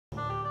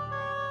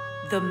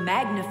The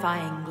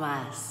Magnifying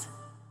Glass.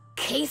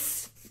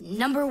 Case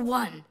number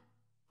 1.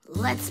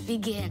 Let's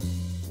begin.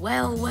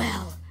 Well,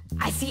 well,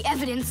 I see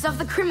evidence of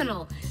the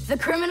criminal. The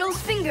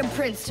criminal's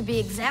fingerprints, to be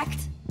exact.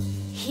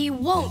 He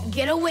won't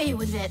get away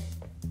with it.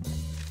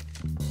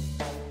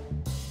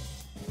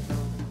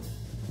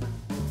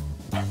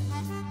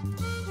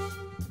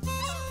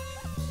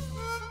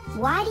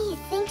 Why do you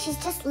think she's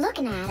just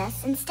looking at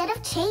us instead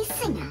of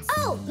chasing us?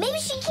 Oh, maybe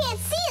she can't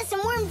see us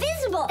and we're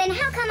invisible. Then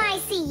how come I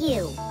see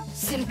you?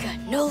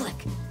 Simka,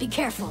 Nolik, be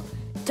careful.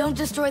 Don't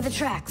destroy the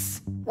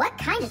tracks. What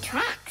kind of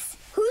tracks?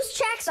 Whose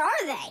tracks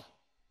are they?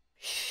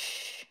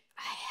 Shh,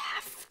 I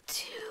have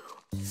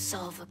to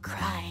solve a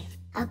crime.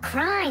 A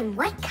crime?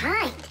 What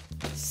kind?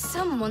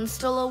 Someone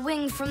stole a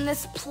wing from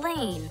this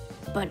plane,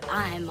 but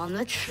I'm on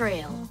the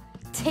trail.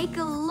 Take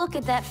a look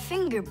at that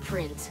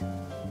fingerprint.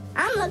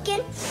 I'm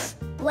looking.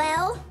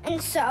 Well,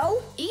 and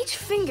so? Each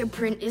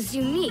fingerprint is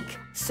unique,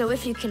 so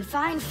if you can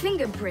find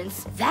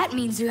fingerprints, that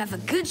means you have a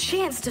good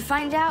chance to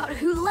find out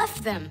who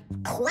left them.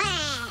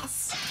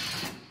 Class!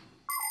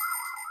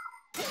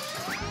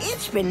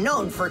 It's been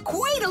known for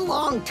quite a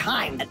long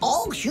time that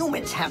all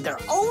humans have their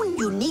own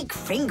unique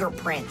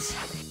fingerprints.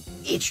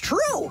 It's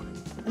true.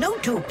 No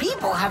two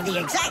people have the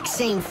exact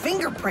same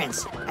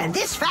fingerprints, and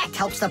this fact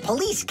helps the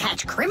police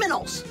catch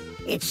criminals.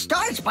 It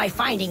starts by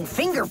finding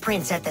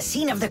fingerprints at the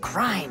scene of the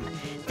crime.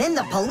 Then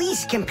the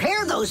police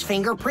compare those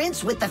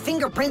fingerprints with the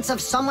fingerprints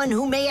of someone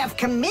who may have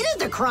committed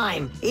the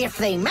crime. If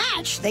they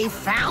match, they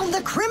found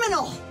the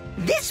criminal.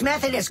 This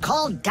method is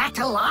called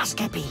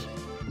dactyloscopy.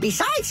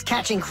 Besides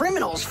catching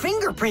criminals,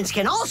 fingerprints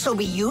can also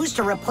be used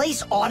to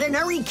replace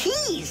ordinary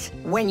keys.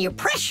 When you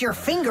press your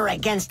finger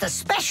against a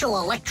special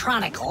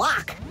electronic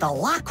lock, the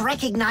lock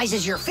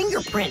recognizes your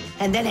fingerprint,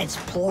 and then it's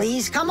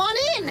 "please come on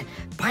in."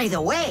 By the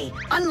way,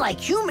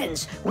 unlike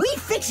humans, we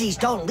Fixies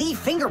don't leave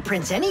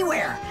fingerprints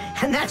anywhere,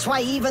 and that's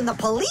why even the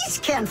police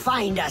can't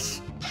find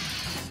us.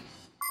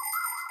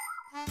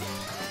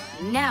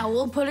 Now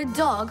we'll put a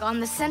dog on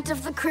the scent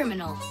of the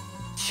criminal.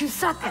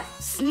 Chewsocka,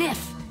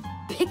 sniff.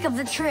 Pick up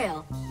the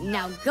trail.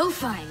 Now go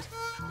find.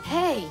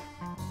 Hey,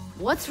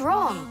 what's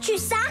wrong?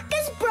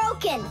 Chewsocka's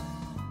broken.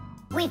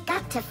 We've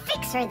got to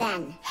fix her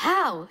then.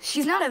 How?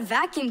 She's not a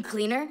vacuum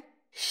cleaner.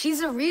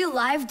 She's a real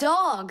live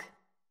dog.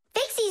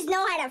 Fixies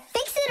know how to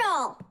fix it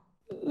all.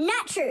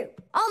 Not true.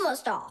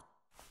 Almost all.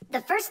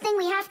 The first thing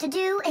we have to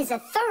do is a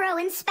thorough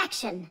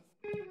inspection.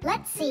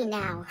 Let's see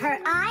now. Her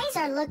eyes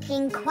are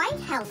looking quite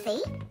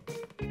healthy.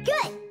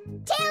 Good.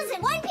 Tails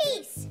in one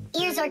piece.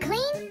 Ears are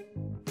clean.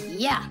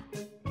 Yeah.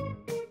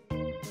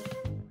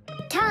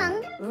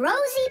 Tongue,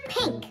 rosy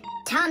pink.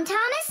 Tom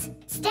Thomas,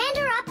 stand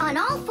her up on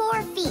all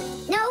 4 feet.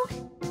 No,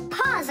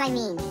 paws, I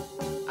mean.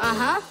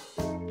 Uh-huh.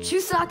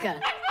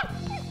 Chewsocka,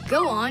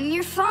 go on,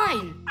 you're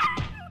fine.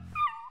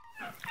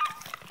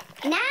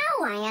 Now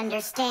I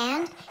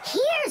understand.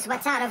 Here's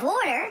what's out of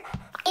order.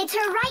 It's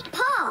her right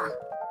paw.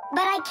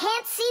 But I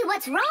can't see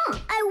what's wrong.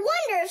 I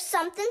wonder if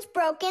something's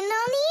broken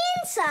on the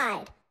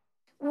inside.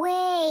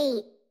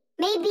 Wait.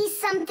 Maybe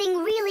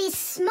something really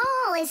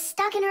small is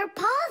stuck in her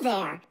paw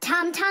there.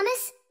 Tom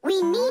Thomas, we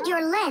need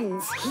your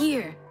lens.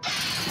 Here.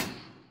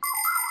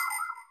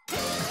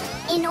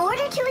 In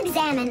order to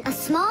examine a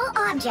small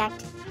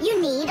object,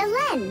 you need a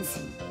lens.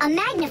 A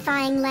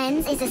magnifying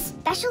lens is a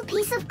special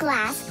piece of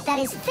glass that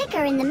is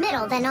thicker in the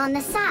middle than on the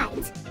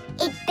sides.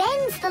 It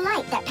bends the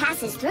light that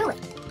passes through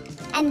it.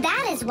 And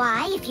that is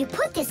why, if you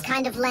put this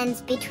kind of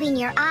lens between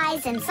your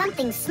eyes and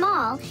something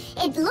small,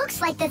 it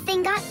looks like the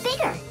thing got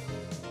bigger.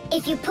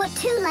 If you put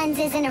 2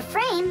 lenses in a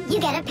frame, you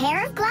get a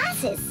pair of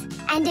glasses.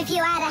 And if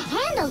you add a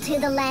handle to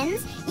the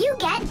lens, you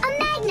get a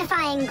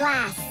magnifying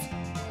glass.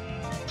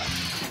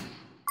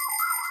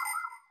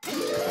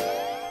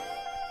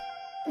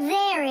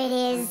 There it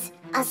is,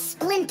 a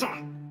splinter.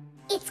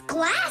 It's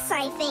glass,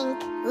 I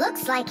think.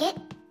 Looks like it.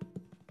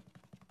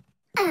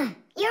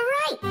 You're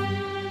right.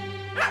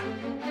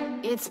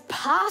 It's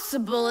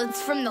possible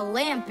it's from the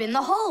lamp in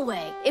the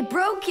hallway. It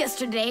broke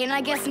yesterday, and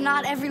I guess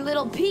not every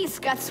little piece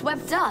got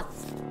swept up.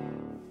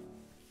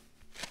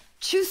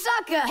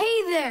 Chewsocka,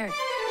 hey there!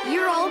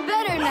 You're all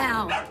better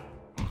now.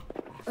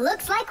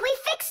 Looks like we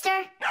fixed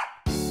her.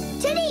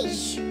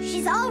 Tadeish!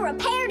 She's all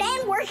repaired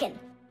and working.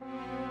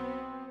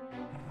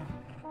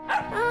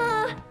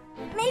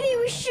 Maybe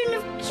we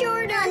shouldn't have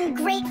cured her.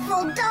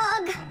 Ungrateful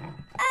dog.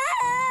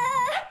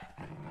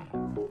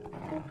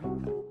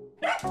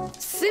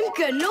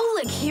 Simka,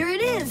 Nolik, here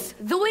it is.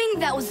 The wing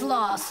that was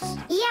lost.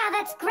 Yeah,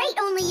 that's great,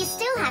 only you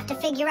still have to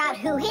figure out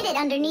who hid it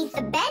underneath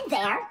the bed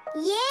there.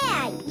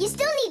 Yeah, you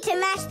still need to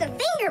match the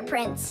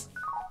fingerprints.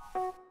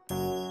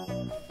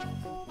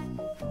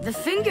 The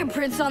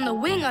fingerprints on the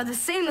wing are the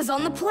same as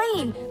on the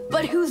plane.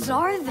 But whose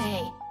are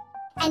they?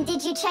 And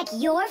did you check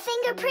your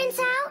fingerprints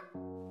out?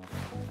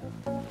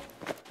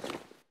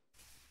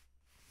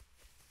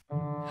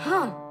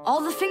 Huh,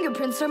 all the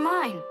fingerprints are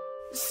mine.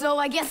 So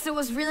I guess it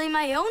was really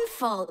my own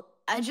fault.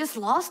 I just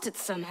lost it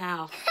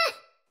somehow.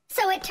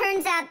 So it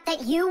turns out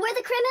that you were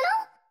the criminal?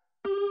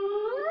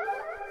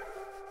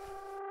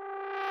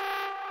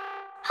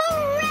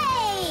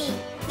 Hooray!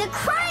 The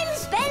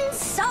crime's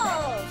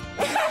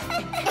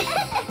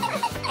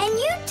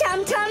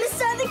Tom Thomas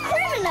saw the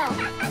criminal.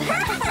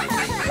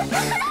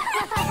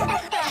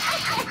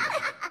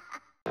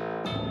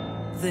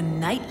 The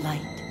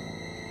nightlight.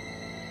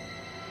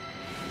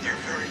 They're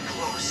very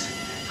close.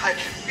 I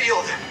can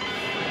feel them.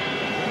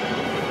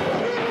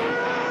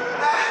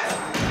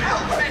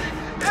 Help me!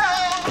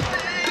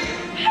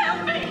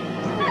 Help me!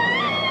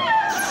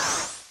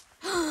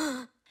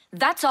 Help me!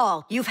 That's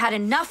all. You've had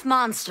enough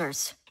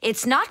monsters.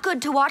 It's not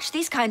good to watch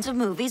these kinds of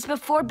movies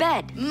before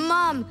bed.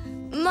 Mom,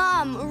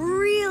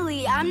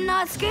 really, I'm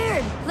not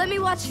scared. Let me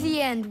watch the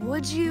end,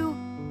 would you?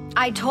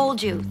 I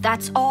told you,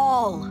 that's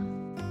all.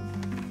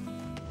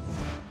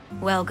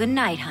 Well, good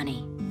night,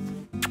 honey.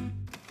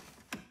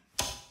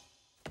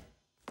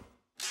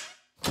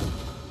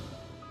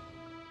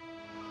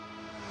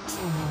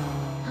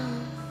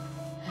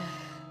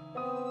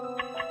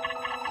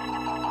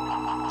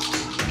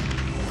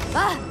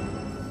 Ah!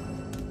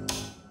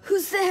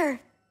 Who's there?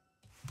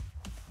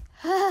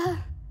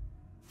 Ah,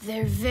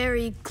 they're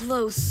very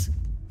close.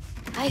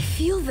 I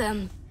feel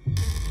them.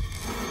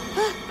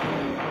 Ah.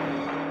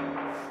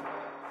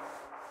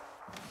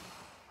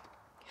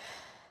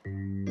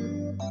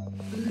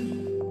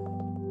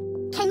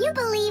 Can you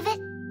believe it?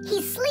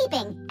 He's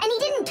sleeping, and he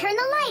didn't turn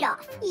the light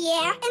off.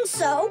 Yeah, and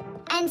so?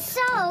 And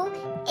so,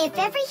 if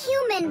every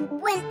human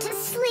went to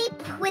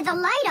sleep with a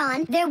light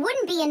on, there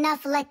wouldn't be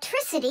enough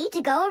electricity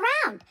to go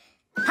around.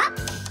 Hup!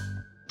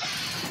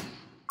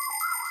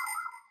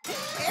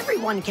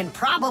 Everyone can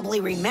probably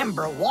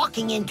remember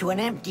walking into an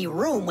empty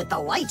room with the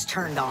lights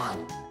turned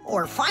on,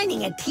 or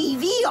finding a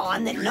TV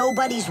on that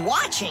nobody's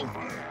watching.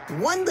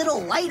 One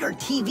little light or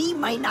TV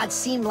might not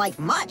seem like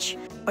much,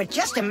 but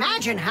just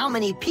imagine how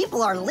many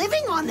people are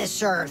living on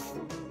this earth.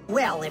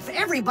 Well, if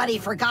everybody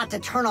forgot to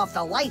turn off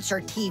the lights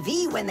or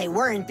TV when they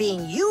weren't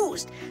being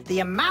used, the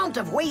amount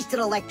of wasted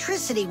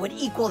electricity would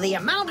equal the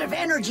amount of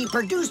energy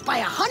produced by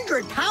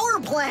 100 power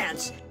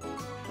plants.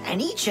 And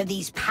each of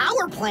these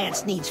power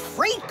plants needs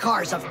freight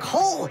cars of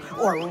coal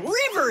or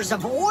rivers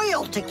of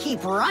oil to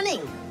keep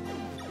running.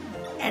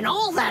 And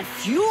all that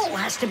fuel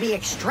has to be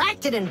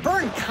extracted and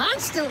burned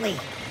constantly.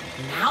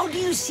 Now do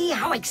you see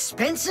how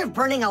expensive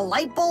burning a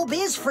light bulb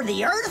is for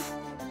the Earth?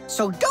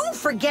 So don't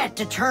forget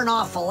to turn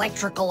off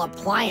electrical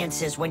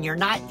appliances when you're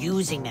not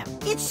using them.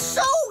 It's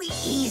so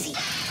easy.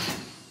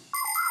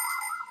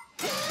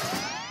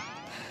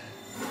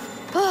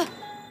 Ah,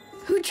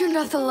 who turned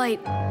off the light?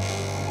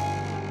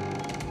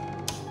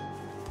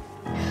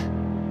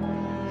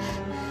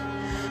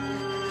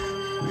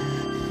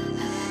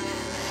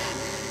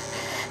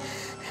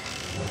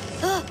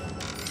 Ah.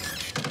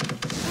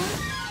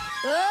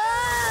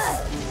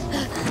 Ah!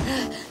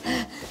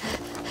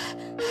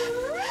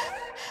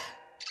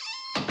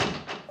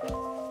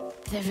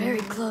 They're very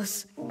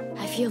close.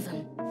 I feel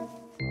them.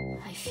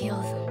 I feel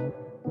them.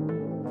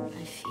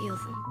 I feel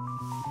them.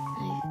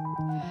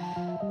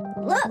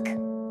 Look,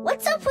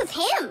 what's up with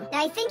him?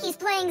 I think he's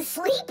playing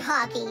sleep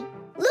hockey.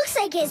 Looks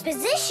like his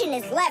position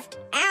is left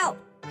out.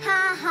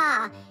 Ha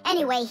ha.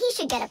 Anyway, he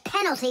should get a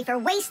penalty for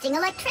wasting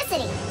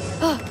electricity.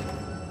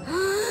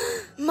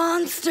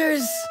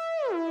 Monsters!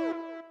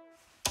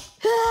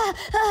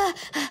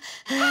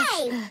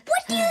 Hey,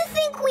 what do you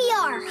think we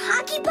are,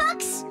 hockey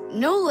pucks?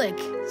 Nolik,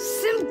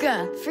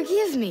 Simka,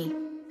 forgive me.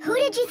 Who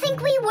did you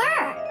think we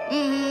were?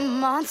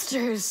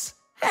 Monsters.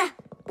 Huh.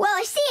 Well,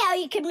 I see how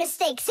you could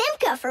mistake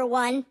Simka for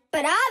one,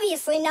 but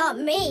obviously not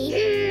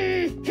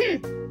me.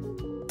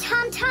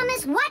 Tom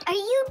Thomas, what are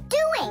you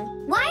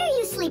doing? Why are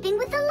you sleeping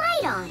with the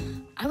light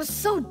on? I was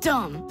so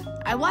dumb.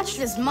 I watched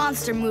this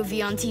monster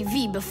movie on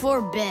TV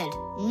before bed.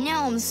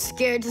 Now I'm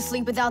scared to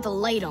sleep without the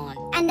light on.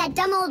 And that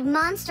dumb old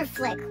monster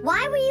flick,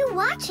 why were you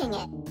watching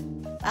it?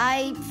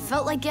 I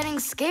felt like getting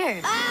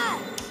scared.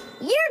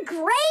 You're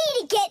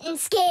great at getting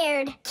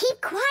scared. Keep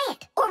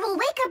quiet, or we'll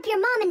wake up your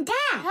mom and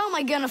dad. How am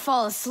I gonna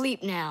fall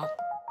asleep now?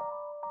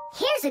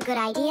 Here's a good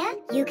idea.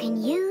 You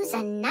can use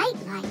a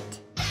nightlight.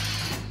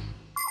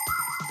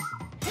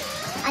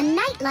 A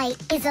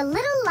nightlight is a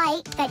little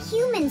light that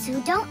humans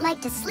who don't like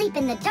to sleep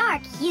in the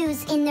dark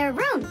use in their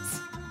rooms.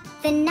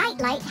 The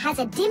nightlight has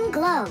a dim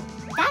glow.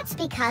 That's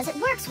because it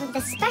works with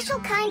a special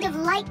kind of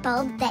light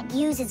bulb that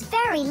uses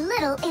very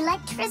little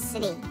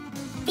electricity.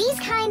 These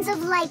kinds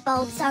of light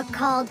bulbs are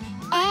called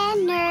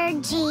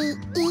energy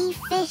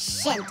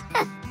efficient.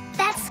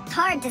 That's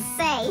hard to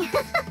say.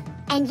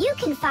 And you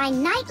can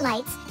find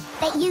nightlights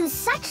that use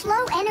such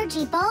low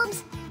energy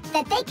bulbs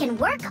that they can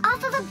work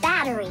off of a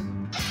battery.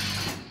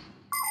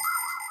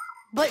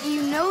 But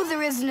you know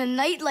there isn't a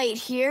nightlight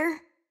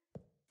here.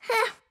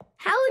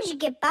 How would you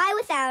get by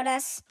without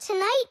us?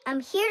 Tonight, I'm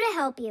here to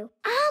help you.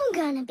 I'm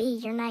gonna be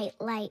your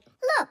nightlight.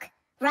 Look,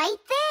 right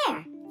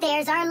there.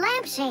 There's our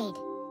lampshade.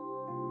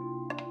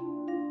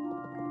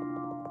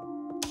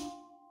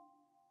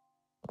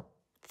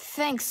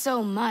 Thanks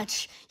so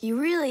much. You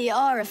really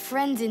are a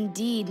friend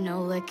indeed,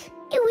 Nolik.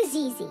 It was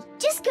easy.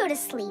 Just go to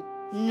sleep.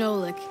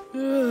 Nolik.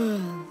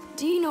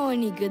 Do you know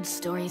any good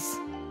stories?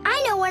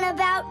 I know one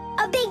about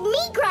a big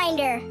meat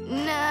grinder.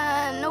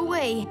 Nah, no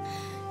way.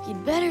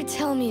 You'd better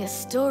tell me a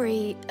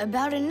story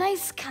about a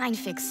nice, kind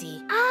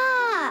Fixie.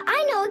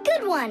 I know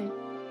good one.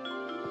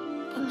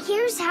 And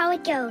here's how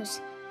it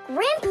goes.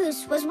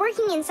 Grandpoos was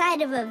working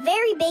inside of a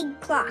very big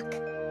clock.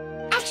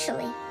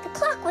 Actually, the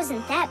clock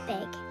wasn't that big.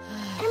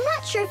 And I'm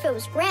not sure if it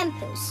was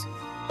Grandpoos,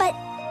 but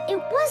it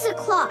was a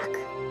clock,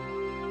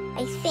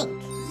 I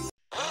think.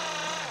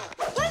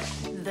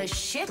 The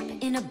ship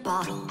in a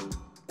bottle.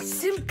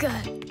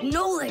 Simka,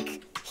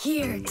 Nolik,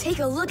 here, take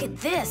a look at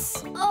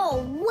this.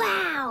 Oh,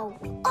 wow!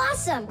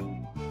 Awesome!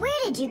 Where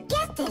did you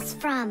get this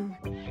from?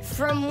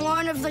 From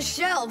one of the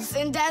shelves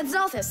in Dad's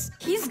office.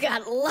 He's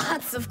got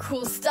lots of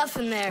cool stuff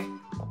in there.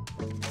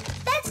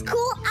 That's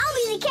cool. I'll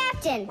be the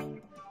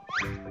captain.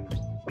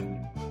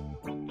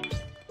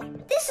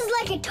 This is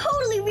like a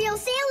totally real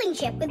sailing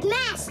ship with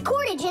masts,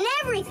 cordage, and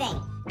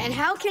everything. And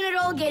how can it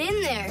all get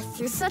in there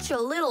through such a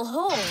little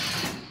hole?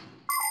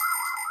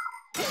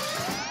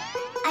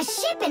 A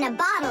ship in a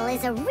bottle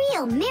is a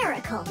real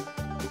miracle.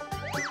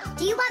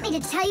 Do you want me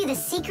to tell you the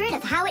secret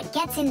of how it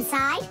gets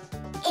inside?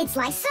 It's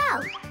like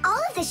so. All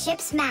of the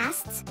ship's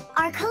masts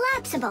are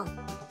collapsible.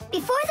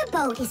 Before the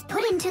boat is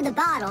put into the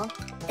bottle,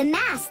 the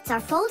masts are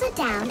folded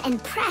down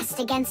and pressed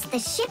against the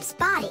ship's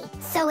body,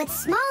 so it's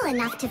small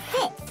enough to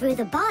fit through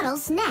the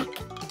bottle's neck.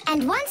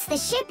 And once the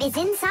ship is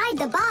inside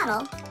the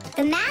bottle,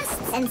 the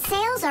masts and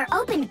sails are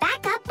opened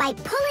back up by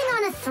pulling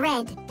on a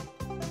thread.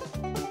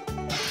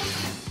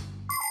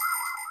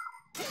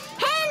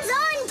 Hands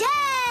on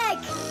deck!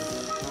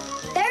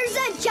 There's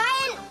a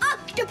giant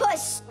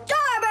octopus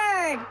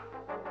starboard!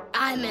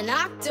 I'm an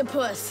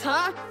octopus,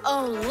 huh?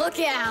 Oh, look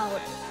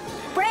out.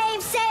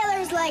 Brave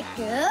sailors like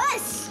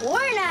us,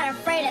 we're not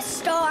afraid of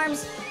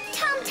storms.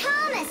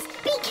 Thomas,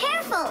 be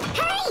careful!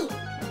 Hey!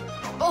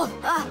 Oh,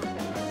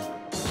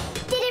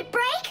 Did it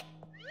break?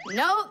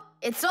 no,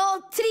 it's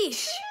all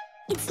trish.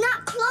 It's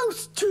not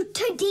close to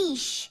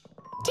Tadish.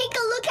 Take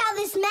a look how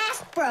this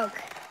mast broke.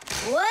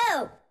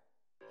 Whoa!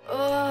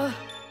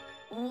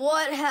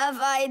 What have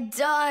I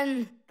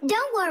done?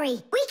 Don't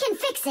worry, we can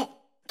fix it.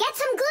 Get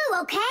some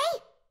glue,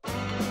 okay?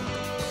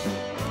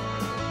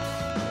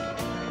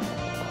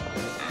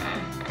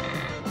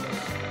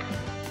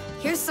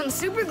 Here's some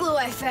super glue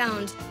I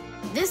found.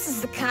 This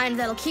is the kind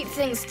that'll keep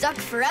things stuck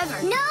forever.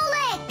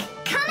 Nolik,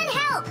 come and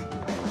help!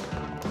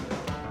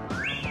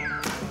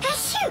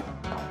 Achoo!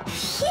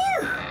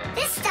 Phew!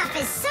 This stuff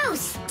is so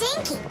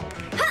stinky.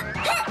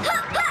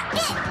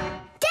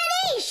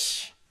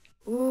 Tadish!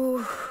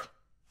 Ooh,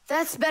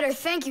 that's better.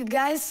 Thank you,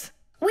 guys.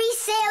 We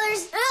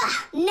sailors,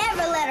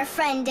 never let a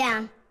friend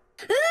down.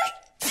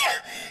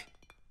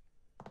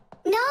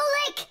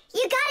 Nolik,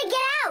 you gotta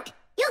get out!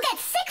 You'll get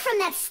sick from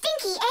that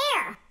stinky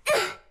air!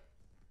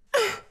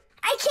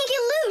 I can't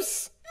get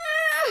loose.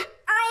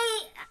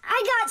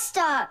 I got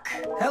stuck.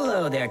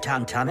 Hello there,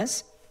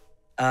 Thomas.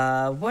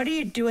 What are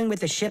you doing with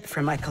the ship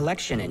from my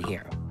collection in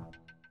here?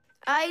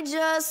 I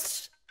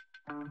just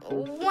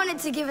wanted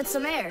to give it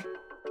some air.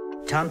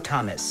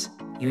 Thomas,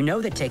 you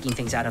know that taking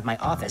things out of my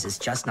office is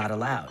just not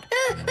allowed.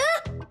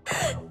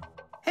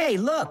 Hey,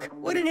 look,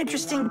 what an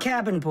interesting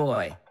cabin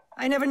boy.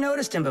 I never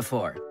noticed him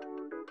before.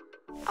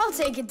 I'll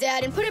take it,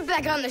 Dad, and put it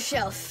back on the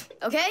shelf,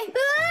 okay?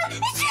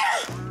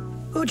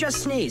 Who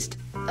just sneezed?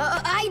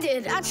 I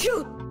did.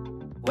 Achoo!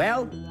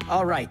 Well,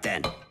 all right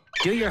then.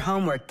 Do your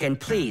homework and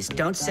please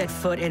don't set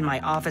foot in my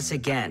office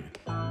again.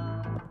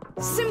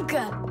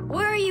 Simka,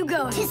 where are you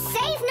going? To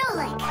save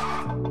Nolik!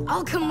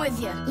 I'll come with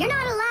you. You're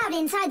not allowed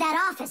inside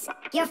that office.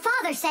 Your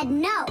father said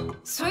no.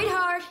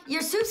 Sweetheart,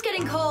 your soup's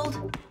getting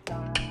cold.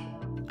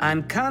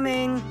 I'm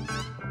coming.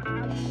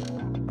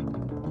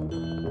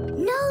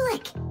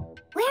 Nolik,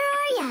 where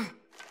are ya?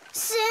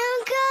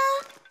 Simka,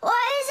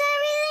 why is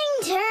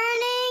everything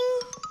turning?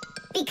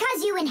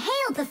 Because you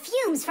inhaled the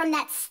fumes from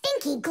that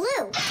stinky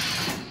glue.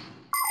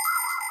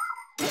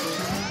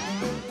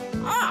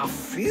 Ah,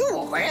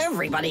 phew.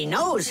 Everybody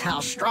knows how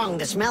strong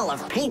the smell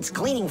of paints,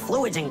 cleaning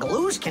fluids, and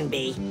glues can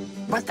be.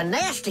 But the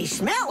nasty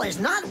smell is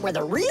not where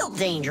the real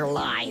danger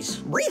lies.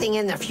 Breathing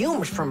in the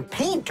fumes from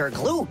paint or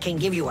glue can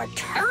give you a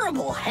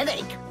terrible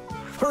headache.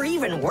 Or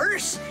even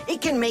worse,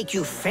 it can make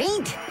you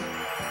faint.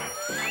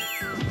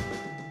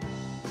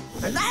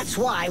 That's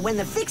why when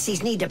the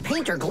Fixies need to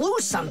paint or glue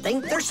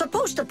something, they're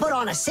supposed to put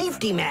on a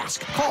safety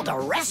mask called a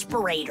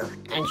respirator.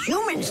 And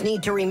humans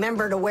need to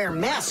remember to wear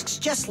masks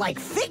just like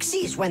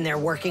Fixies when they're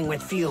working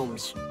with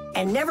fumes.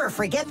 And never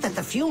forget that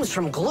the fumes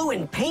from glue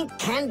and paint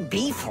can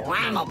be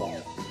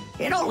flammable.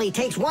 It only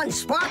takes one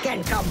spark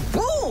and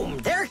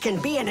kaboom! There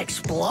can be an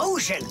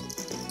explosion.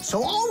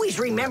 So always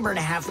remember to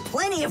have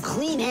plenty of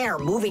clean air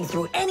moving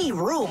through any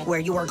room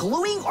where you are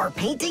gluing or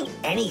painting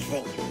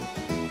anything.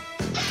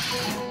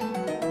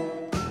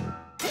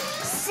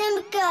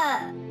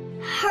 Simka,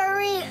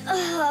 hurry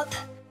up.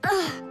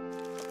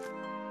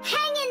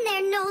 Hang in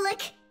there,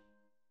 Nolik.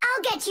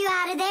 I'll get you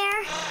out of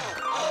there.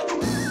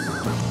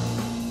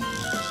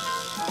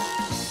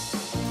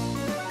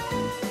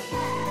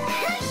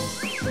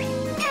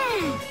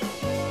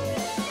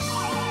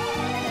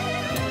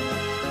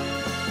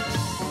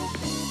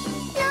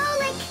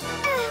 Nolik!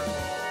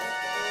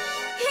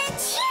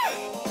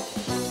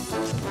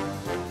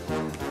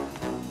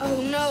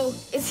 Oh no,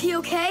 is he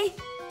okay?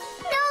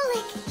 No,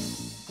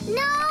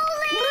 Nolik!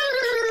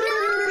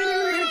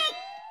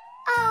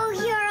 Oh,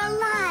 you're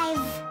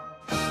alive.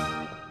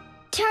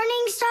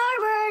 Turning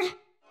starboard.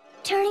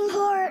 Turning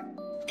port.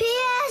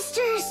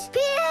 Piasters!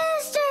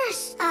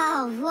 Piasters!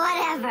 Oh,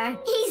 whatever.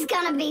 He's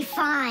gonna be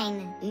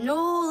fine.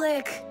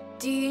 Nolik,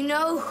 do you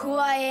know who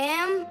I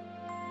am?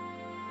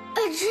 A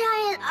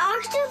giant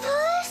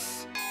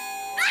octopus?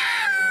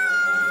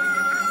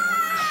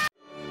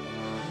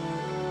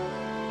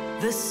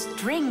 The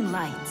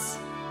StringLights.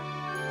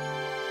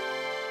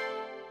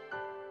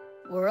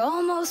 We're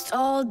almost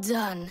all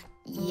done.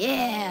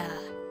 Yeah.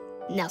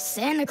 Now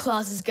Santa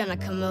Claus is gonna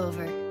come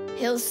over.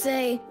 He'll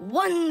say,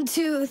 1,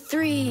 2,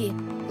 3,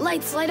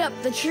 lights light up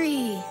the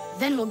tree.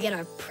 Then we'll get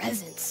our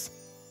presents.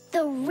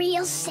 The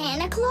real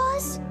Santa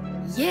Claus?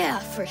 Yeah,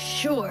 for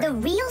sure. The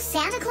real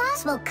Santa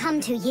Claus will come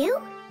to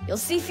you? You'll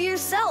see for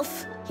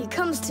yourself. He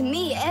comes to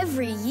me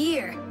every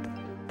year.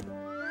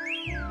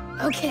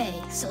 Okay,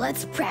 so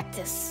let's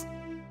practice.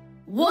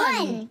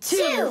 1,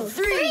 2,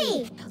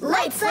 3,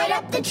 Lights light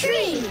up the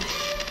tree.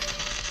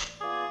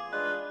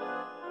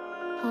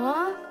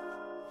 Huh?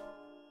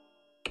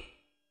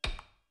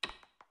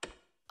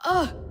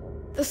 Oh,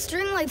 the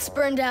string lights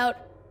burned out.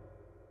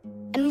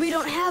 And we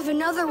don't have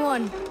another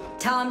one.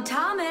 Tom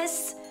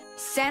Thomas,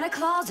 Santa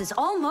Claus is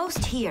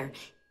almost here.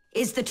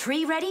 Is the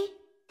tree ready?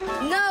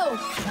 No,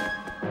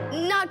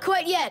 not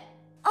quite yet.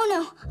 Oh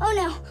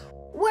no.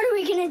 What are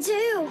we gonna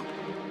do?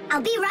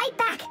 I'll be right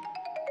back.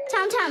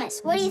 Tom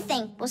Thomas, what do you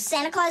think? Will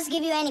Santa Claus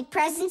give you any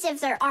presents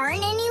if there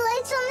aren't any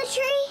lights on the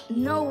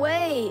tree? No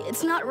way,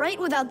 it's not right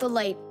without the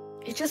light.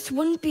 It just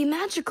wouldn't be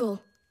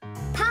magical.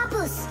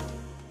 Papus,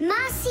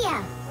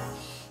 Marcia,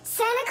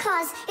 Santa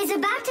Claus is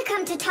about to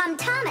come to Tom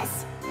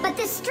Thomas, but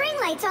the string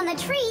lights on the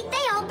tree,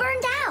 they all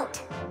burned out.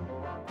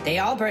 They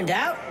all burned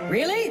out?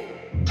 Really?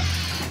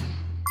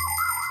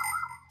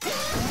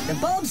 The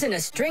bulbs in a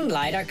string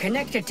light are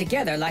connected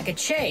together like a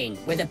chain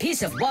with a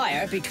piece of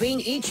wire between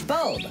each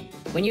bulb.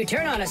 When you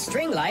turn on a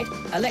string light,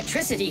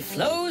 electricity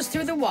flows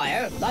through the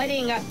wire,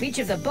 lighting up each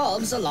of the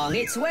bulbs along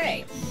its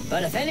way.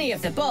 But if any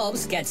of the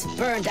bulbs gets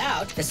burned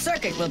out, the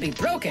circuit will be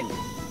broken,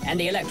 and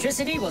the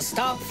electricity will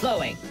stop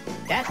flowing.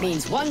 That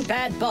means one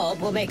bad bulb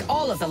will make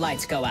all of the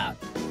lights go out.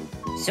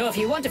 So if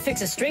you want to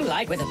fix a string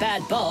light with a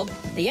bad bulb,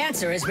 the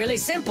answer is really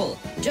simple.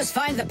 Just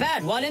find the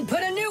bad one and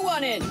put a new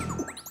one in.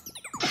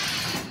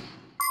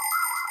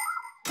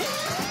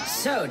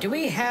 So, do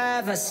we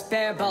have a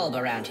spare bulb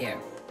around here?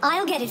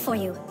 I'll get it for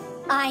you.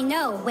 I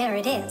know where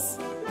it is.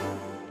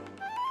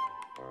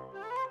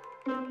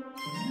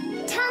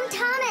 Tom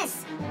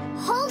Thomas,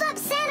 hold up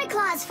Santa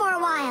Claus for a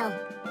while.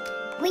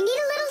 We need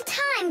a little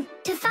time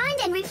to find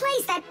and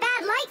replace that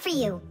bad light for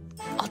you.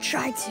 I'll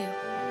try to.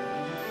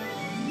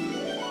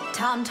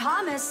 Tom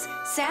Thomas,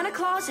 Santa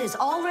Claus is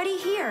already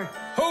here.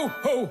 Ho,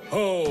 ho,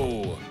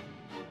 ho!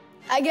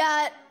 I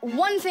got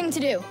one thing to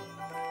do.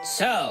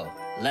 So,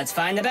 let's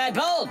find the bad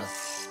bulb.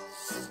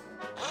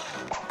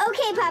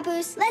 Okay,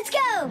 Papoose, let's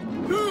go.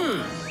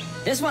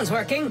 This one's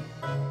working.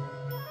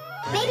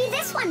 Maybe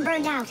this one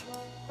burned out.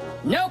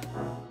 Nope.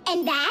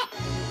 And that?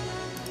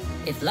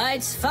 It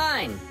lights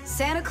fine.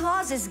 Santa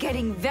Claus is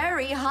getting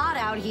very hot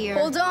out here.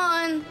 Hold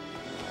on.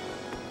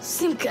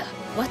 Simka,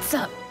 what's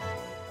up?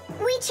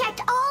 We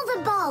checked all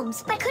the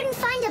bulbs, but couldn't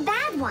find a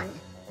bad one.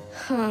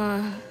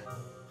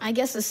 I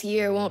guess this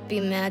year won't be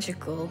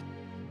magical.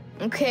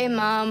 Okay,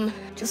 Mom,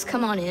 just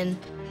come on in.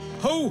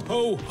 Ho,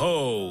 ho,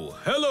 ho!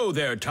 Hello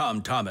there,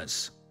 Tom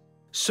Thomas.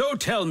 So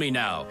tell me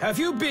now, have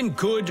you been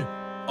good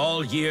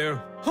all year?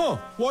 Huh,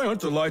 why aren't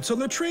the lights on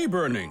the tree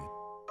burning?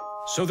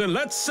 So then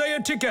let's say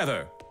it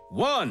together.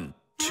 1,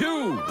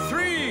 2,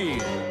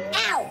 3.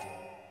 Ow!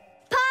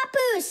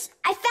 Papoose,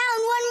 I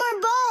found one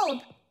more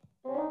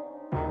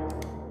bulb.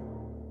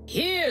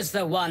 Here's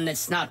the one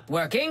that's not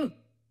working.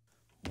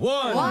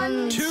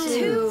 1,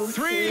 2,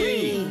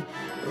 3.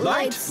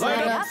 Lights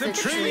light up the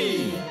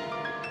tree.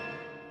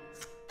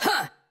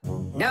 Huh!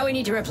 Now we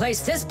need to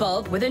replace this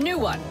bulb with a new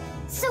one.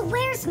 So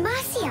where's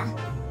Marcia?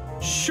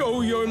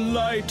 Show your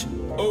light,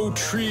 O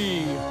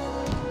tree.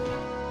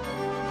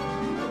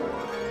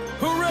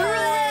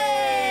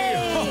 Hooray!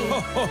 Ho, ho,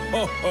 ho,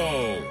 ho,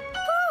 ho.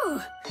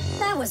 Whew,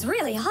 that was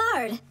really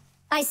hard.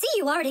 I see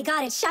you already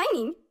got it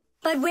shining.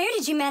 But where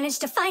did you manage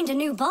to find a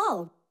new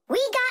bulb? We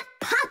got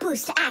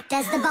Papoose to act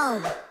as the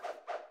bulb.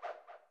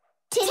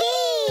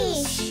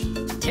 Tidish!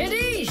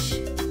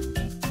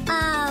 Tidish!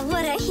 Ah,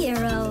 what a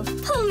hero.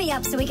 Pull me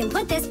up so we can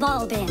put this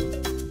bulb in.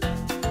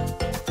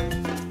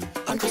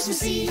 On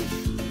Christmas Eve,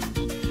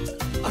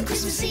 on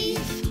Christmas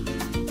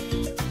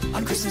Eve,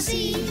 on Christmas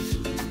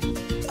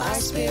Eve, our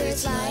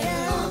spirits light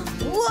up.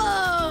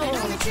 Whoa! And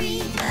on the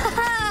tree,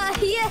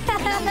 Yeah!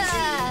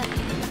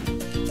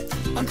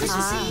 on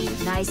Christmas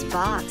Eve, Nice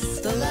box.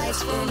 the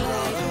lights burn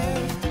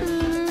brighter.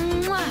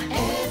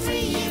 Every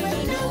year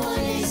when no one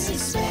is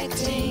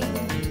expecting,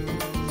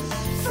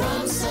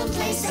 from some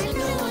place that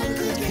no one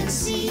could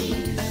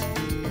conceive,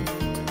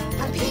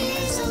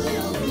 appears a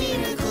little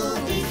miracle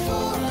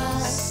before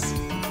us.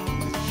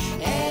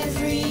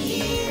 Every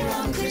year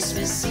on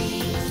Christmas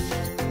Eve,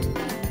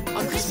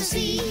 on Christmas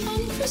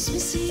Eve,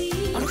 Christmas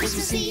Eve. On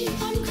Christmas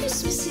Eve. On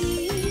Christmas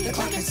Eve. The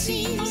clock, it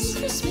seems,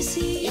 on Christmas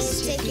Eve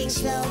is ticking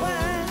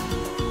slower.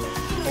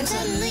 Then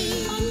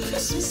suddenly, on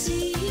Christmas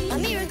Eve, a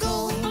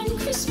miracle on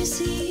Christmas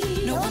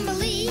Eve. No one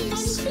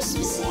believes on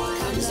Christmas Eve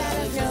comes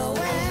out of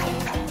nowhere.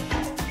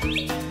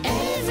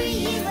 Every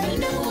year, but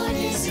no one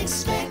is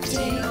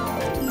expecting.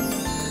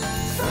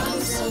 From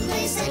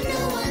someplace that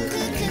no one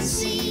could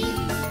conceive.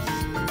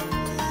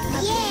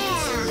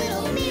 Yeah! A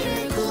little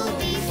miracle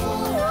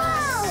before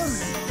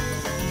us.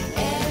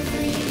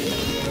 Every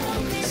year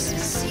on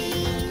Christmas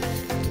Eve.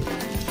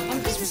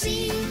 On Christmas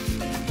Eve,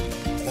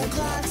 the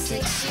clock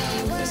ticks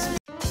slower.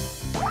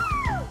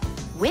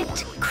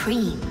 Whipped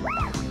cream.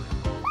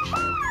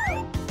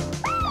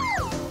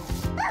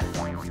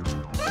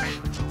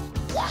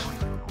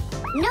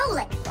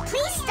 Nolik,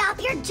 please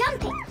stop your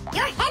jumping.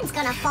 Your head's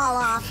gonna fall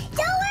off.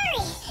 Don't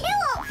worry, it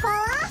won't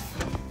fall off.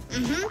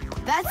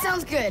 That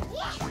sounds good.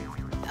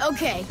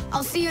 Okay,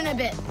 I'll see you in a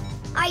bit.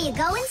 Are you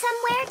going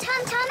somewhere,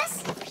 Tom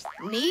Thomas?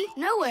 Me?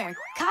 Nowhere.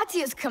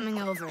 Katya's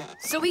coming over,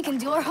 so we can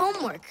do our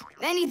homework.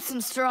 I need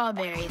some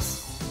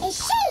strawberries. Is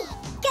she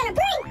gonna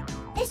bring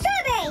the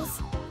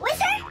strawberries with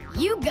her?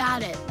 You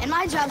got it. And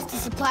my job's to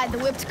supply the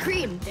whipped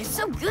cream. They're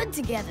so good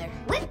together.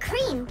 Whipped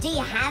cream, do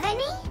you have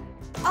any?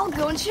 I'll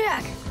go and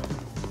check.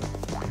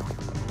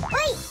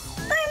 Wait,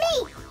 for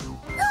me!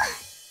 Ugh.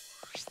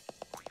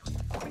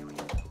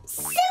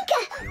 Simka,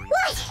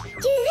 what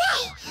do they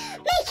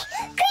make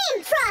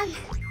cream from?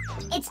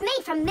 It's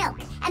made from milk,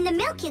 and the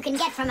milk you can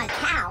get from a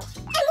cow.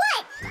 And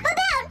what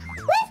about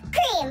whipped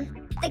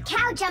cream? The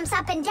cow jumps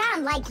up and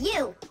down like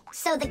you,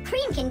 so the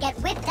cream can get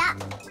whipped up.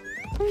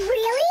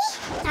 Really?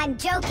 I'm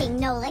joking,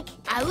 Nolik.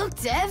 I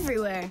looked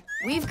everywhere.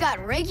 We've got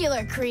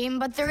regular cream,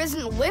 but there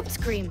isn't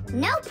whipped cream.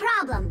 No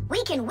problem.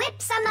 We can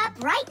whip some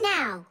up right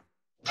now.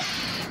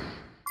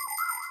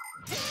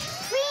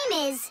 Cream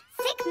is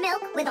thick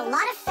milk with a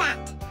lot of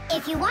fat.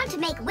 If you want to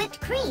make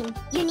whipped cream,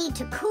 you need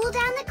to cool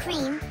down the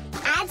cream,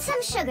 add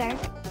some sugar,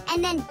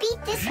 and then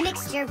beat this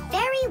mixture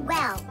very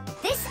well.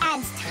 This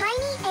adds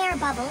tiny air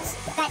bubbles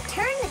that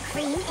turn the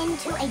cream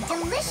into a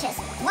delicious,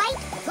 white,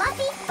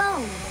 fluffy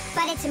foam.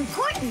 But it's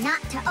important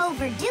not to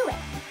overdo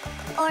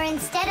it. Or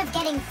instead of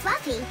getting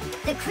fluffy,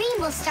 the cream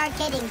will start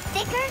getting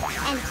thicker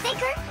and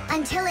thicker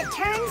until it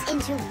turns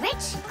into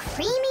rich,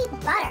 creamy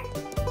butter.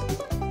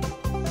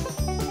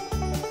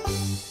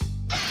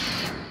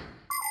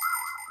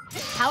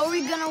 How are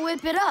we gonna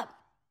whip it up?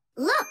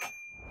 Look,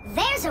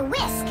 there's a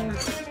whisk.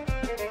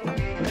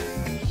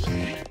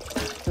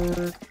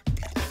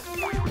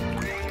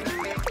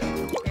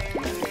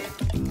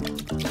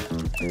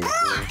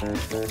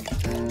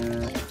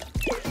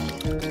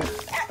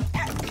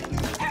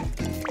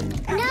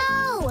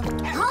 No!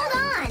 Hold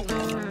on!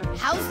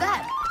 How's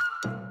that?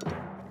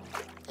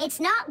 It's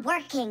not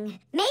working.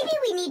 Maybe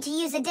we need to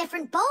use a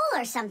different bowl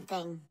or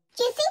something.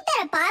 Do you think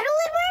that a bottle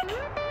would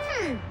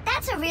work?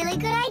 That's a really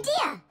good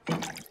idea.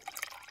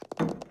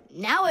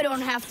 Now I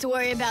don't have to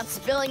worry about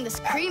spilling this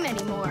cream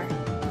anymore.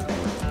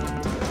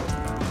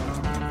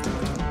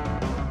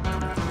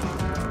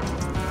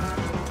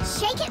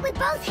 Shake it with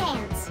both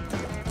hands.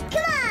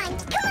 Come on,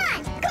 come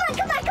on, come on,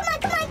 come on, come on,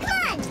 come on, come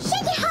on!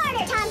 Shake it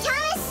harder, Tom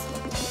Thomas!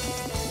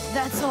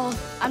 That's all.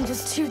 I'm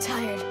just too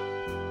tired.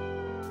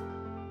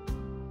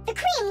 The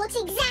cream looks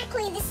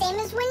exactly the same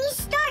as when you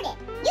started.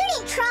 You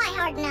didn't try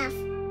hard enough.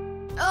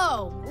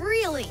 Oh,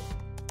 really?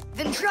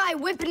 Then try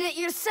whipping it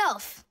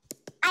yourself.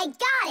 I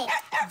got it.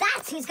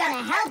 That's who's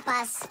gonna help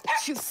us.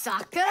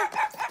 Chewsocka?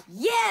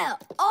 Yeah,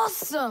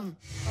 awesome.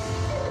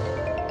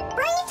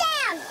 Bring it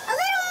down, a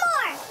little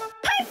more.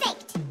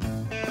 Perfect.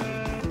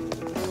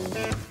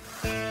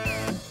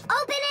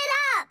 Open it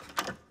up.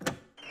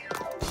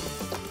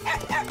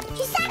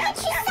 Chewsocka,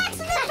 Chewsocka,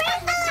 the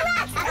rainbow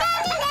rocks. Na,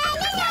 na, na,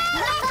 na, na.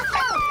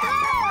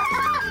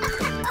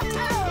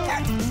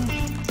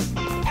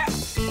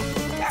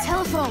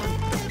 Telephone.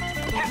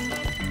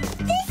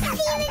 This is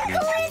even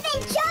cooler than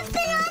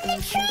jumping on the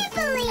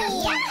trampoline.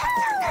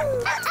 Yahoo!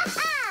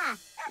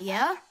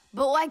 Yeah?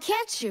 But why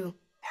can't you?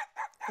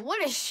 What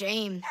a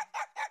shame.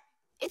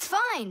 It's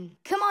fine.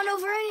 Come on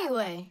over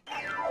anyway.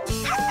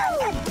 You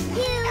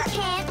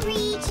can't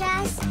reach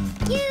us.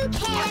 You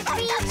can't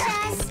reach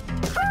us.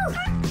 Whew,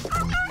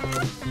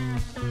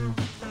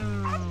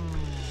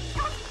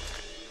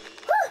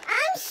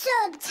 I'm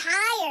so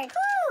tired.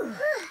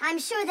 I'm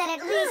sure that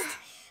at least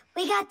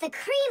we got the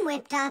cream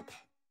whipped up.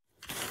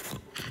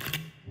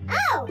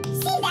 Oh,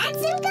 see that,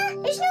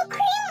 Simka? There's no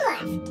cream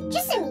left.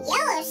 Just some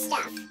yellow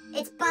stuff.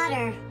 It's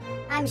butter,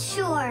 I'm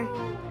sure.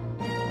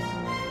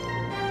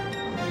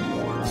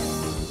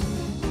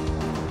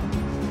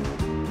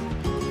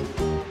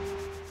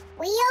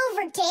 We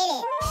overdid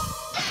it.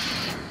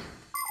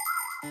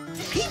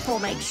 People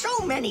make so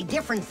many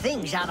different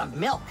things out of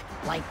milk,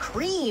 like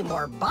cream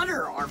or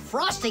butter or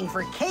frosting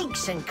for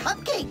cakes and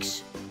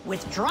cupcakes.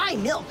 With dry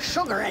milk,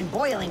 sugar, and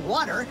boiling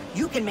water,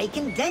 you can make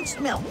condensed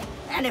milk.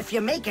 And if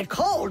you make it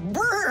cold,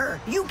 brr,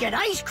 you get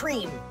ice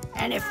cream.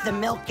 And if the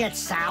milk gets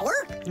sour,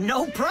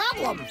 no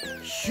problem.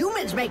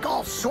 Humans make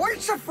all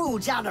sorts of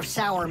foods out of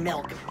sour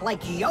milk,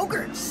 like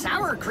yogurt,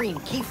 sour cream,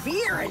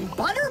 kefir, and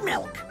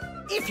buttermilk.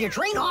 If you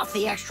drain off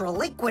the extra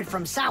liquid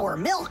from sour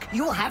milk,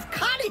 you'll have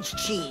cottage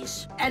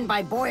cheese. And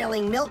by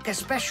boiling milk a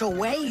special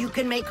way, you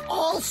can make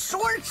all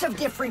sorts of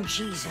different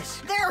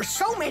cheeses. There are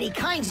so many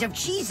kinds of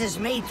cheeses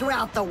made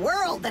throughout the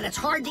world that it's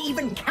hard to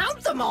even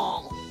count them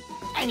all.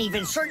 And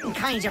even certain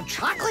kinds of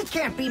chocolate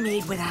can't be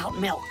made without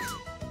milk.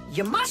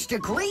 You must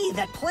agree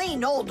that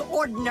plain old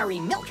ordinary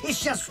milk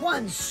is just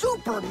one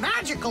super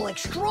magical,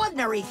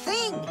 extraordinary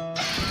thing.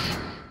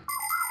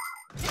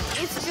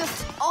 It's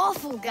just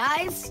awful,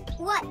 guys.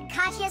 What,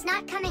 Katya's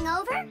not coming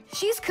over?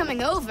 She's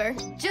coming over,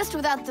 just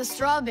without the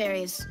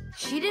strawberries.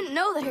 She didn't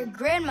know that her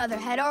grandmother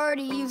had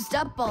already used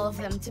up all of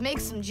them to make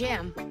some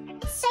jam.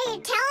 So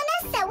you're telling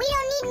us that we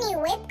don't need any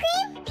whipped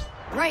cream?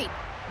 Right.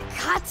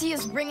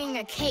 Katya's bringing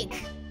a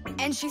cake.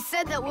 And she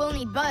said that we'll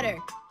need butter.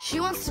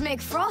 She wants to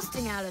make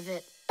frosting out of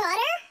it. Butter?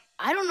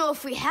 I don't know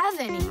if we have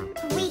any.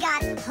 We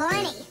got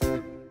plenty.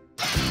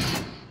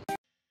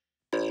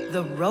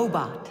 The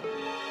robot.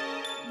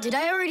 Did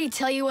I already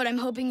tell you what I'm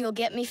hoping you'll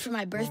get me for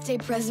my birthday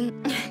present?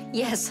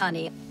 Yes,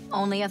 honey.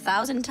 Only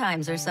 1,000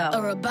 times or so. A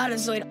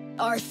Robotozoid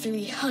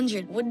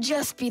R300 would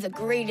just be the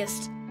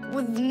greatest.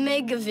 With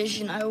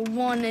Megavision, I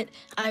want it.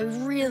 I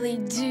really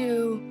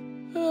do.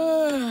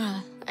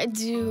 I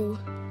do.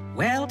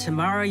 Well,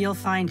 tomorrow you'll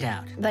find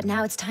out. But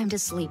now it's time to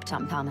sleep,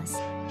 Tom Thomas.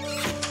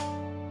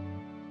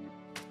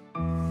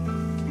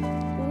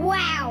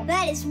 Wow,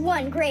 that is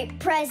one great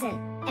present.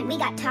 And we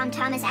got Tom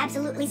Thomas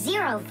absolutely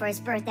zero for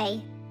his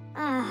birthday.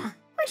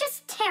 We're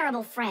just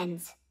terrible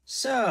friends.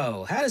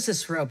 So, how does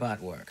this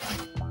robot work?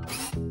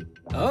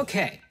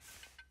 Okay,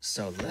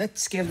 so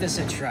let's give this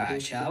a try,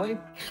 shall we?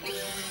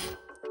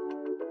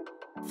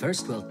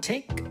 First, we'll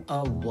take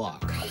a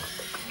walk.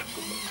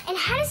 And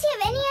how does he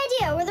have any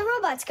idea where the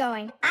robot's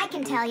going? I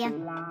can tell you.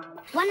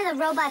 One of the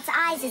robot's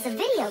eyes is a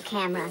video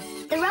camera.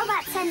 The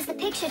robot sends the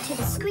picture to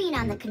the screen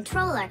on the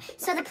controller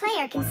so the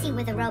player can see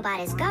where the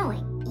robot is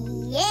going.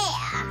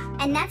 Yeah!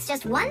 And that's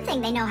just one thing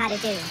they know how to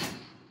do.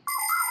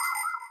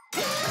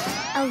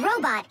 A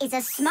robot is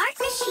a smart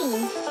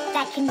machine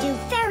that can do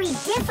very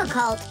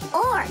difficult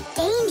or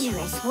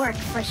dangerous work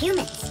for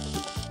humans.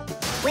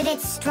 With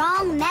its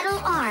strong metal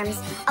arms,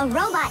 a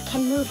robot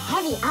can move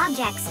heavy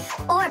objects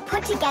or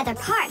put together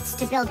parts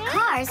to build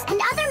cars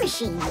and other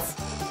machines.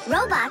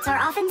 Robots are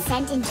often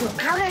sent into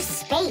outer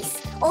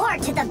space or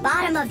to the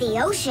bottom of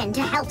the ocean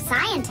to help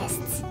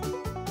scientists.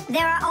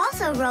 There are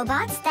also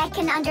robots that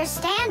can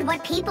understand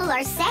what people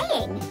are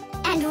saying,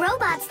 and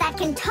robots that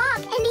can talk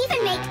and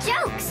even make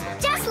jokes,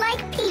 just like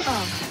people.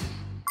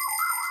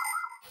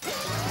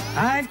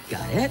 I've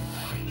got it.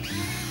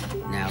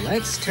 Now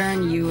let's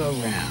turn you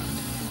around.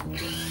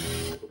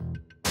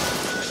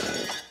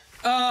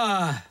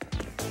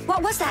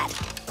 What was that?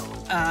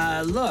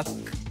 Look.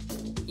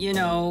 You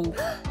know...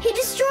 He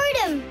destroyed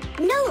him!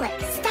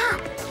 Nolik,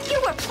 stop!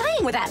 You were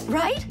playing with that,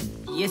 right?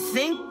 You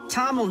think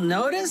Tom will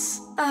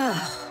notice?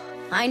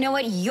 I know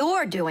what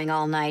you're doing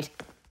all night.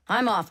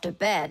 I'm off to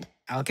bed.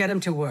 I'll get him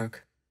to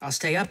work. I'll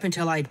stay up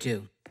until I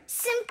do.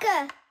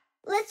 Simka,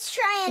 let's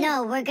try and...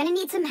 No, we're gonna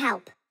need some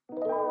help.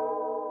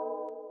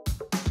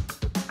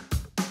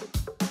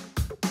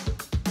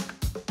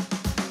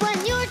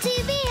 When your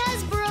TV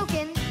has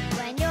broken,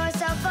 when your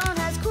cell phone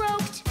has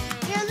croaked,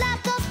 your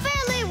laptop's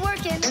barely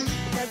working,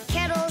 the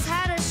kettle's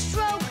had a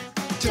stroke.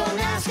 Don't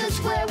ask us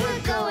where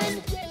we're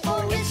going,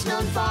 for it's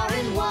known far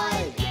and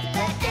wide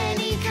that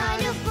any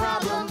kind of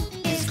problem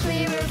is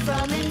clearer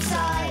from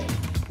inside.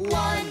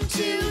 1,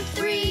 2,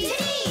 3.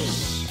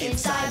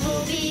 Inside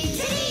will be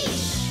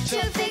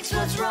to fix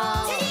what's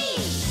wrong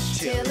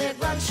till it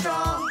runs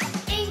strong.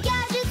 In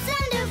gadgets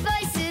and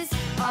devices,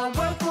 Our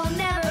work will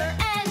never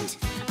end.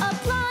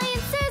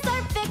 appliances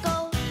are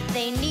fickle.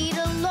 They need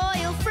a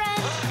loyal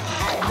friend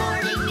at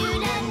morning,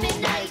 noon, and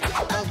midnight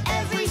of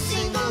every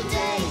single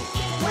day.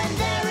 When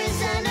there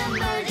is an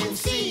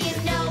emergency, you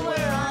know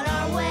we're on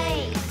our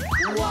way.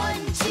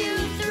 1, 2,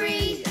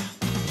 3.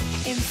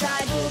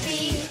 Inside will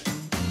be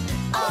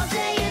all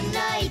day and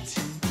night.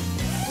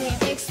 We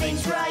fix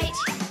things right.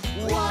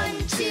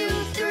 1, 2,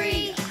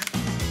 3.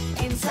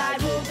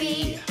 Inside will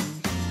be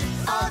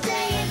all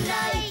day and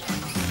night.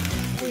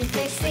 We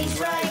fix things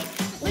right.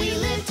 We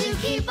live to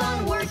keep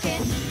on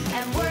working,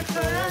 and work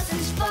for us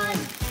is fun.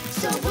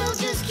 So we'll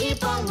just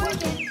keep on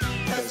working,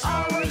 'cause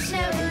our work's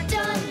never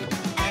done.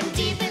 And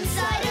deep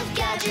inside of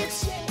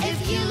gadgets, if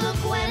you look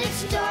when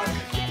it's dark,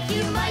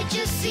 you might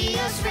just see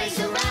us race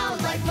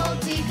around like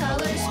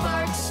multicolored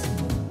sparks.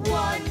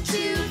 1,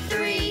 2,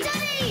 3.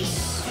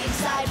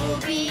 Inside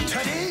will be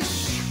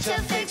to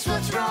fix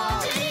what's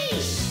wrong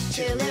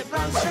till it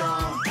runs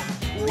strong.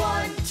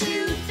 1,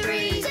 2,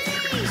 3.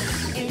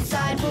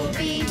 Inside will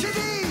be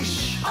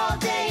all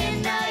day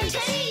and night.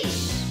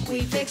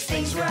 We fix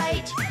things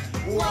right.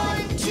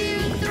 1, 2,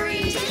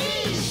 3.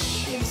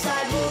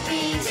 Inside will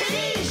be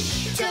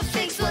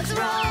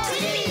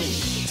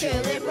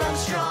till it runs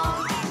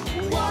strong.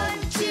 1,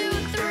 2,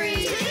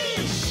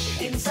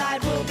 3.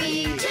 Inside we'll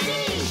be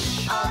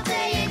all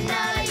day and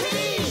night.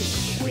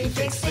 We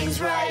fix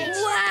things right.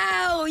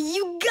 Wow,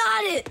 you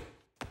got it!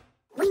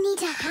 We need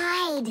to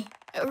hide.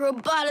 A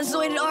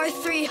robotizoid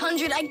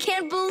R300, I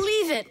can't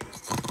believe it.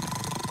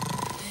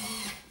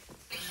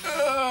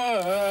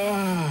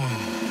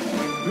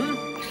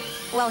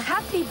 Well,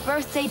 happy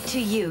birthday to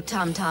you,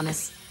 Tom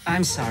Thomas.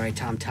 I'm sorry,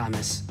 Tom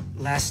Thomas.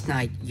 Last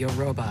night, your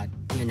robot,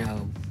 you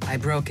know, I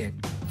broke it.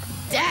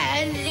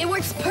 Dad, it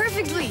works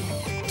perfectly.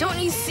 Don't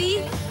you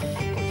see?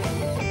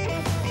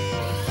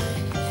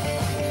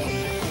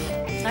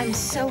 I'm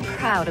so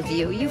proud of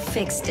you. You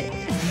fixed it.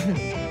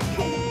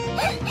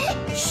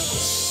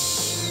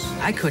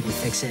 I couldn't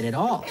fix it at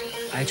all.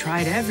 I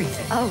tried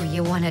everything. Oh,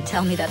 you want to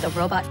tell me that the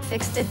robot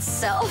fixed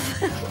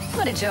itself?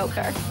 What a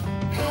joker.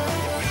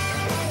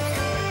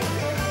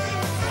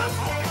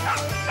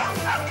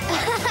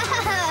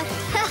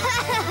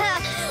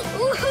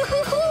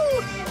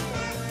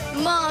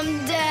 Mom,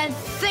 Dad,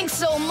 thanks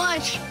so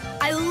much.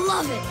 I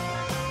love it.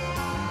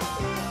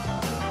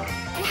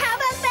 And how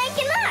about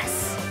thanking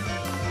us?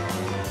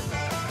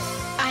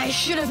 I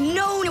should have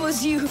known it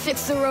was you who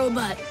fixed the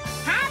robot.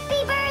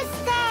 Happy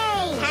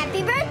birthday!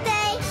 Happy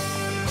birthday!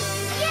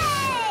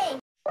 Yay!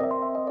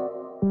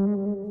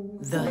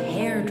 The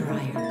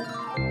hairdryer.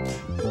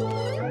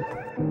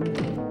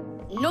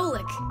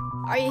 Nolik,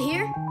 are you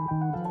here?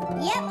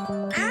 Yep,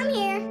 I'm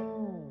here.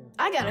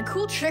 I got a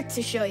cool trick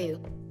to show you.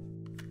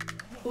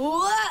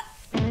 What?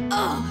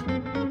 Oh!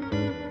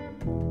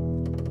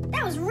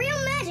 That was real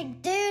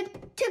magic, dude.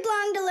 Took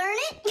long to learn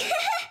it?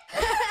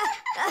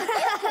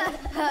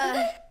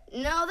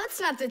 No,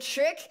 that's not the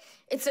trick.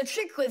 It's a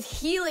trick with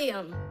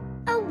helium.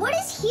 Oh, what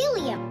is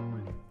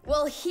helium?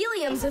 Well,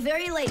 helium's a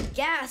very light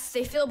gas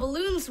they fill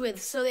balloons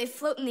with so they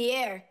float in the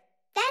air.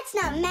 That's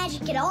not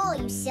magic at all,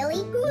 you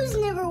silly. Who's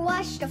never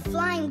watched a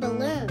flying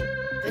balloon?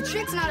 The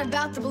trick's not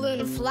about the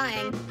balloon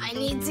flying. I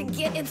need to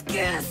get its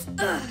gas.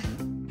 Ugh.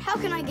 How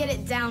can I get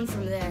it down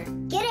from there?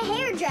 Get a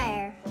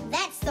hairdryer.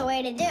 That's the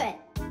way to do it.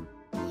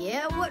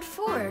 Yeah, what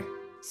for?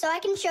 So I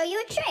can show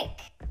you a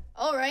trick.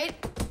 All right.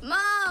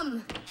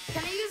 Mom,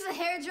 can I use the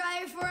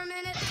hairdryer for a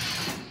minute?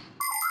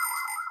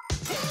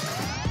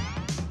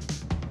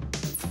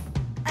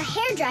 A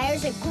hairdryer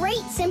is a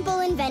great,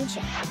 simple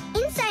invention.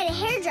 Inside a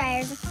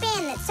hairdryer is a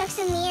fan that sucks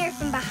in the air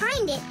from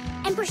behind it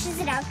and pushes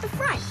it out the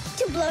front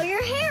to blow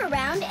your hair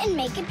around and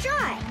make it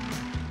dry.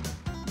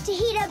 To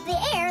heat up the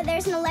air,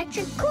 there's an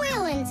electric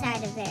coil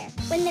inside of there.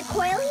 When the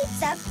coil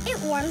heats up, it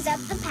warms up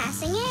the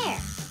passing air.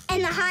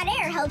 And the hot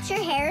air helps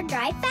your hair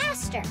dry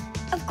faster.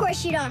 Of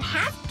course, you don't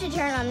have to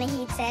turn on the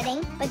heat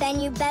setting, but then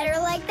you better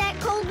like that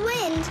cold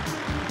wind.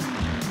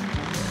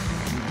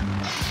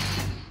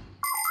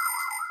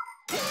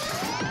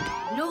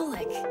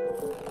 Nolik.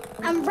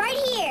 I'm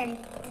right here.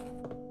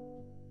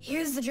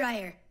 Here's the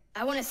dryer.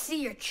 I want to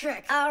see your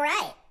trick. All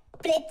right,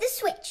 flip the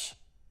switch.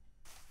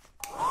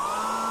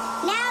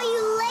 Now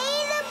you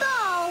lay the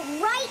ball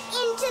right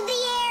into the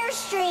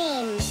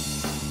airstream.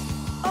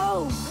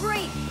 Oh,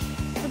 great.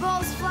 The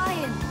ball's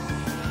flying.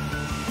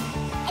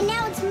 And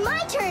now it's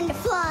my turn to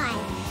fly.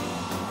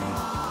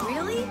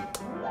 Really?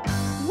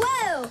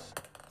 Whoa!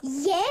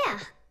 Yeah.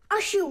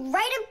 I'll shoot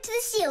right up to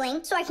the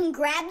ceiling so I can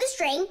grab the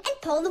string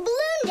and pull the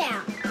balloon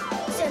down.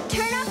 So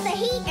turn off the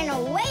heat and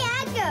away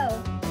I go.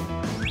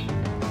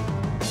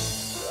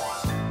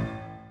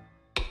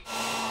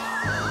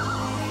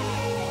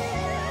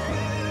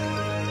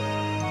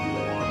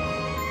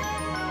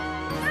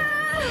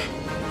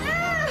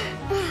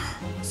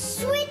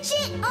 Switch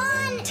it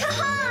on to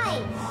high.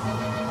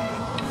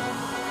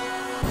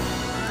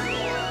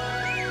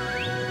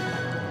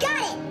 Got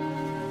it.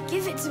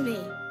 Give it to me.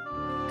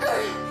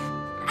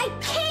 I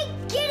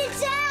can't get it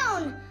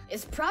down.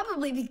 It's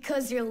probably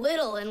because you're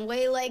little and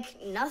weigh like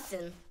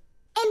nothing.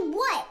 And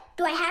what?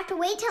 Do I have to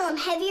wait till I'm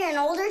heavier and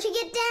older to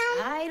get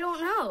down? I don't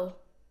know.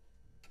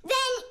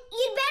 Then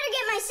you'd better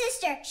get my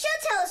sister.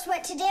 She'll tell us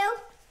what to do.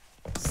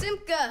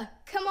 Simka,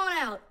 come on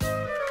out.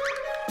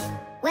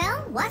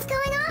 Well, what's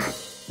going on?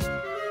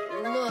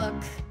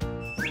 Look.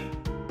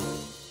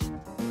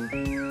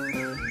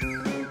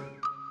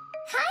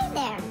 Hi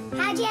there.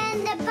 How'd you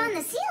end up on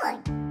the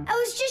ceiling? I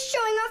was just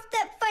showing off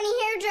that funny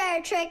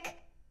hairdryer trick.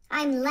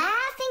 I'm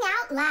laughing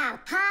out loud.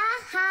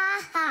 Ha,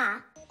 ha,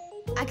 ha.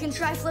 I can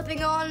try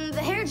flipping on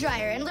the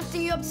hairdryer and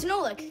lifting you up to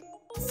Nolik.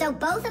 So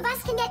both of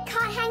us can get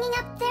caught hanging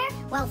up there?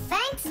 Well,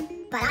 thanks,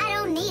 but I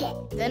don't need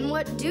it. Then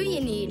what do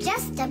you need?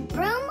 Just a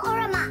broom or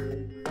a mop.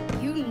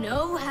 You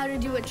know how to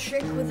do a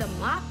trick with a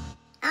mop?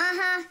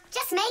 Uh-huh.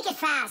 Just make it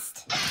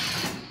fast.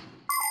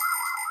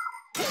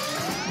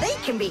 They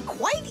can be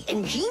quite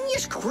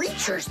ingenious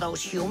creatures,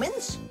 those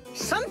humans.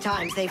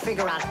 Sometimes they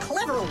figure out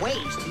clever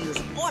ways to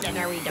use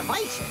ordinary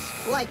devices,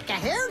 like a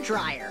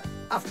hairdryer.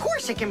 Of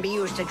course it can be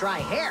used to dry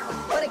hair,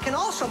 but it can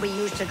also be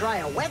used to dry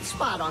a wet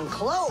spot on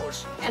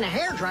clothes. And a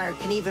hairdryer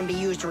can even be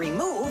used to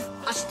remove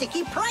a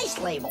sticky price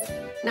label.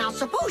 Now,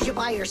 suppose you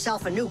buy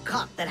yourself a new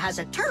cup that has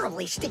a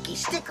terribly sticky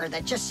sticker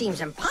that just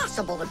seems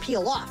impossible to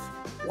peel off.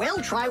 Well,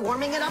 try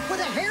warming it up with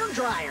a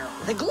hairdryer.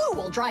 The glue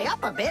will dry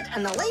up a bit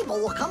and the label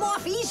will come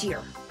off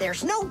easier.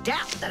 There's no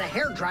doubt that a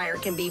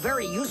hairdryer can be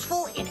very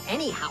useful in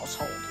any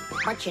household.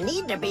 But you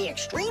need to be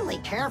extremely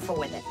careful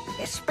with it,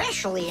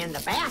 especially in the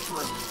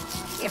bathroom.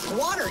 If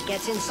water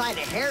gets inside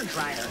a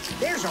hairdryer,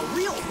 there's a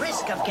real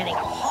risk of getting a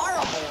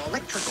horrible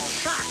electrical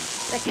shock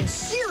that can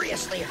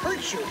seriously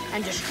hurt you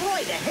and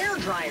destroy the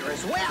hairdryer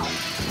as well.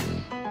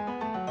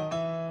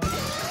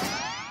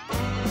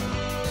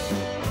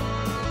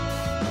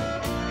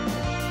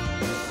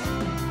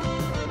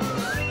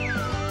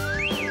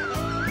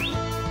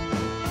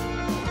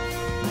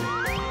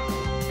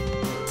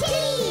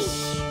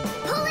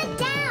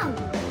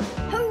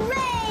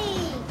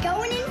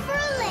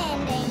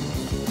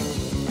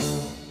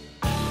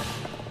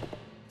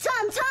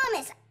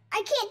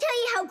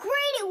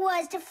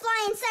 To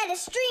fly inside a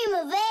stream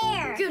of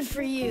air. Good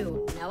for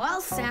you. Now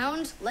I'll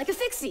sound like a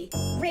Fixie.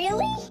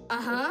 Really?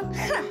 Uh-huh.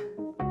 Huh.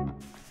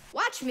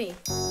 Watch me.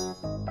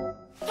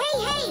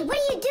 Hey, what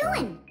are you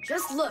doing?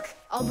 Just look.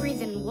 I'll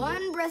breathe in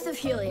one breath of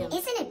helium.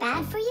 Isn't it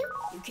bad for you?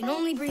 You can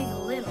only breathe a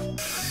little.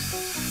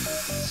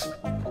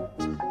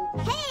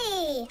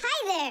 Hey, hi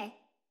there.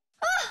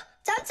 Oh,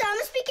 Tom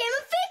Thomas became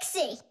a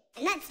Fixie.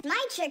 And that's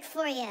my trick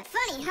for you.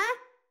 Funny, huh?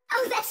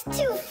 Oh, that's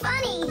too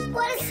funny.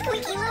 What a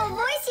squeaky little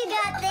voice you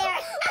got there.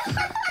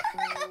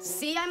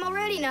 See, I'm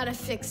already not a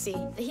Fixie.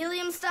 The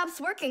helium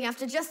stops working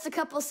after just a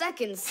couple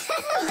seconds.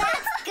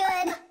 That's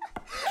good.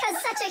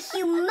 Because such a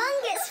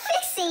humongous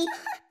Fixie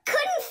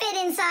couldn't fit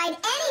inside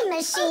any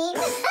machine.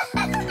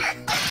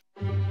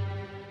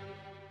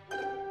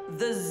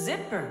 The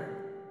zipper.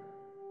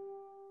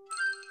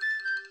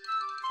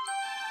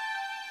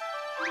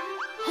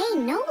 Hey,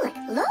 Nolik,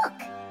 look.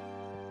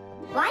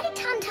 Why did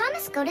Tom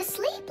Thomas go to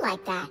sleep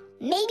like that?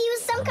 Maybe it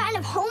was some kind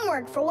of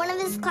homework for one of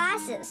his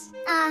classes.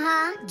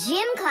 Uh-huh,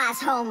 gym class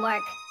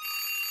homework.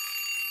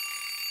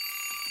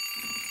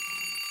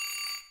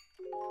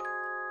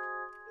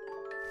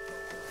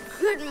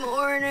 Good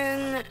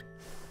morning.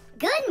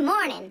 Good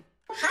morning.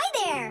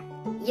 Hi there.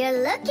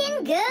 You're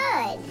looking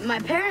good. My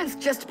parents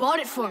just bought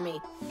it for me.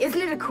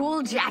 Isn't it a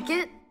cool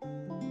jacket?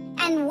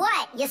 And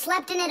what, you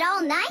slept in it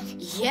all night?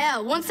 Yeah,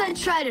 once I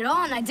tried it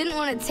on, I didn't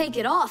want to take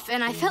it off,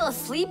 and I fell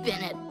asleep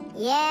in it.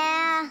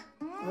 Yeah,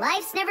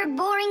 life's never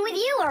boring with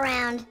you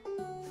around.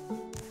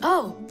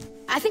 Oh,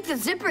 I think the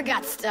zipper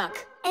got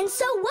stuck. And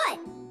so what?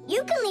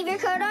 You can leave your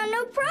coat on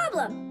no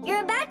problem.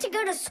 You're about to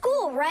go to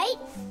school, right?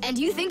 And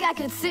you think I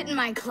could sit in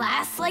my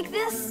class like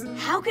this?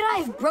 How could I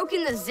have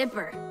broken the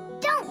zipper?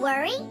 Don't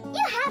worry,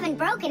 you haven't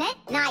broken it.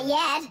 Not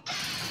yet.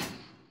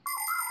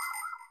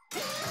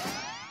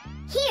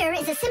 Here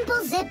is a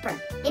simple zipper.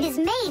 It is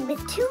made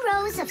with 2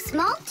 rows of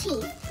small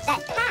teeth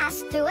that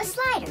pass through a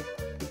slider.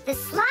 The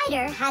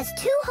slider has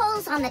 2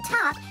 holes on the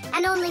top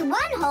and only 1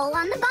 hole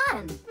on the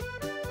bottom.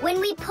 When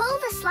we pull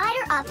the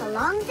slider up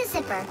along the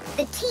zipper,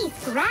 the teeth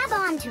grab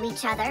onto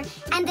each other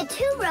and the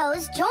 2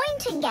 rows join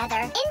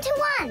together into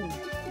one.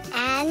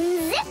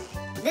 And zip!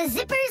 The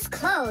zipper's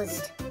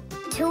closed.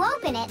 To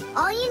open it,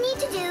 all you need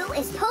to do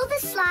is pull the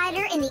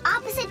slider in the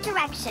opposite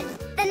direction.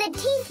 Then the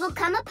teeth will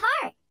come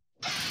apart.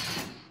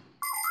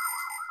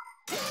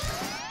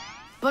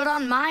 But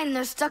on mine,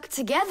 they're stuck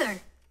together.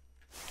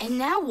 And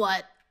now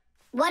what?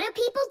 What do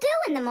people do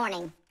in the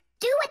morning?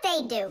 Do what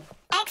they do.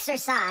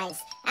 Exercise.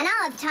 And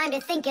I'll have time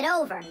to think it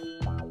over.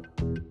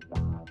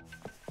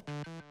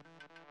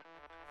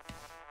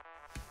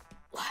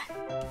 1,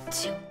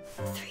 2,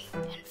 3,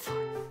 and 4.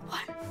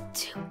 1,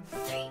 2,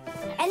 3.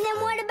 And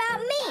then what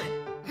about me?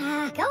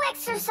 Go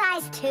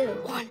exercise too.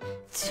 1,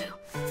 2,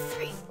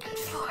 3, and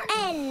 4.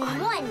 And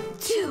 1,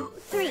 2,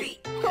 3,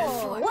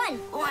 4. 1,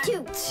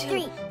 2,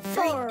 3,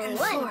 4.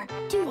 1,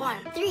 2,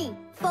 3,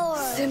 4.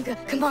 Simka,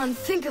 come on,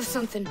 think of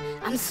something.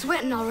 I'm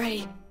sweating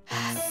already.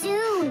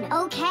 Soon,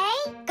 okay?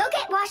 Go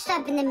get washed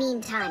up in the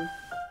meantime.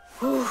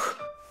 Whew.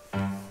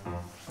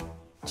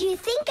 Do you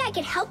think I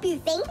could help you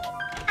think?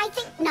 I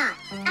think not.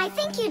 I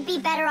think you'd be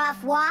better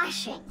off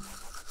washing.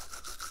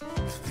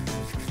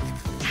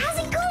 How's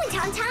it going,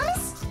 Tom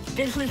Thomas?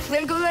 Did she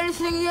think of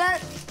anything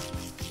yet?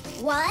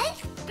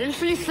 What? Did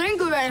she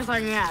think of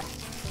anything yet?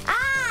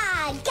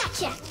 Ah,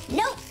 gotcha.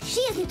 Nope,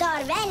 she hasn't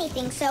thought of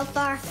anything so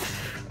far.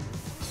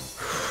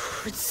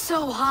 It's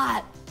so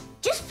hot.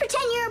 Just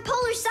pretend you're a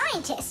polar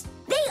scientist.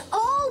 They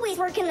always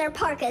work in their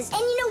parkas, and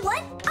you know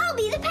what? I'll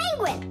be the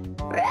penguin.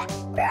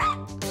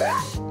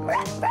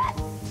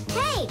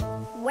 Hey,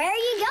 where are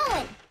you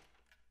going?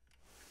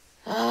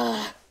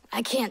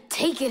 I can't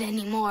take it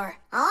anymore.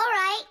 All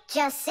right,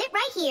 just sit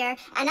right here,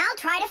 and I'll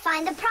try to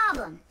find the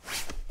problem.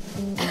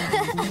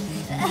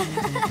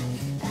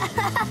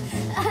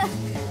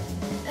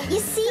 You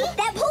see?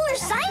 That polar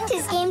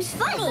scientist game's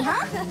funny,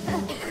 huh?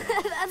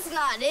 That's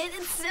not it.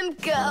 It's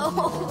Simka.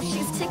 Oh,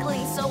 she's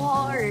tickling so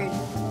hard.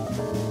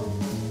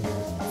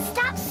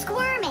 Stop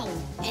squirming.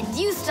 And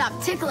you stop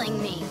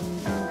tickling me.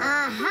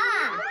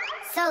 Aha!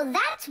 So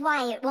that's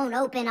why it won't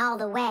open all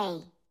the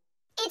way.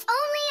 It's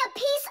only a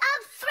piece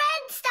of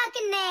thread stuck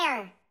in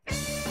there.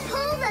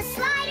 Pull the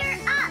slider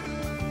up.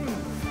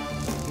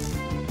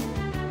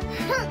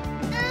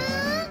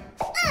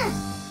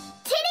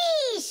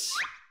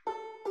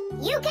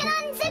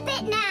 Sip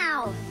it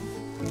now!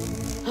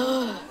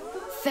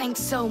 Thanks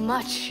so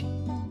much.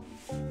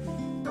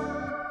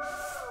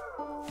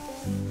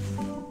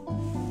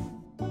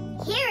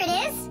 Here it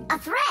is, a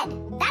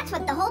thread. That's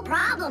what the whole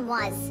problem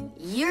was.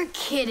 You're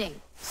kidding.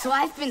 So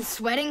I've been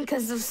sweating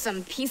because of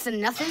some piece of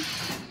nothing?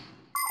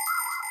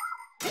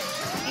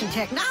 In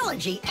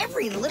technology,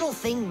 every little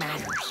thing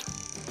matters.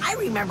 I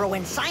remember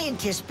when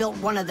scientists built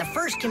one of the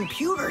first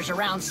computers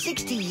around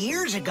 60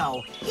 years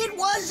ago. It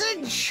was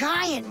a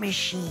giant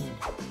machine.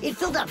 It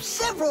filled up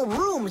several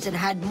rooms and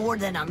had more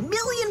than 1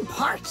 million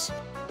parts.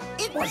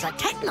 It was a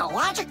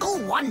technological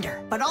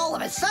wonder. But all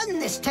of a sudden,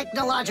 this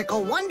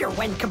technological wonder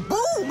went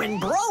kaboom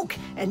and broke,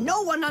 and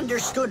no one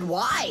understood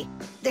why.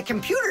 The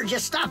computer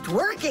just stopped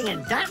working,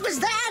 and that was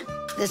that.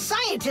 The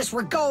scientists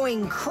were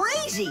going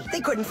crazy.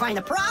 They couldn't find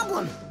a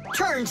problem.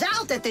 Turns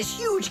out that this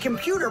huge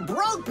computer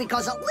broke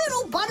because a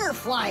little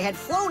butterfly had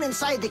flown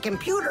inside the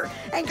computer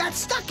and got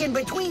stuck in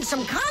between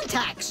some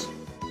contacts.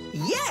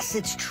 Yes,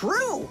 it's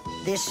true.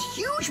 This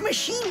huge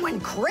machine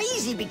went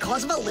crazy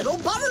because of a little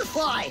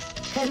butterfly.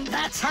 And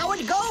that's how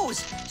it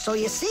goes. So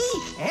you see,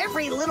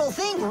 every little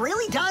thing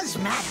really does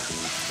matter.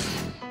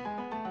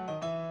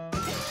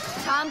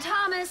 Tom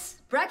Thomas,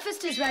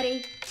 breakfast is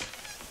ready.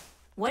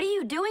 What are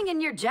you doing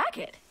in your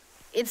jacket?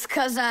 It's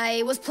 'cause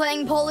I was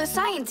playing Polar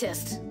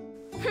Scientist.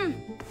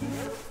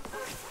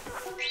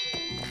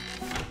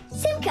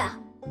 Simka,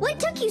 what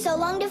took you so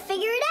long to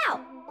figure it out?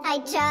 I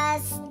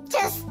just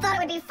thought it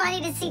would be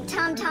funny to see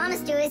Tom Thomas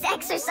do his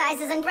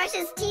exercises and brush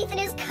his teeth in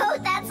his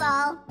coat, that's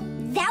all.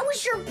 That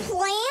was your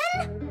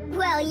plan?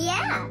 Well,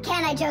 yeah.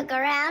 Can I joke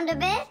around a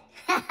bit?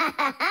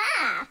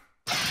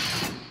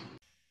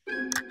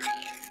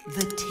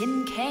 The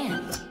tin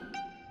can.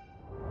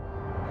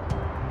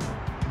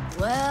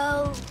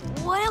 Well,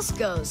 what else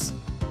goes?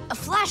 A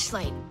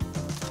flashlight.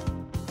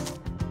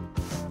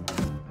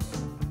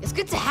 It's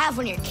good to have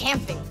when you're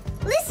camping.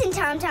 Listen,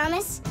 Tom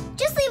Thomas,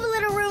 just leave a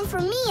little room for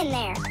me in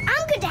there.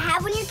 I'm good to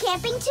have when you're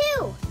camping,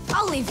 too.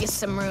 I'll leave you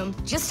some room.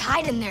 Just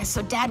hide in there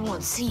so Dad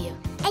won't see you.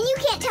 And you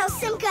can't tell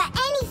Simka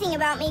anything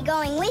about me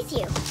going with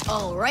you.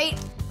 All right.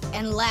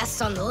 And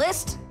last on the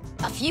list,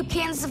 a few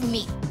cans of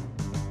meat.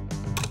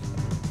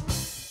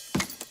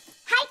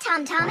 Hi,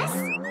 Tom Thomas.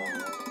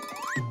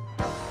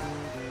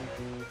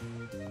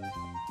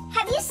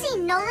 Have you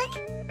seen Nolik?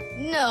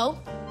 No.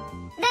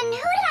 Then who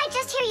did I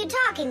just hear you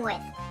talking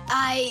with?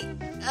 I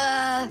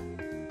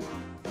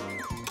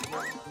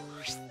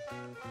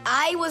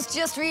was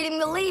just reading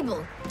the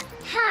label.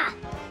 Huh.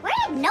 Where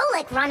did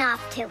Nolik run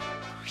off to?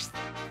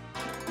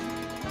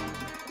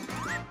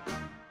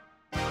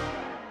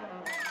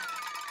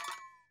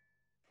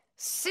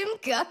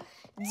 Simka,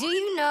 do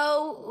you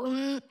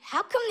know,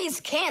 how come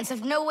these cans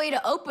have no way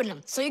to open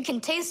them so you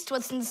can taste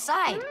what's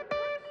inside?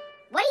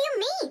 What do you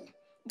mean?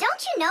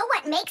 Don't you know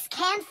what makes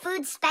canned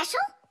food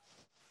special?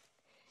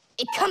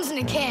 It comes in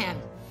a can.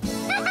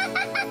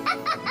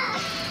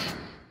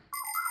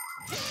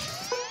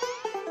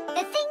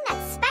 The thing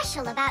that's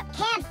special about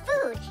canned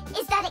food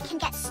is that it can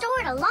get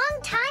stored a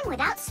long time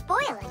without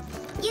spoiling.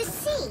 You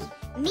see,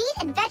 meat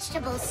and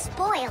vegetables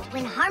spoil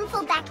when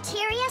harmful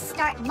bacteria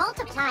start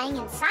multiplying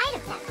inside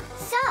of them.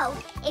 So,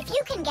 if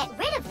you can get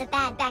rid of the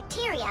bad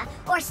bacteria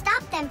or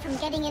stop them from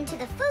getting into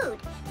the food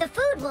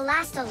will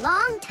last a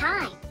long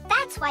time.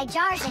 That's why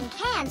jars and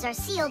cans are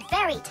sealed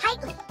very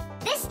tightly.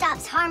 This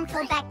stops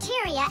harmful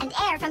bacteria and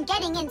air from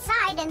getting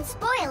inside and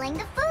spoiling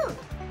the food.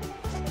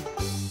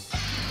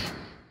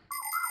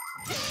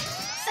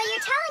 So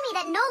you're telling me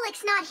that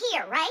Nolik's not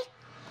here, right?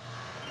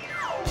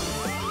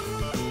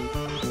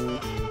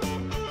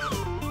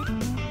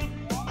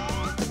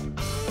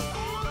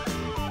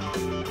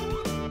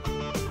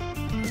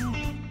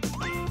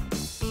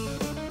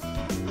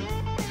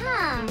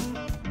 Huh.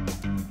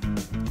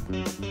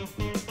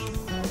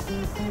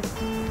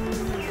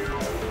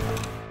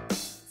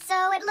 So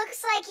it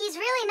looks like he's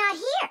really not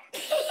here.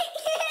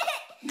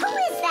 Who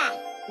is that?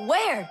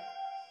 Where?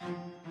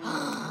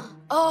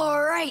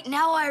 All right,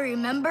 now I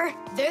remember.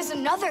 There's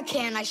another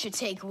can I should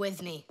take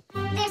with me.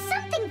 There's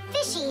something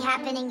fishy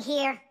happening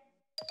here.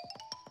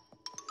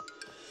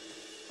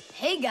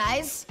 Hey,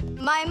 guys.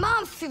 My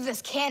mom threw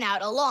this can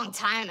out a long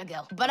time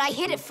ago, but I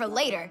hid it for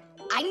later.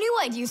 I knew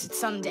I'd use it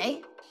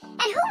someday.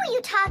 And who were you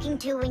talking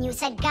to when you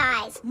said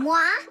guys? Moi?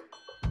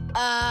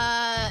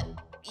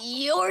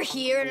 You're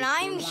here and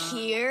I'm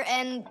here,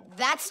 and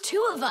that's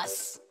two of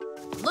us.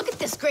 Look at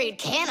this great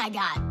can I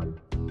got.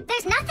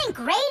 There's nothing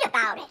great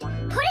about it.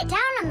 Put it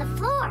down on the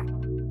floor.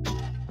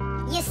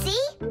 You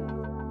see?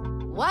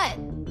 What?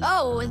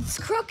 Oh, it's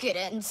crooked,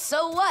 and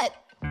so what?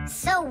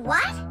 So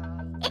what?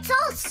 It's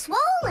all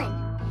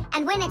swollen.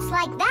 And when it's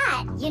like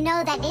that, you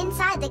know that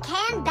inside the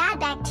can,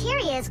 bad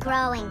bacteria is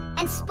growing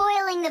and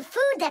spoiling the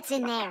food that's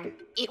in there.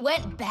 It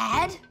went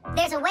bad?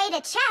 There's a way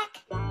to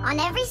check. On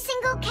every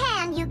single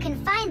can, you can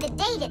find the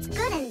date it's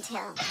good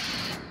until.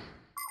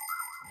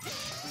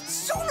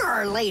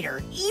 Sooner or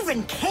later,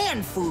 even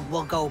canned food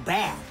will go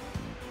bad.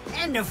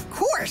 And of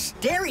course,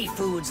 dairy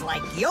foods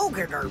like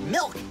yogurt or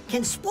milk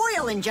can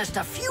spoil in just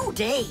a few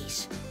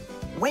days.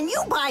 When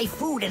you buy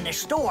food in the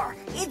store,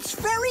 it's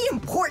very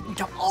important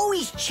to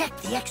always check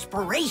the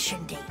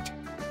expiration date.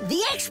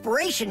 The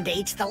expiration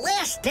date's the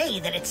last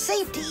day that it's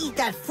safe to eat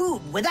that food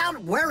without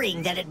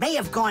worrying that it may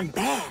have gone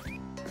bad.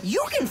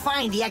 You can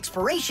find the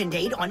expiration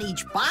date on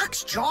each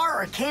box,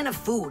 jar, or can of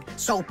food,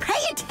 so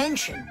pay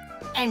attention.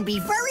 And be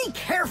very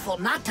careful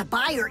not to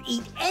buy or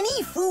eat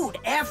any food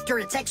after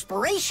its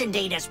expiration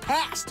date has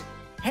passed.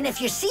 And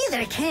if you see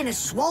that a can is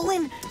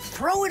swollen,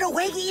 throw it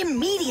away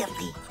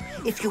immediately.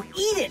 If you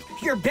eat it,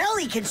 your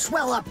belly can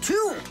swell up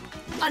too.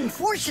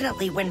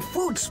 Unfortunately, when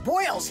food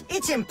spoils,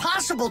 it's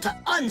impossible to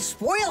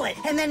unspoil it,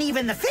 and then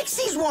even the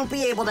Fixies won't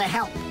be able to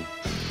help.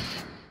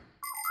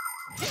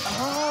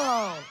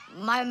 Oh,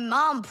 my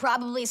mom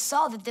probably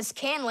saw that this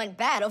can went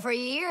bad over a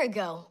year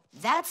ago.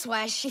 That's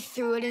why she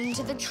threw it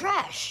into the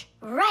trash.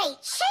 Right.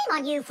 Shame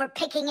on you for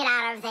picking it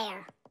out of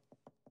there.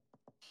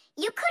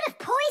 You could have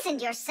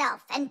poisoned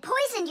yourself and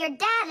poisoned your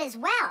dad as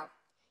well.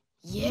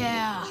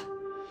 Yeah.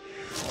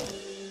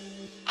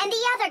 And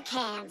the other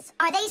cans,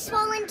 are they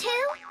swollen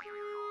too?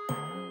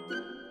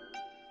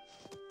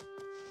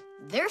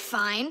 They're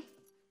fine.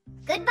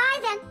 Goodbye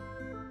then.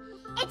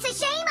 It's a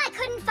shame I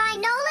couldn't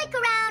find Nolik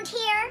around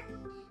here.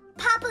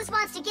 Papoose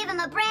wants to give him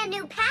a brand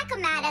new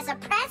pack-o-mat as a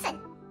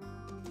present.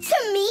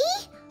 To me?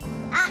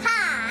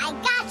 Aha! I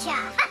gotcha!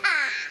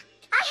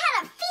 I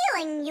had a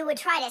feeling you would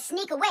try to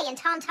sneak away in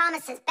Tom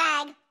Thomas's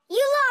bag.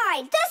 You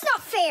lied! That's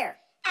not fair!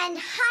 And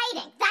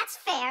hiding, that's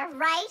fair,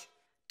 right?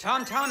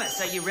 Tom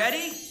Thomas, are you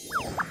ready?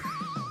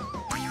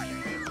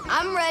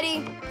 I'm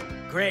ready.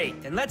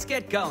 Great, then let's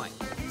get going.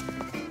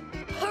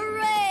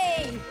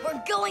 Hooray!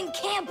 We're going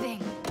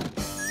camping.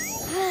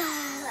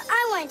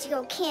 I wanted to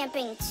go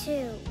camping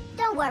too.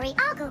 Don't worry,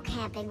 I'll go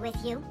camping with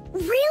you.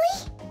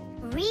 Really?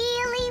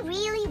 Really,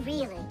 really,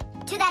 really.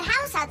 To that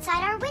house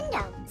outside our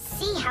window.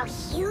 See how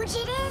huge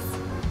it is?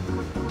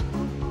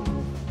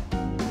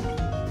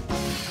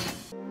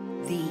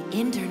 The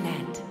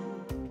internet.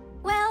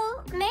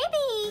 Well,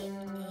 maybe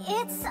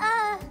it's,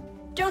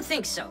 Don't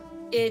think so.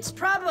 It's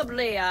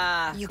probably,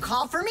 You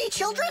call for me,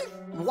 children?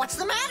 What's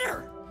the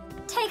matter?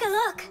 take a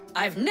look.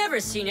 I've never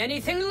seen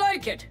anything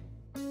like it.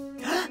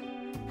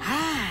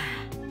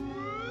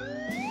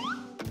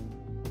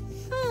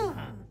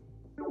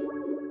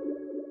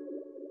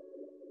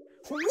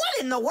 What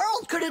in the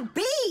world could it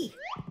be?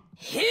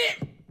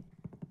 Hit!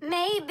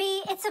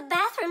 Maybe it's a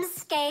bathroom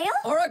scale?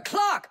 Or a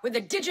clock with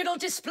a digital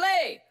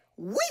display.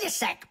 Wait a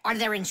sec. Are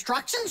there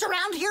instructions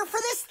around here for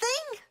this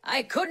thing?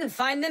 I couldn't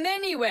find them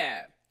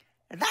anywhere.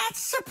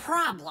 That's a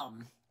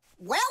problem.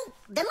 Well,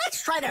 then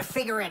let's try to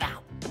figure it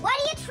out. What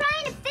are you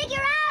trying to figure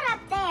out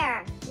up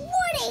there?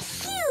 What a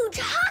huge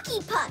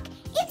hockey puck!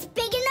 It's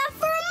big enough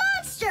for a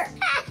monster!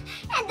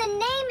 And the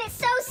name is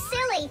so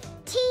silly.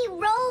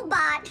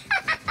 T-Robot.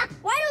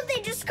 Why don't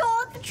they just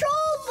call it the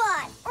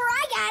Trollbot? Or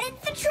I got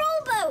it, the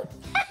Trollboat!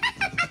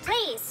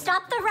 Please,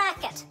 stop the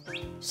racket.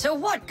 So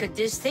what could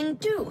this thing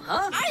do,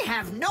 huh? I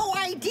have no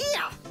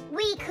idea.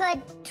 We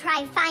could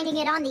try finding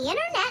it on the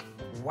internet.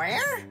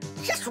 Where?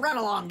 Just run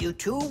along, you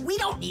two. We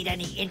don't need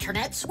any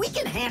internets. We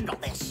can handle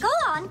this. Go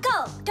on,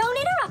 go. Don't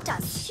interrupt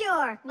us.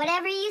 Sure,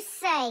 whatever you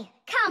say.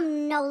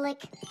 Come,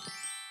 Nolik.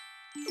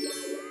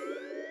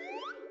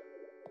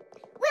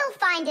 We'll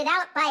find it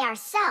out by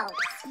ourselves.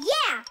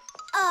 Yeah!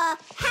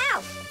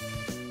 How?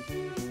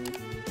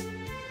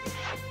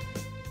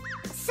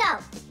 So,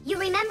 you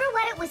remember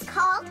what it was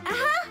called?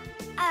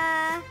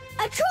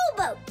 A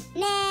Trollboat.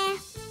 Nah,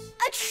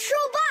 a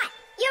Trollbot.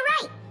 You're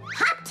right.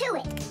 Hop to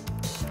it.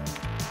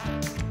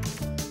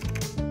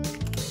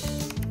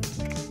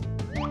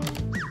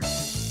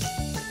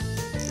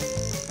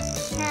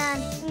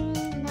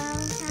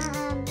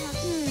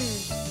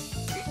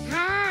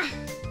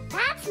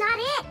 That's not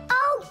it.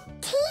 Oh,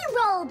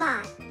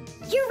 T-Robot.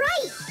 You're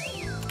right.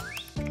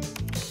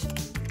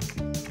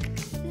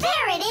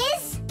 There it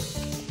is.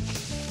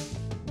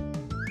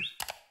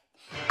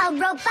 A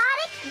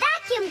robotic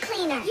vacuum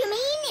cleaner. You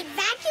mean it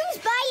vacuums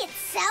by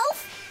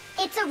itself?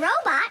 It's a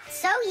robot,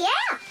 so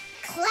yeah.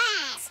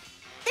 Class.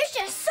 There's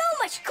just so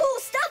much cool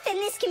stuff in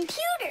this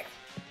computer.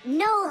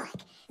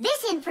 Nolik,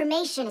 this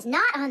information is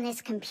not on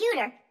this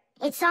computer.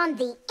 It's on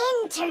the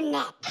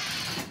internet.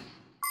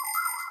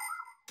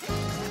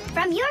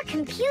 From your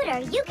computer,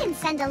 you can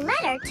send a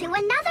letter to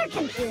another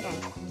computer.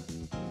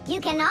 You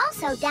can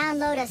also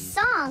download a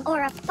song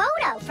or a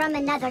photo from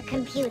another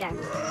computer.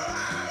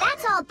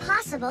 That's all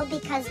possible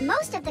because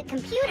most of the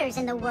computers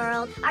in the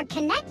world are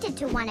connected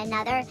to one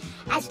another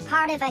as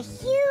part of a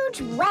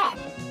huge web.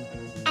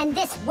 And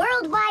this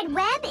World Wide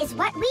Web is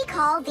what we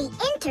call the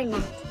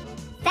Internet.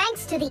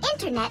 Thanks to the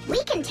Internet,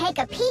 we can take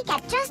a peek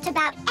at just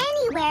about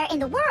anywhere in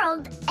the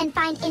world and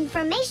find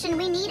information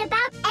we need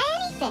about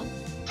anything.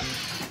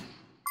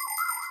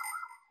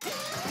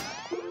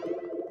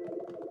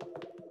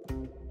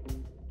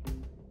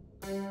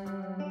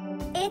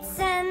 It's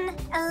an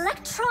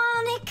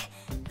electronic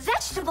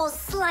vegetable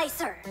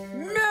slicer.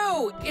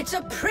 No, it's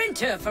a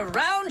printer for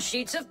round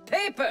sheets of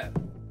paper.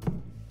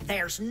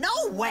 There's no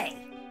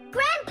way.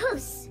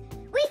 Grandpoos,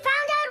 we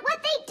found out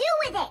what they do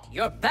with it.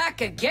 You're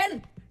back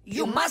again?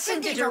 You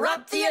mustn't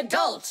interrupt the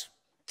adult.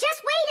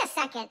 Just wait a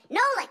second.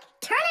 Nolik,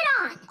 turn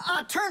it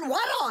on. Turn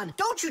what on?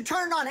 Don't you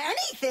turn on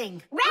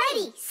anything.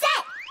 Ready,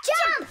 set,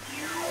 jump!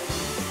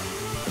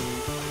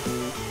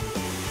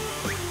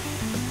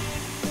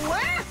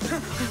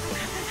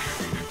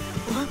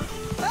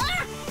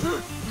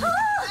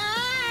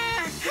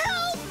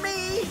 Help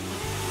me!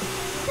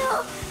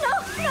 No, no,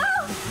 no!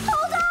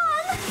 Hold on!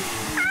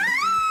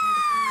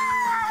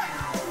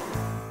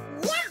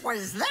 What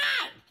was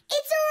that?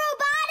 It's a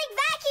robotic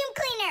vacuum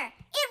cleaner.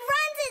 It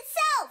runs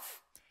itself.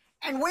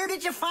 And where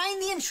did you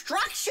find the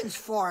instructions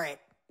for it?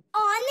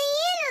 On the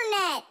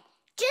internet.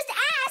 Just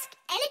ask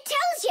and it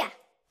tells you.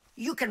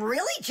 You can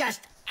really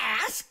just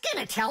ask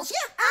and it tells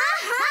you?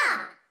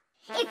 Aha!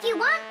 If you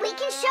want, we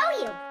can show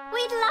you.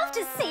 We'd love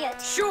to see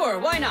it. Sure,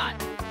 why not?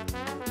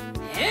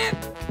 Yep.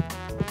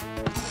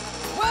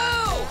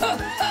 Whoa!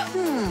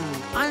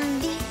 On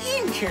the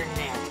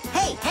internet.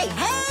 Hey,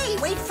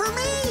 wait for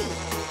me!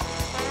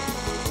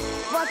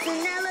 What's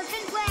an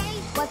elephant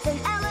weigh? What's an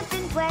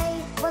elephant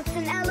weigh? What's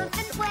an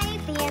elephant weigh?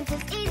 The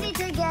answer's easy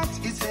to get.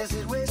 It says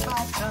it weighs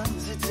 5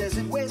 tons. It says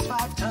it weighs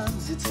 5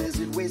 tons. It says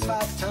it weighs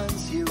 5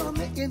 tons here on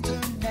the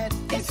internet.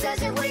 It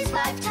says it weighs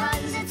 5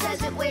 tons. It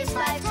says it weighs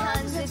 5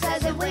 tons. It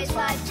says it weighs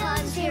 5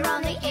 tons here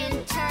on the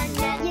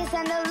internet. You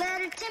send a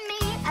letter to me.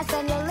 I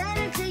send a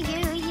letter to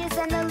you. You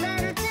send a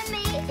letter to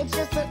me. It's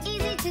just so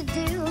easy to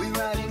do. We're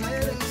writing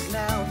letters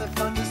now. They're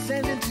fun to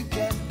send and to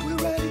get. We're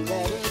writing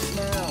letters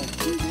now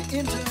through the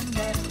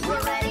internet.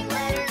 We're writing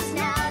letters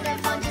now. They're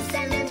fun to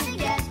send and to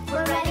get.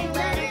 We're writing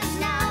letters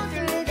now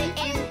through the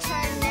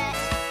internet.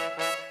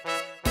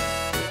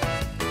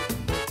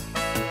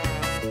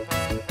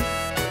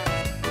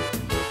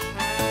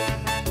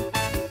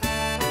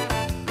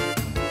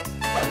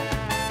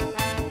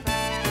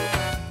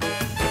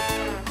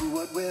 Who,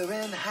 what, where,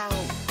 and how.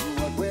 Who,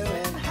 what, where,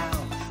 and how.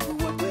 Who,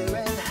 what, where,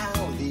 and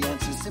how. The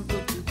answer's simple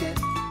to get.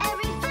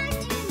 Every fact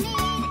you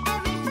need,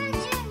 every fact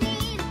you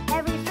need,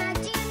 every fact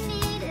you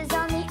need is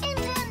on the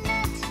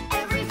internet.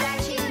 Every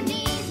fact you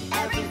need,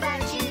 every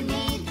fact you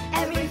need,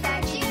 every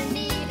fact you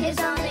need is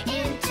on the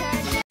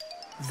internet.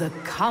 The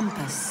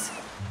compass.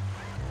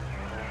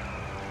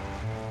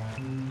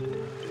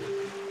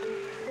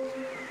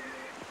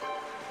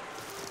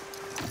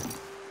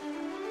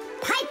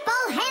 Pipe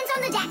ball, hands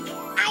on the deck.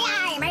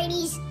 Aye, aye,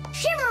 mateys.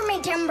 Shimmer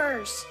me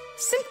timbers.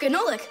 Simka,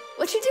 Nolik,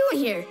 what you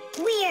doing here?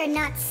 We're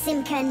not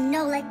Simka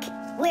Nolik.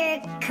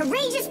 We're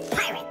courageous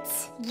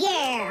pirates.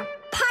 Yeah,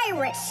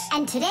 pirates.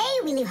 And today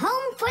we leave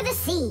home for the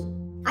sea.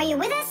 Are you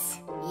with us?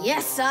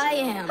 Yes, I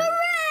am.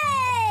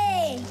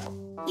 Hooray!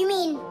 You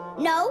mean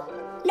no?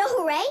 No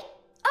hooray?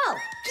 Oh,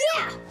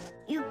 yeah.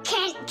 You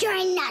can't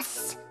join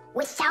us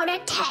without a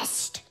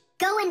test.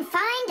 Go and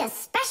find a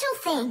special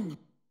thing.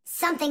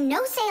 Something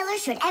no sailor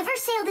should ever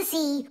sail the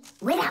sea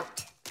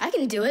without. I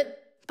can do it,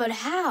 but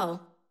how?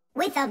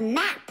 With a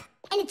map.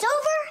 And it's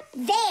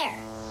over there.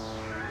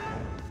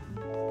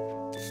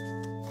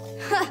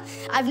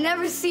 I've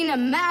never seen a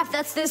map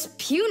that's this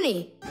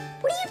puny.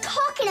 What are you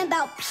talking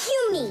about,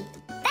 puny?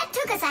 That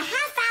took us a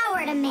half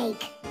hour to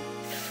make.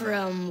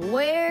 From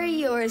where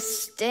you're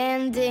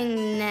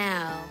standing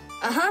now.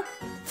 Uh-huh.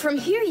 From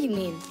here, you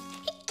mean?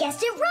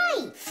 Guessed it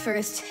right.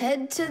 First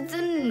head to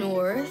the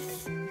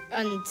north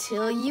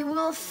until you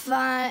will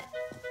find...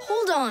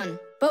 Hold on.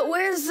 But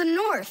where's the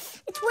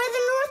north? It's where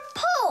the North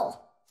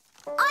Pole.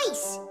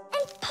 Ice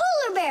and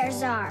polar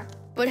bears are.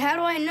 But how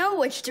do I know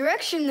which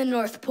direction the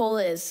North Pole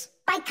is?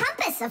 By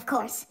compass, of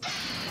course.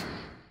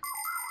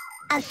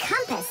 A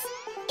compass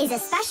is a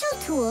special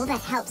tool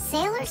that helps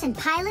sailors and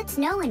pilots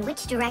know in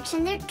which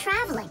direction they're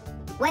traveling,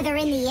 whether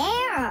in the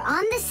air or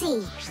on the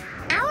sea.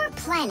 Our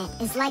planet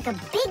is like a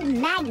big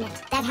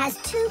magnet that has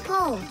 2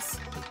 poles,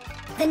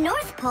 the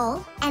North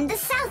Pole and the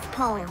South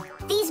Pole.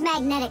 These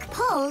magnetic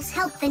poles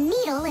help the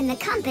needle in the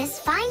compass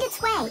find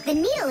its way. The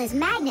needle is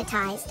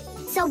magnetized,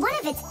 so one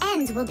of its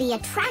ends will be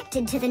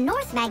attracted to the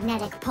north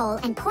magnetic pole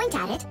and point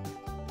at it,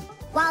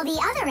 while the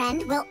other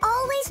end will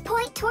always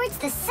point towards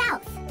the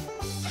south.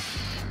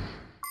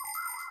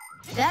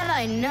 That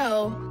I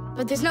know,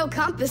 but there's no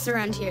compass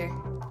around here.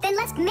 Then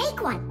let's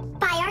make one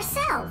by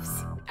ourselves.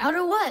 Out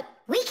of what?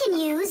 We can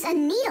use a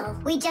needle.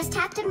 We just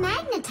have to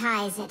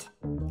magnetize it.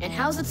 And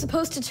how's it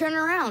supposed to turn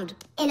around?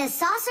 In a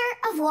saucer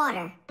of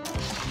water.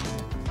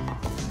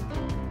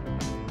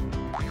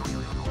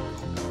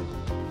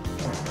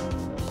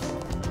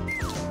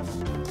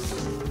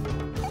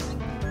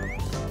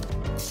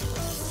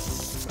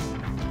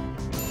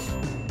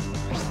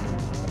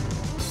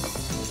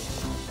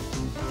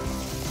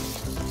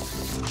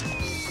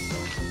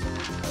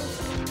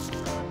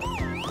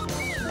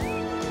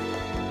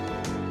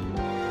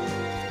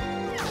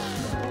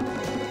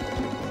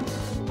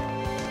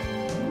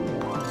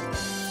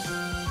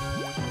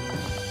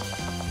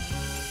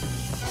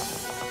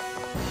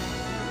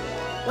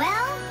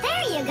 Well,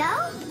 there you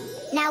go.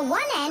 Now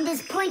one end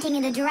is pointing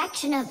in the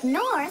direction of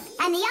north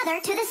and the other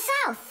to the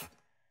south.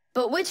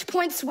 But which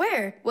points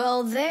where?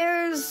 Well,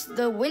 there's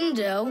the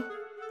window.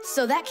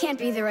 So that can't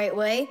be the right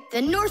way.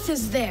 The north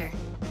is there.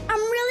 I'm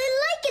really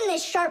liking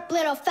this sharp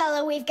little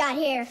fella we've got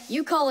here.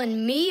 You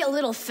calling me a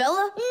little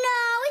fella? No,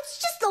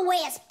 it's just the way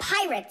us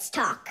pirates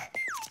talk.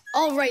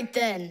 All right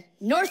then,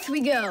 north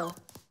we go.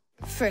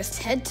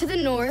 First head to the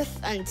north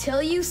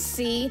until you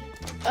see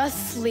a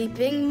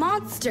sleeping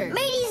monster.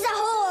 Mateys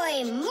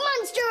ahoy!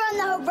 Monster on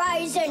the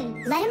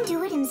horizon! Let him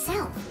do it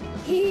himself.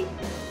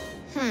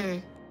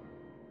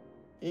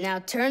 Now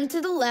turn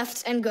to the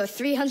left and go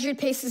 300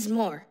 paces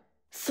more.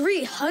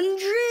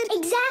 300?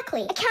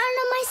 Exactly. I counted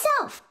on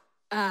myself.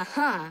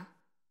 Uh-huh.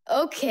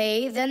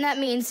 Okay, then that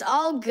means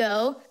I'll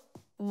go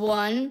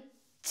 1,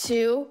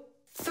 2,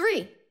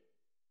 3.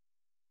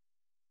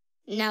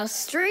 Now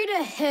straight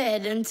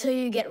ahead until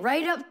you get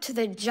right up to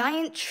the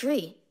giant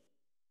tree.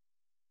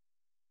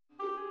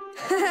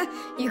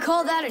 You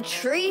call that a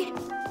tree?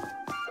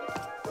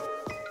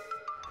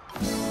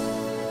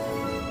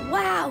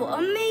 Wow,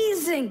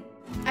 amazing!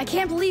 I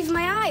can't believe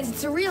my eyes.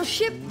 It's a real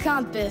ship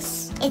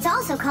compass. It's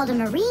also called a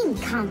marine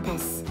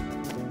compass.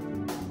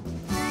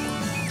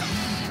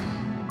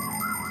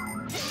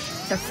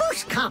 The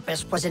first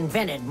compass was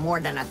invented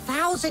more than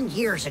 1,000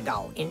 years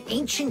ago in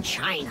ancient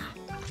China.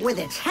 With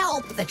its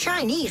help, the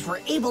Chinese were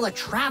able to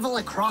travel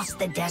across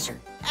the desert.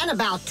 And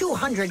about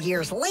 200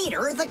 years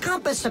later, the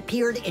compass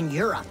appeared in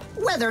Europe.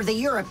 Whether the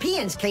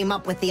Europeans came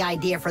up with the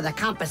idea for the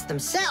compass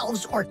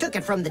themselves or took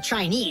it from the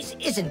Chinese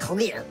isn't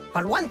clear.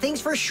 But one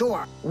thing's for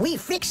sure, we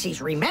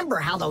Fixies remember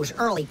how those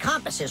early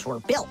compasses were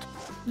built.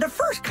 The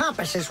first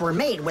compasses were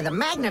made with a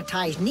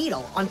magnetized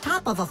needle on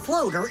top of a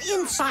floater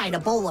inside a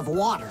bowl of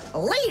water.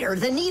 Later,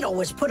 the needle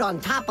was put on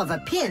top of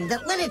a pin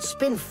that let it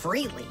spin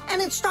freely, and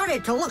it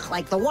started to look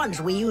like the ones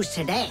we use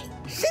today.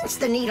 Since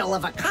the needle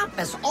of a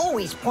compass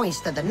always points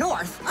to the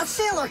north, a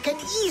sailor can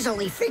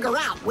easily figure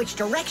out which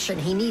direction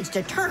he needs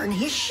to turn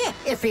his ship.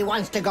 If he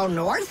wants to go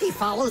north, he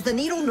follows the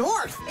needle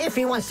north. If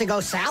he wants to go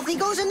south, he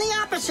goes in the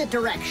opposite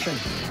direction.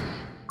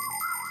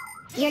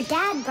 Your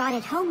dad brought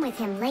it home with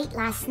him late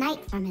last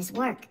night from his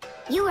work.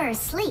 You were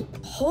asleep.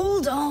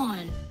 Hold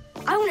on.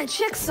 I want to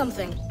check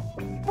something.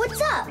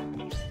 What's up?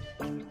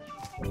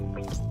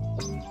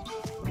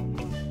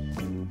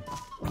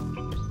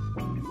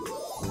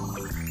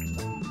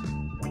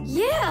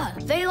 Yeah,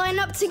 they line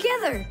up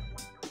together.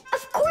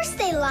 Of course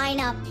they line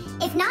up.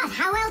 If not,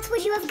 how else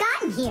would you have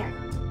gotten here?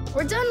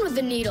 We're done with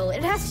the needle.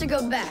 It has to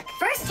go back.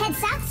 First head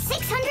south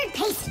 600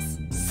 paces.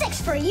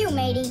 6 for you,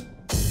 matey.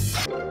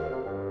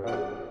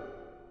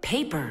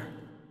 Paper.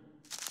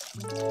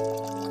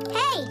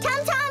 Hey,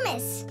 Tom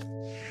Thomas!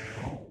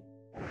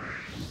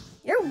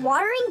 You're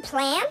watering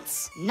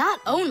plants? Not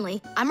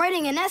only. I'm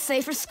writing an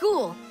essay for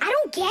school. I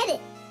don't get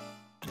it.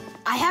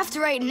 I have to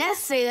write an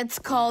essay that's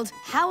called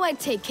How I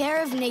Take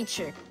Care of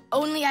Nature.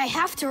 Only I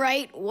have to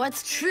write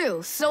what's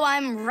true, so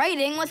I'm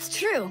writing what's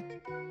true.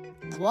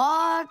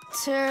 Watering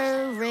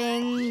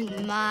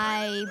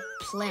my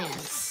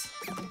plants.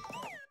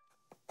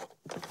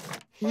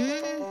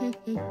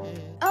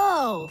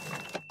 Oh!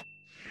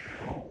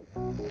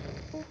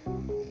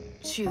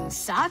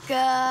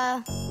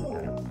 Chewsocka.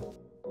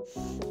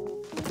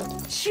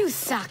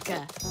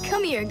 Chewsocka.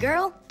 Come here,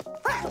 girl.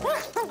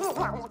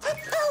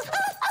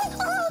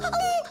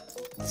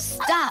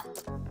 Stop.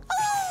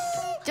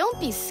 Don't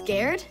be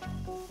scared.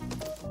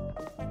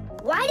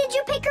 Why did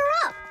you pick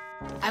her up?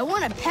 I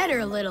want to pet her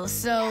a little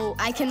so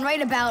I can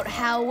write about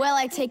how well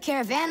I take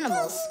care of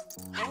animals.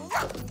 Tom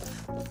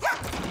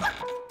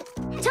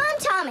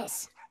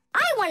Thomas,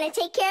 I want to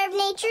take care of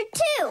nature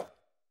too.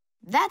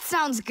 That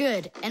sounds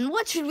good. And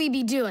what should we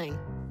be doing?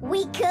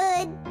 We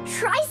could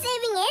try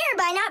saving air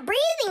by not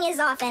breathing as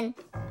often.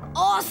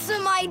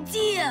 Awesome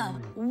idea!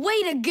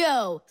 Way to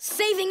go!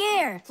 Saving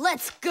air!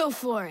 Let's go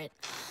for it.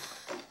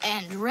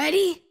 And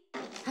ready?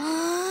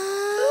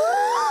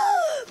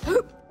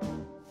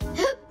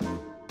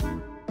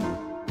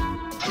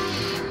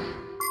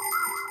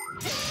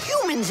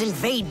 Humans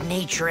invade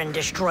nature and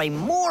destroy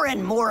more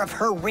and more of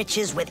her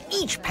riches with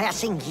each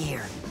passing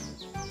year.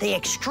 They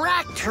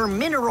extract her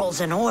minerals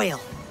and oil,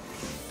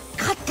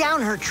 cut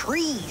down her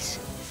trees,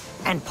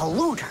 and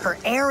pollute her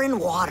air and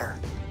water.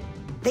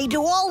 They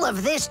do all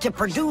of this to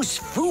produce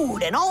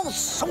food and all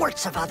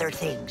sorts of other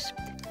things.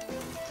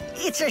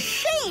 It's a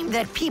shame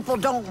that people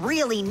don't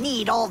really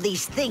need all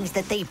these things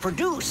that they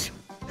produce.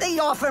 They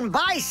often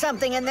buy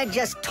something and then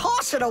just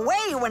toss it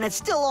away when it's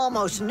still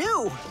almost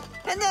new.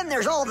 And then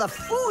there's all the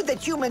food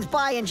that humans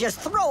buy and just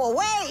throw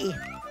away.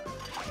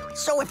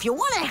 So if you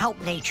want to help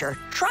nature,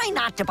 try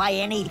not to buy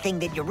anything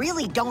that you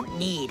really don't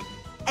need.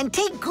 And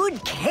take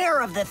good care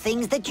of the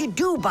things that you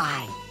do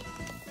buy.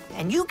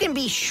 And you can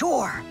be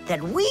sure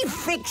that we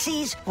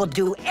Fixies will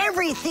do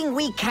everything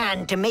we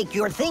can to make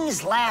your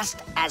things last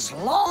as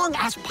long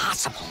as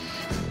possible.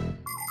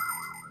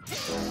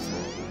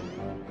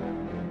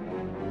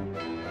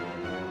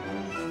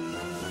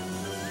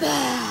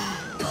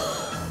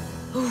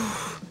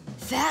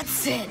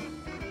 That's it.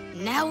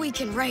 Now we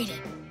can write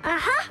it.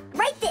 Uh-huh,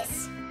 write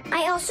this.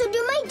 I also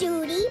do my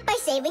duty by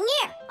saving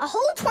air. A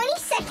whole 20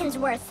 seconds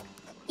worth.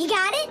 You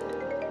got it?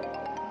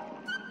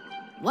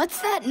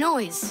 What's that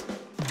noise?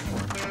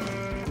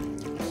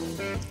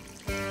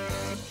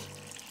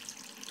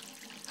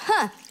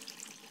 Huh,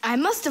 I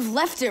must have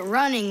left it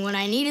running when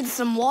I needed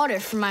some water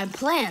for my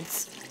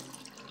plants.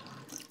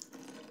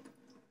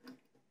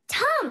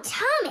 Tom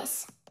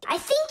Thomas, I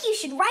think you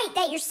should write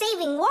that you're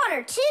saving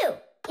water, too.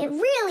 It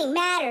really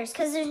matters,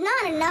 because there's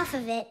not enough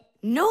of it.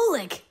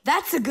 Nolik,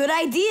 that's a good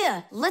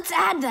idea. Let's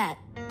add that.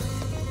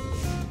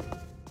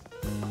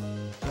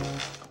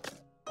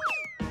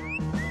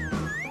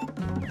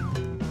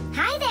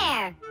 Hi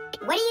there.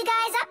 What are you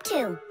guys up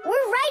to?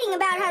 We're writing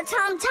about how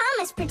Tom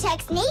Thomas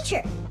protects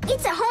nature.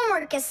 It's a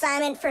homework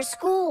assignment for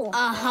school.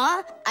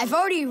 Uh-huh. I've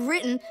already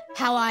written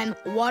how I'm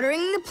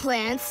watering the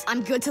plants,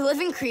 I'm good to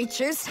living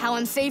creatures, how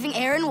I'm saving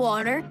air and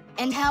water,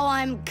 and how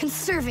I'm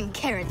conserving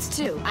carrots,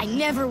 too. I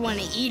never want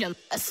to eat them,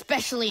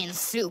 especially in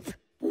soup.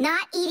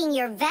 Not eating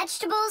your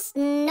vegetables?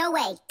 No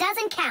way.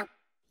 Doesn't count.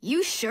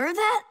 You sure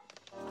that?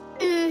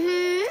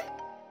 Mm-hmm.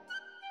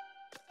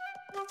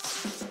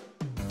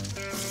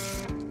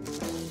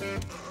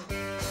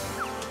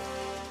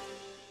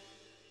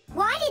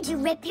 Why did you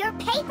rip your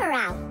paper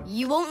out?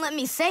 You won't let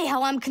me say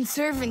how I'm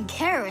conserving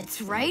carrots,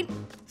 right?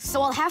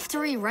 So I'll have to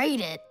rewrite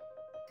it.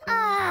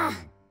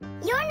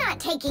 You're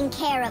not taking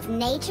care of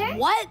nature.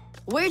 What?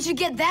 Where'd you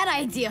get that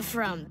idea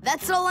from?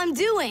 That's all I'm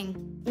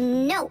doing.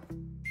 No.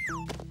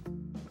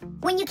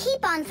 When you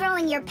keep on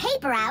throwing your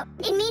paper out,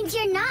 it means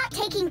you're not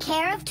taking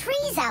care of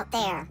trees out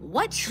there.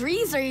 What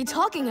trees are you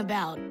talking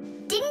about?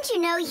 Didn't you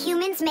know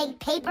humans make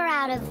paper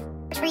out of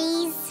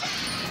trees?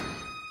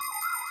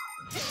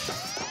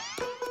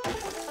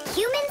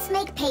 Humans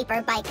make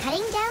paper by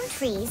cutting down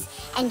trees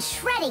and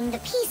shredding the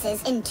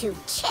pieces into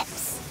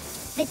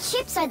chips. The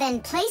chips are then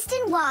placed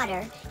in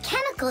water,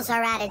 chemicals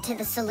are added to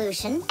the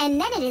solution, and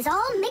then it is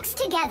all mixed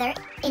together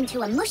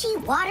into a mushy,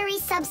 watery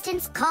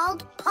substance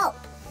called pulp.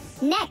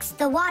 Next,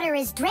 the water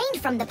is drained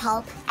from the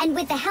pulp, and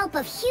with the help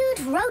of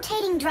huge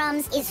rotating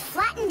drums is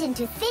flattened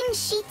into thin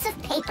sheets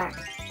of paper.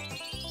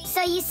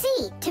 So you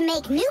see, to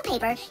make new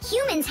paper,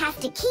 humans have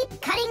to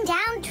keep cutting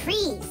down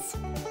trees.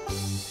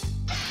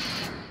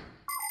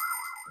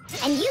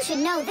 And you should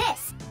know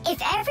this.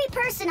 If every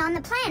person on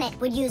the planet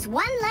would use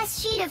one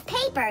less sheet of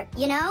paper,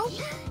 you know,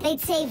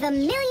 they'd save 1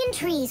 million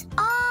trees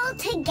all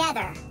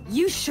together.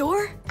 You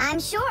sure? I'm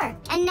sure.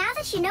 And now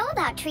that you know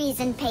about trees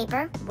and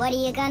paper, what are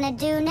you gonna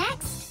do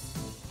next?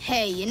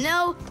 Hey, you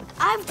know,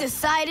 I've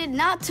decided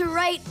not to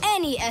write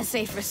any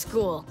essay for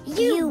school.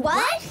 You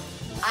what?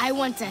 I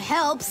want to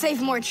help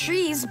save more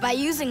trees by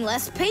using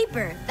less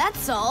paper,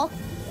 that's all.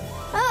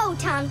 Oh,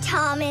 Tom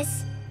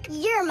Thomas,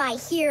 you're my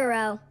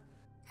hero.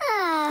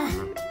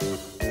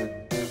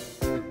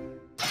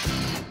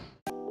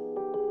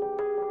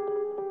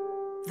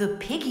 The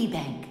Piggy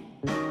Bank.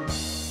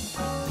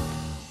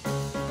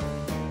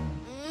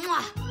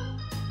 Mwah.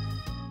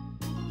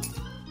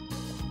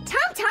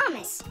 Tom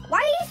Thomas, why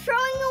are you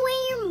throwing away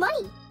your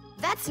money?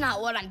 That's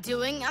not what I'm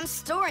doing. I'm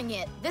storing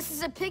it. This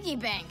is a piggy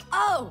bank.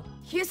 Oh,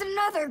 here's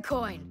another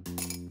coin.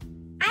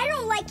 I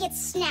don't like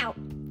its snout.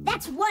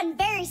 That's one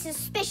very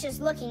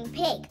suspicious-looking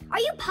pig. Are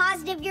you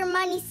positive your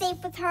money's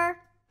safe with her?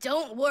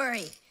 Don't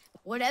worry.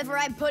 Whatever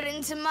I put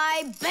into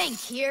my bank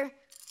here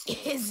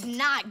is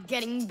not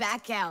getting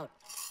back out.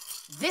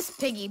 This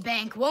piggy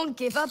bank won't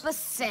give up a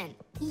cent.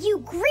 You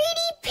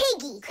greedy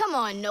piggy! Come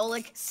on,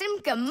 Nolik.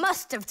 Simka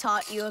must have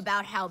taught you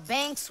about how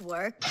banks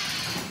work.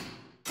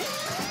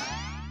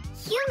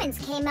 Humans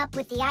came up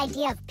with the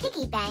idea of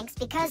piggy banks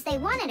because they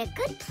wanted a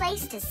good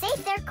place to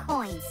save their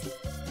coins.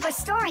 For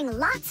storing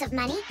lots of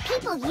money,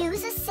 people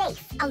use a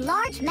safe, a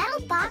large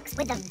metal box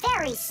with a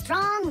very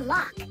strong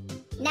lock.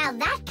 Now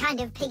that kind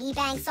of piggy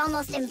bank's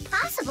almost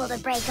impossible to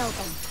break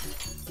open.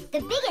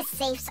 The biggest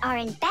safes are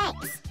in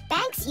banks.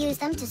 Banks use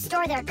them to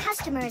store their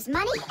customers'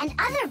 money and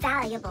other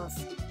valuables.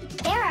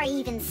 There are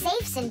even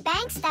safes in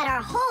banks that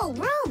are whole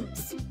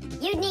rooms.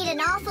 You'd need an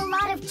awful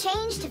lot of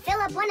change to fill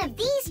up one of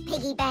these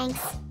piggy banks.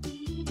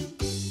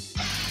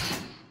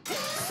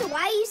 So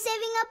why are you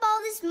saving up all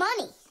this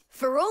money?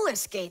 For roller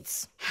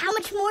skates. How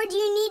much more do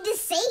you need to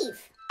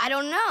save? I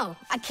don't know.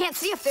 I can't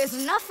see if there's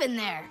enough in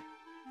there.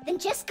 Then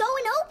just go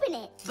and open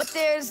it. But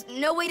there's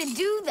no way to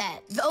do that.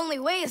 The only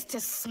way is to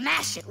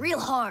smash it real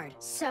hard.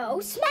 So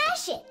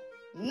smash it.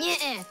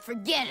 Nuh-uh,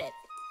 forget it.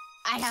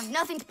 I have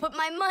nothing to put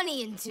my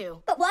money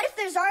into. But what if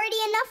there's already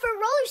enough for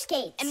roller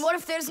skates? And what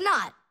if there's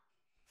not?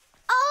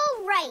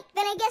 All right,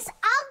 then I guess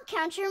I'll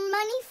count your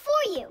money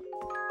for you.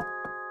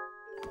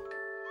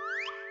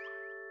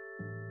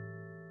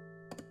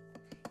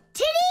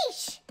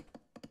 Tadish!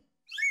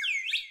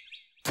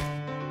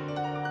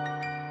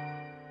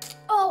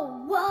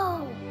 Oh,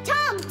 whoa!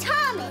 Tom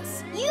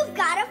Thomas, you've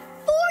got a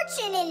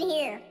fortune in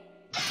here!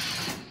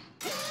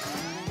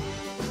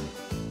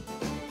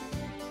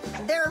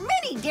 There are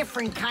many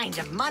different kinds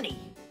of money,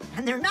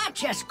 and they're not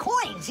just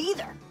coins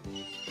either.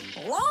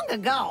 Long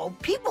ago,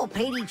 people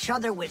paid each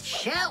other with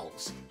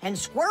shells and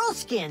squirrel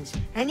skins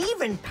and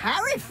even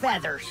parrot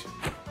feathers.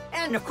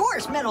 And of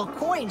course, metal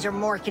coins are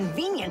more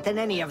convenient than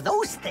any of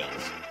those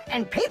things.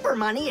 And paper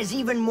money is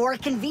even more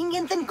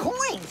convenient than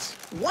coins.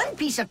 One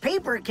piece of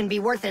paper can be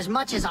worth as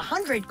much as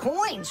 100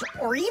 coins,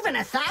 or even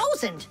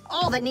 1,000.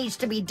 All that needs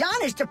to be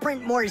done is to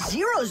print more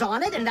zeros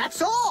on it, and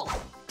that's all.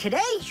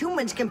 Today,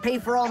 humans can pay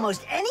for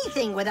almost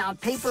anything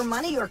without paper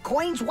money or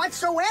coins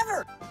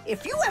whatsoever.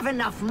 If you have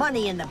enough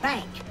money in the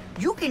bank,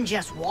 you can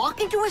just walk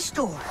into a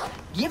store,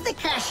 give the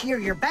cashier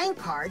your bank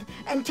card,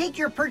 and take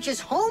your purchase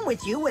home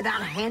with you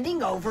without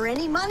handing over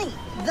any money.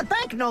 The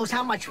bank knows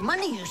how much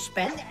money you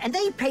spend, and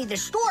they pay the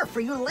store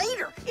for you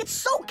later. It's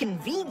so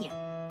convenient.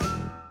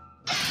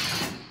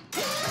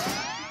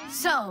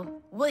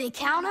 So, will you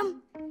count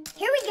them?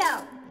 Here we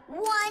go.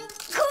 1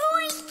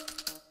 coin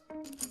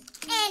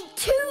and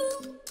 2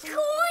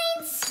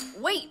 coins.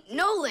 Wait,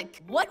 Nolik,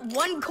 what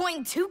 1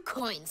 coin, 2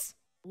 coins?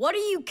 What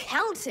are you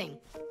counting?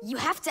 You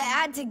have to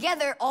add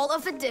together all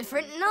of the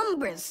different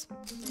numbers.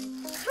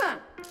 Huh.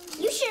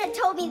 You should have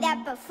told me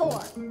that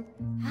before.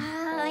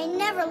 I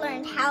never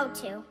learned how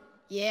to.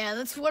 Yeah,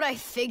 that's what I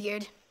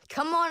figured.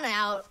 Come on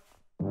out.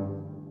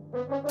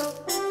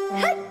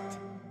 Hut!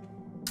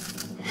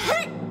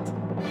 Hut!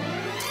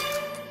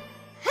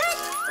 Hut!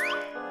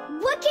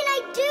 What can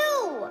I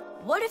do?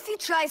 What if you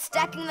try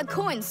stacking the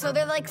coins so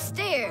they're like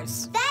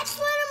stairs? That's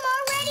what I'm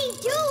already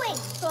doing.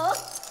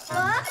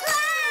 Ah!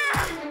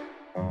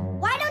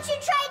 Why don't you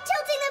try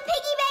tilting the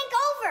piggy bank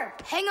over?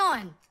 Hang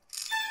on.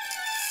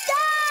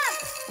 Stop!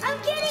 I'm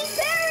getting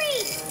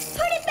buried!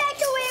 Put it back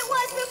the way it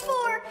was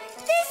before.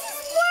 This is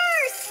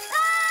worse!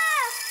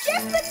 Ah!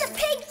 Just put the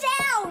pig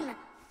down!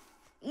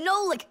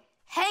 Nolik,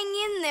 hang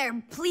in there,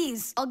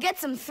 please. I'll get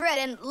some thread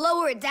and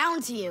lower it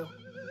down to you.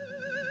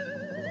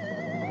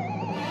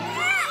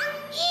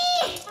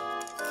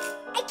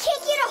 I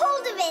can't get a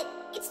hold of it.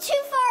 It's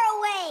too far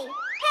away.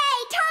 Hey,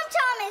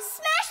 Thomas,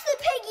 smash the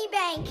piggy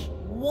bank.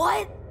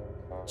 What?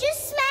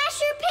 Just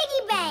smash your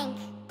piggy bank.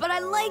 But I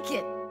like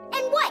it.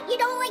 And what, you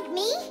don't like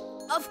me?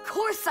 Of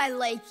course I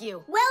like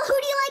you. Well, who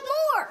do you like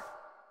more?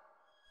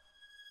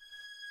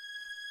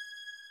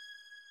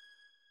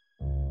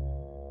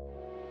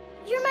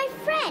 You're my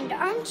friend,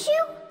 aren't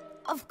you?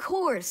 Of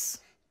course.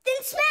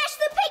 Then smash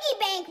the piggy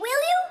bank,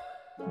 will you?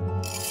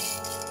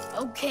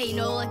 Okay,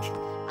 Nolik.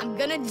 I'm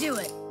gonna do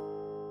it.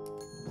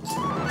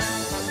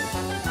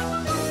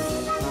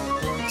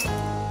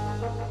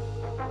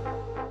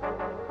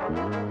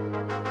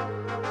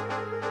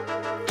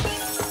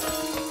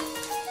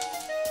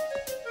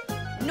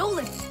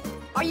 Nolik,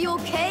 are you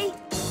okay?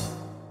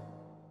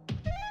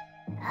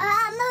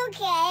 I'm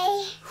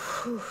okay.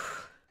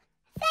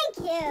 Thank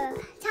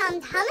you,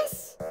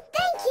 Thomas.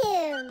 Thank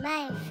you,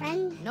 my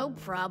friend. No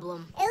problem.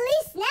 At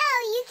least now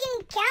you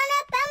can count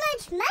up how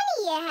much money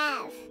you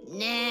have.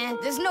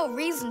 Nah, there's no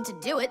reason to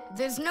do it.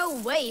 There's no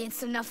way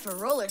it's enough for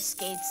roller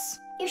skates.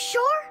 You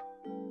sure?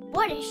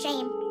 What a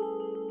shame.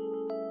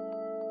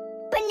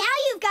 But now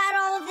you've got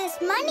all of this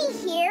money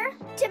here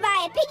to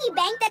buy a piggy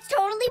bank that's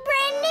totally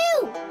brand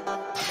new.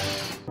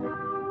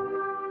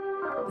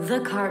 The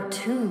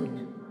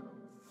cartoon.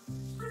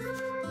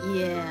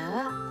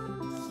 Yeah.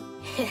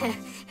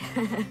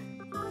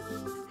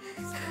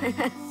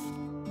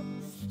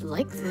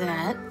 Like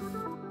that.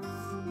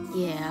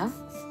 Yeah.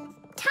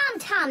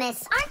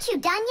 Thomas, aren't you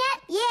done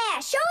yet? Yeah,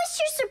 show us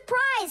your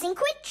surprise and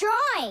quit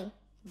drawing.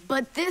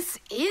 But this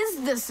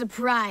is the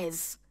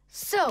surprise.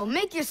 So,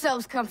 make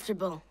yourselves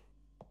comfortable.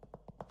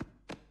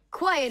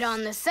 Quiet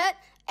on the set,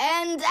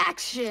 and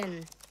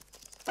action.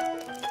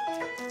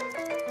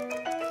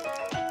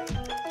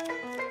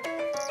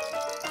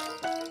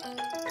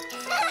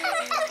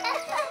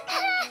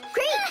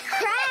 Great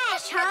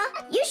crash,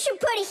 huh? You should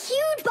put a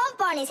huge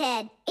bump on his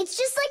head. It's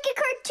just like a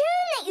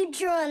cartoon that you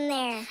drew in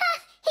there.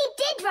 He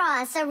did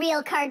draw us a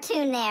real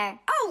cartoon there.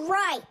 Oh,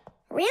 right.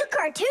 Real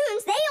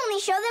cartoons, they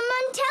only show them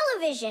on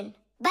television.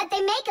 But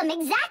they make them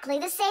exactly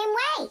the same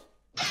way.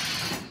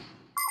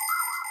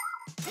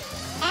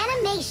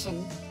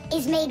 Animation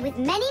is made with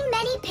many,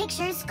 many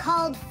pictures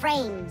called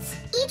frames.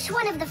 Each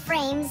one of the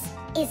frames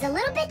is a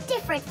little bit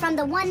different from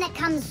the one that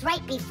comes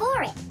right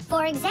before it.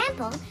 For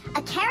example,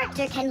 a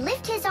character can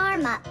lift his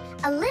arm up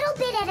a little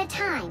bit at a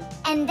time.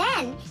 And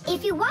then,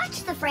 if you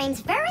watch the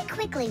frames very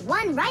quickly,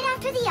 one right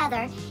after the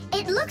other,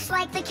 it looks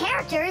like the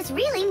character is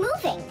really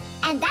moving.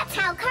 And that's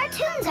how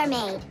cartoons are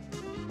made.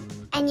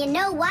 And you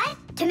know what?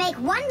 To make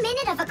 1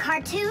 minute of a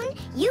cartoon,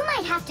 you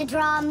might have to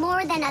draw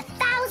more than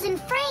 1,000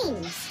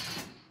 frames.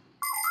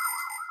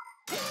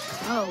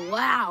 Oh,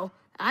 wow.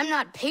 I'm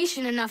not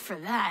patient enough for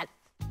that.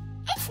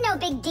 It's no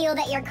big deal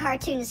that your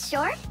cartoon's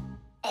short.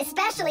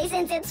 Especially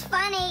since it's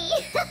funny.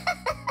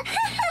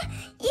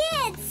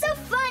 Yeah, it's so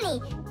funny.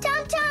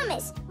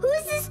 Thomas,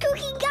 who's this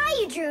kooky guy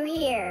you drew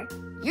here?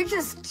 You're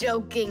just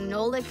joking,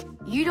 Nolik.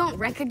 You don't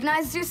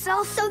recognize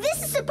yourself? So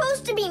this is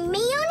supposed to be me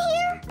on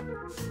here?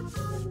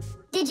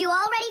 Did you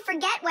already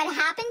forget what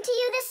happened to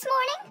you this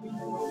morning?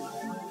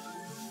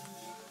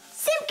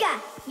 Simka,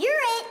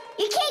 you're it.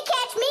 You can't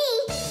catch me.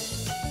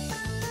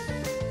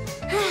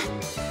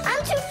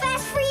 I'm too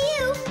fast for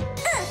you.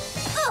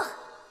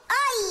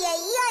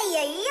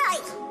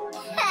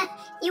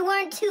 You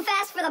weren't too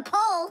fast for the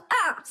pole.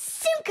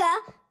 Simka,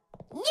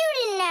 you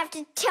didn't have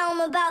to tell him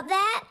about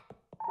that.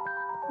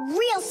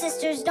 Real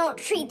sisters don't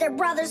treat their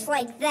brothers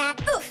like that.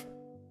 Oof.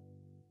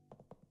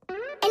 And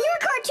your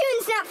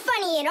cartoon's not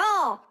funny at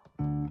all.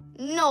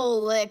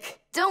 Nolik.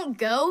 Don't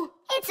go.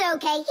 It's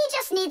okay. He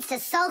just needs to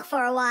sulk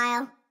for a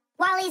while.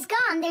 While he's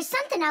gone, there's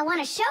something I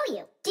want to show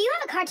you. Do you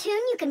have a cartoon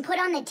you can put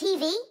on the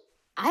TV?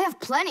 I have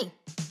plenty.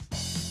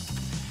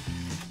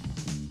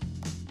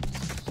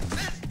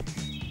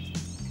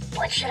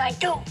 What should I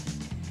do?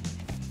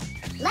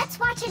 Let's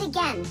watch it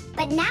again.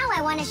 But now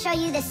I want to show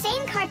you the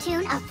same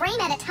cartoon a frame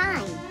at a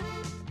time.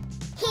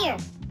 Here,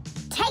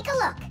 take a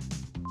look.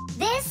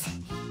 This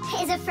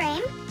is a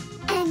frame,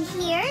 and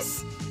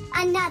here's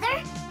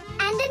another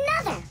and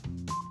another.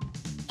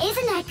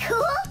 Isn't that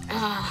cool?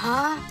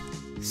 Uh-huh.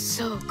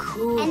 So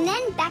cool. And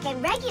then back at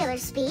regular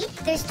speed,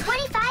 there's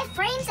 25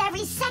 frames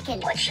every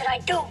second. What should I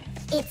do?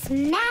 It's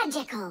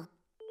magical.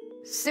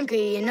 Simka,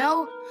 you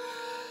know,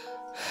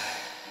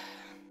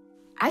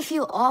 I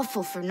feel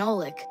awful for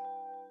Nolik.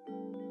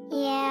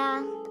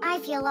 Yeah, I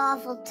feel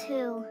awful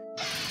too.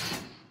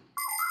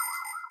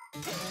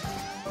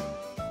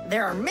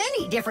 There are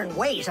many different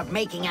ways of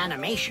making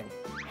animation.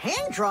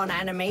 Hand-drawn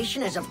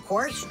animation is, of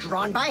course,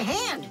 drawn by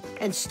hand,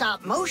 and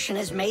stop motion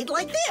is made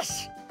like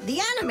this. The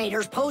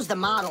animators pose the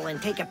model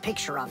and take a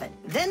picture of it.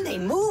 Then they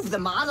move the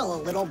model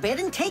a little bit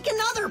and take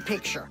another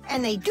picture.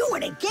 And they do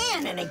it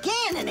again and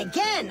again and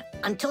again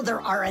until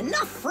there are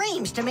enough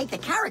frames to make the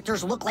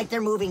characters look like they're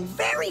moving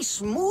very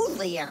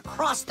smoothly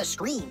across the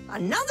screen.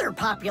 Another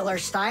popular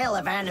style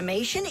of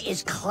animation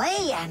is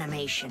clay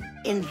animation.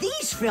 In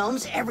these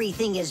films,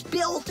 everything is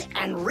built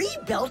and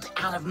rebuilt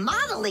out of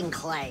modeling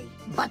clay.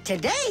 But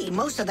today,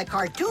 most of the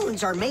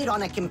cartoons are made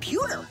on a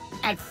computer.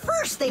 At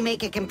first, they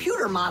make a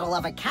computer model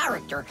of a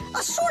character,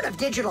 a sort of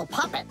digital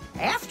puppet.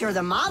 After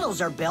the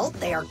models are built,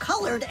 they are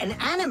colored and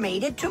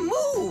animated to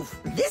move.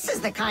 This is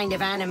the kind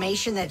of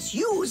animation that's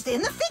used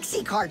in the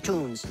Fixie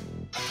cartoons.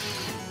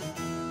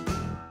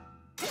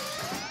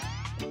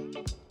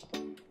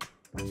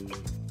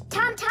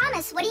 Tom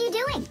Thomas, what are you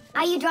doing?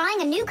 Are you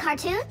drawing a new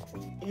cartoon?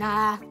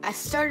 Nah, I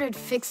started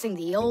fixing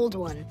the old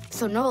one,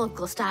 so Nolik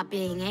will stop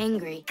being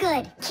angry.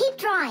 Good. Keep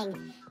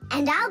drawing,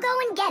 and I'll go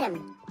and get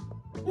him.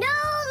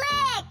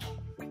 Nolik!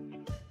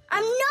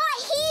 I'm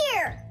not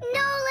here!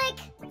 Nolik,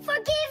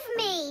 forgive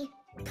me.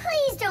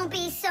 Please don't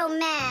be so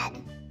mad.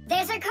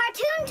 There's a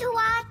cartoon to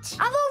watch.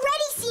 I've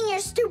already seen your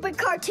stupid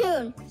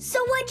cartoon.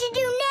 So what'd you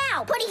do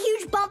now? Put a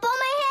huge bump on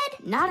my head?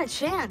 Not a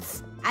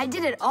chance. I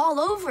did it all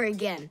over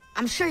again.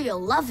 I'm sure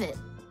you'll love it.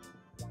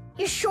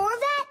 You're sure of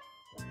that?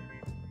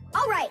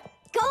 All right,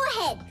 go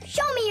ahead.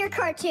 Show me your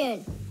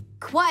cartoon.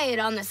 Quiet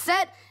on the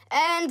set,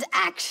 and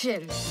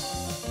action.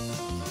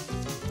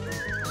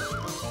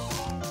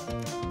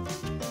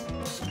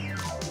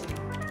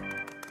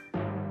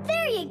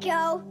 There you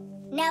go.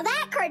 Now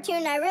that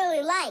cartoon I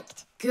really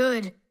liked.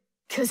 Good,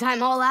 'cause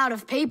I'm all out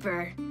of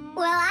paper.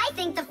 Well, I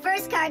think the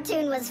first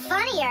cartoon was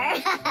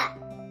funnier.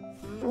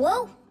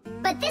 Whoa,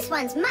 but this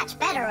one's much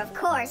better, of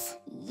course.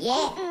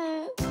 Yeah.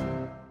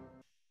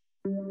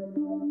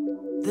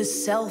 The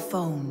cell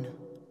phone.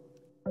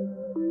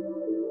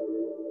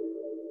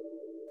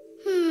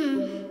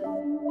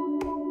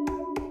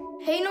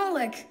 Hey,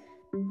 Nolik,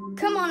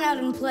 come on out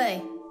and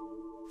play.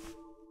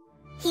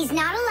 He's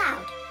not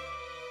allowed.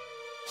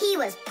 He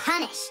was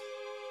punished.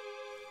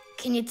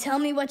 Can you tell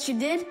me what you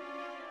did?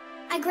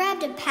 I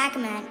grabbed a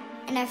Pac-Man,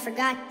 and I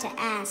forgot to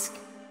ask.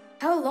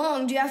 How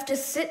long do you have to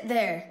sit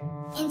there?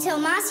 Until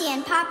Mossy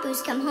and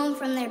Papoose come home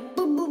from their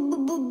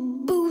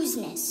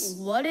boozness.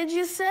 What did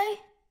you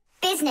say?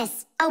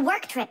 Business, a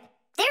work trip.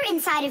 They're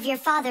inside of your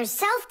father's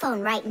cell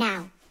phone right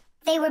now.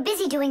 They were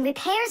busy doing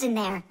repairs in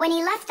there when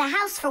he left the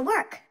house for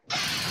work.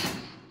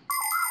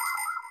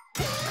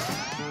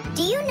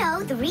 Do you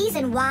know the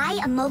reason why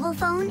a mobile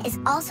phone is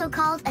also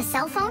called a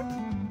cell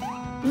phone?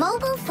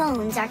 Mobile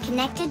phones are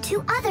connected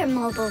to other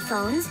mobile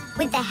phones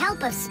with the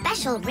help of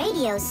special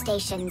radio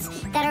stations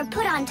that are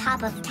put on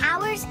top of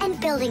towers and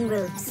building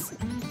roofs.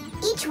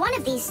 Each one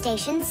of these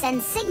stations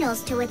sends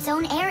signals to its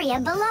own area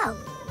below,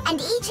 and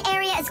each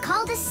area is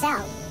called a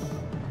cell.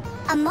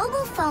 A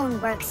mobile phone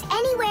works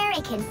anywhere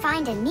it can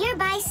find a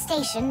nearby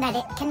station that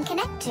it can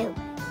connect to.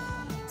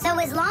 So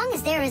as long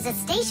as there is a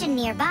station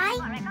nearby,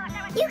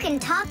 you can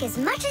talk as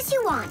much as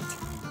you want.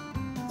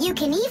 You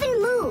can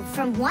even move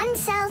from one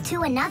cell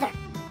to another.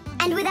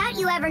 And without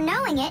you ever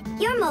knowing it,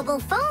 your mobile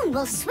phone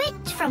will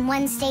switch from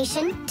one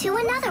station to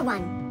another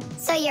one.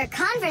 So your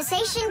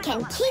conversation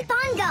can keep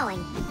on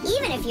going,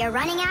 even if you're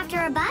running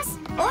after a bus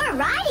or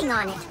riding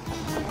on it.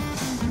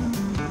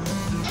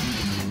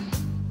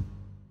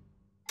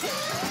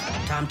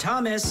 Tom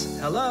Thomas,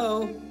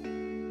 hello.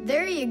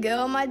 There you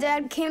go, my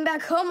dad came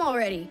back home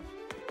already.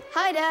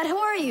 Hi, Dad, how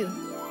are you?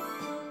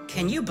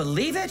 Can you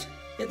believe it?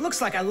 It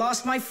looks like I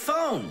lost my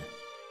phone.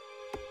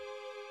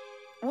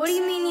 What do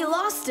you mean you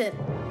lost it?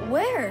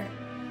 Where?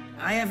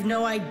 I have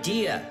no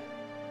idea.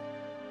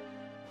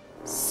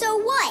 So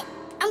what?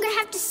 I'm gonna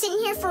have to sit in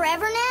here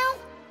forever now?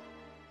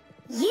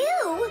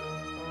 You?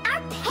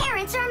 Our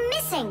parents are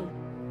missing.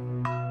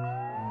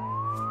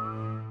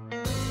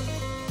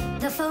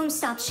 The phone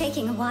stopped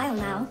shaking a while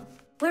now.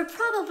 We're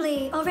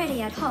probably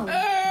already at home.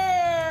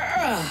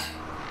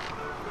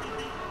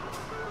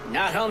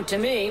 Not home to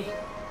me.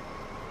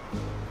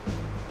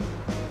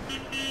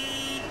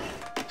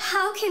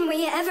 How can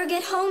we ever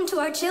get home to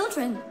our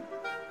children?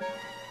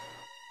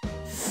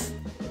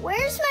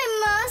 Where's my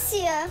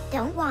Marcia?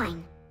 Don't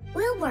whine.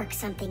 We'll work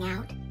something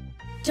out.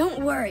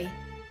 Don't worry.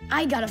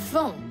 I got a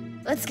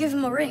phone. Let's give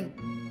him a ring.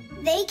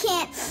 They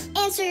can't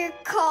answer your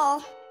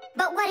call.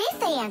 But what if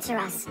they answer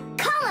us?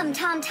 Call them,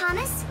 Tom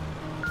Thomas.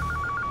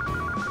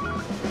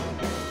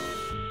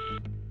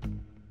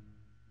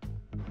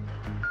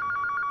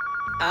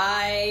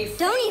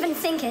 Don't even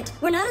think it.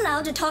 We're not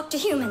allowed to talk to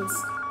humans.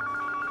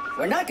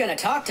 We're not gonna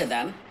talk to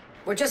them.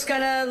 We're just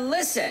gonna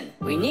listen.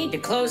 We need to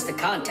close the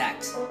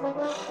contacts.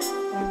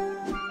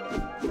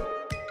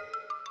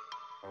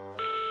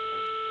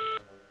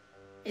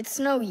 It's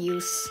no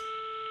use.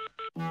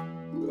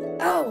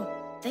 Oh,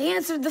 they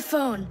answered the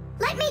phone.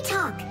 Let me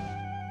talk.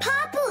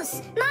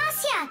 Papus,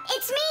 Marcia,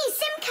 it's me,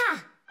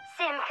 Simka.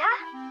 Simka?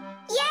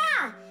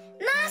 Yeah,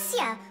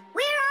 Marcia,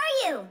 where are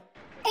you?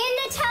 In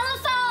the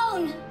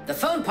telephone! The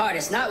phone part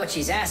is not what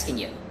she's asking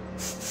you.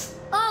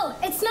 Oh,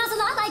 it smells a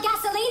lot like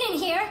gasoline in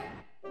here.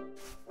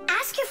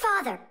 Ask your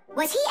father.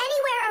 Was he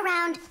anywhere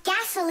around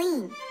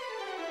gasoline?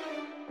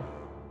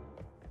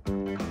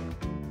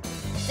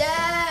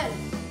 Dad!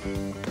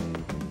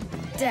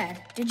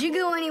 Dad, did you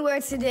go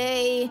anywhere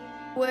today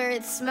where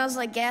it smells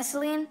like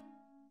gasoline?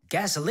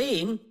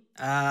 Gasoline?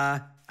 I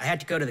had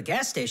to go to the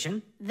gas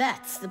station.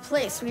 That's the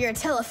place where your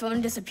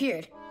telephone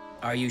disappeared.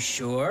 Are you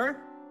sure?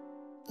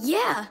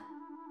 Yeah.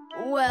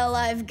 Well,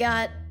 I've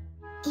got...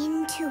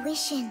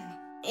 Intuition.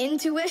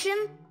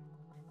 Intuition?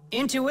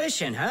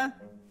 Intuition, huh?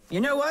 You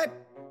know what?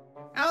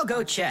 I'll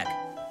go check.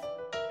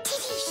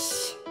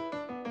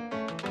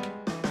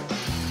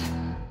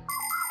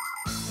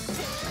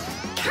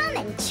 Come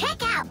and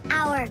check out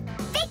our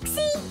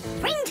Fixie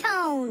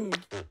ringtone.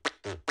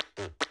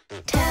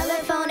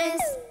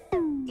 Telephonist,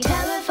 your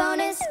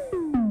telephonist,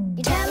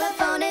 your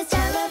telephonist,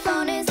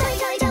 telephonist,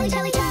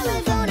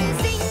 telephonist,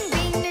 ring,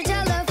 ring, your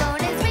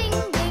telephonist, ring,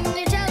 ring,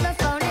 your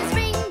telephonist,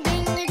 ring,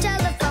 ring, your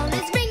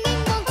telephonist, ringing,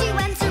 won't you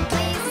answer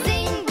please?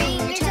 Ring, ring,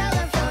 your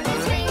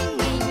telephonist, ring,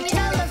 ring, your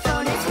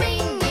telephonist,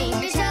 ring, ring,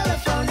 your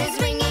telephonist,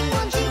 ringing,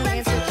 won't you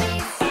answer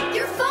please?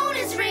 Your phone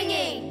is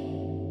ringing!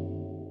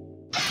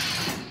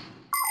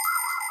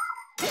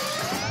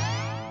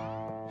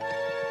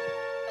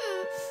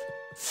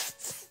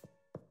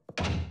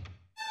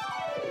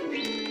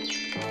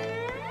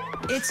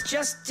 It's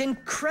just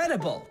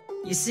incredible.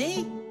 You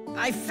see?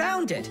 I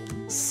found it.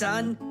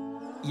 Son,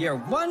 you're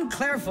one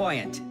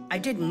clairvoyant. I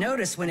didn't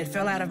notice when it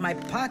fell out of my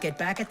pocket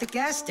back at the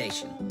gas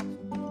station.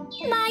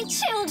 My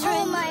children!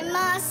 Oh, my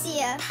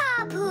Marcia.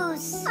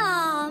 Papus.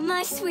 Ah,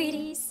 my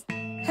sweeties.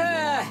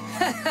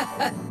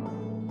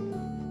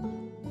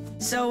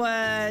 So,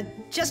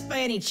 just by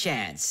any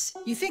chance,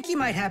 you think you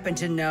might happen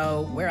to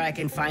know where I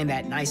can find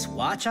that nice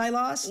watch I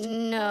lost?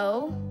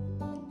 No.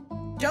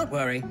 Don't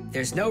worry,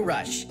 there's no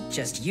rush.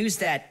 Just use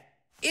that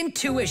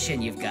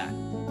intuition you've got.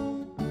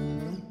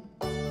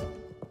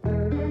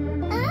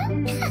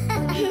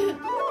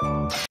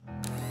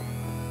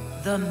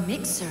 The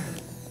mixer.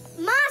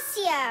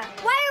 Marcia,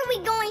 why are we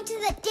going to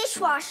the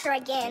dishwasher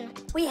again?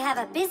 We have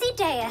a busy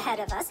day ahead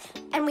of us,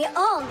 and we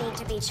all need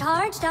to be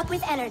charged up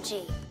with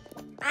energy.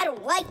 I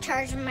don't like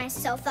charging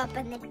myself up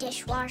in the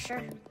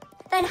dishwasher.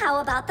 Then how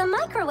about the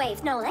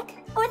microwave, Nolik?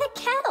 Or the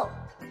kettle?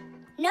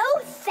 No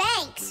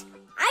thanks.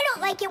 I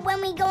don't like it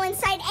when we go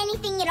inside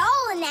anything at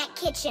all in that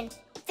kitchen.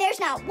 There's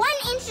not one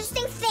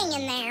interesting thing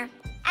in there.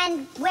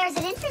 And where's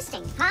it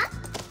interesting, huh?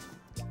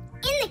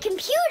 In the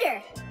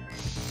computer.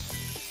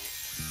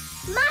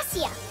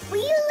 Marcia,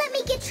 will you let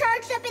me get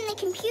charged up in the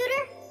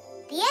computer?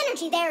 The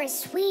energy there is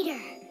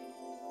sweeter.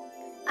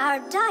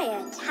 Our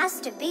diet has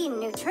to be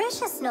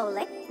nutritious,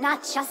 Nolik,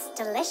 not just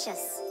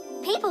delicious.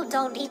 People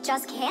don't eat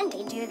just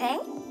candy, do they?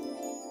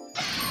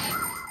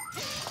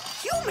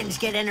 Humans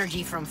get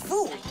energy from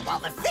food, while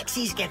the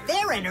Fixies get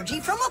their energy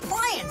from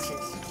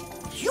appliances.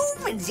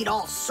 Humans eat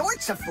all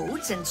sorts of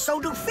foods, and so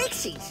do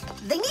Fixies.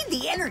 They need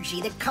the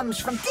energy that comes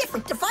from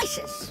different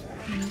devices.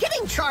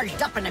 Getting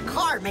charged up in a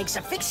car makes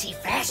a Fixie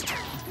faster.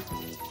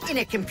 In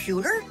a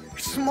computer,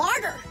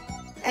 smarter.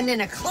 And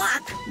in a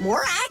clock,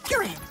 more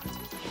accurate.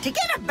 To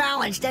get a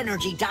balanced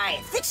energy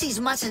diet, Fixies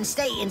mustn't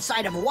stay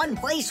inside of one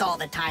place all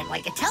the time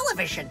like a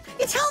television.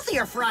 It's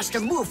healthier for us to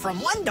move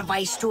from one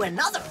device to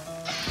another.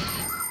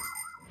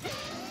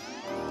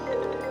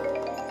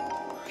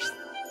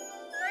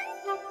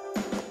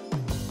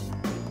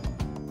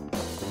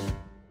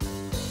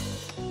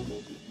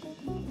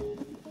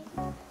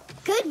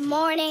 Good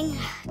morning,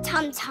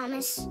 Tom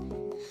Thomas.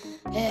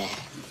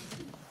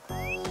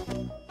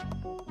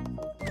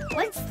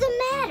 What's the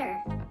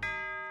matter?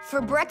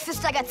 For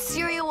breakfast, I got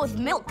cereal with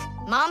milk.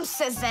 Mom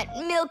says that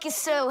milk is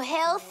so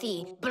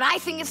healthy, but I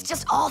think it's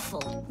just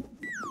awful.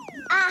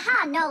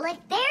 Aha, Nolik,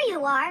 there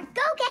you are.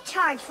 Go get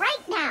charged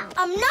right now.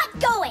 I'm not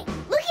going.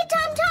 Look at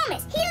Tom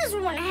Thomas. He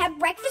doesn't want to have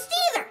breakfast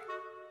either.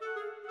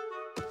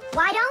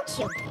 Why don't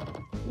you?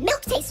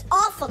 Milk tastes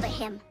awful to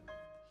him.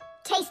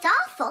 Tastes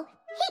awful?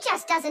 He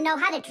just doesn't know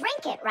how to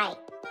drink it right.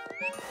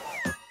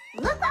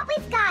 Look what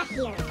we've got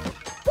here.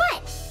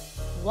 What?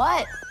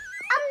 What?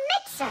 A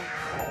mixer.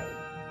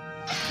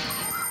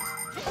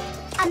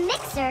 A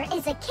mixer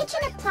is a kitchen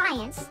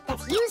appliance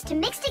that's used to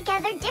mix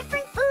together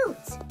different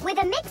foods.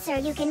 With a mixer,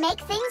 you can make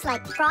things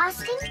like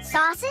frosting,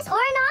 sauces, or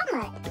an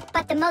omelet.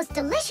 But the most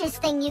delicious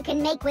thing you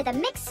can make with a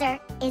mixer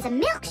is a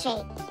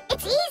milkshake.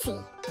 It's easy.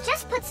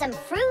 Just put some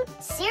fruit,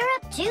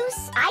 syrup,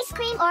 juice, ice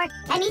cream, or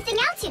anything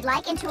else you'd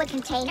like into a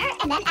container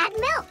and then add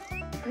milk.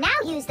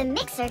 Now use the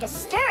mixer to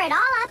stir it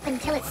all up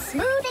until it's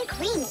smooth and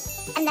creamy.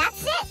 And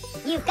that's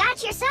it. You've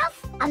got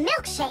yourself a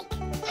milkshake.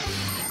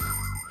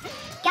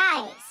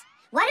 Guys,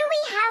 what do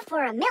we have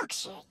for a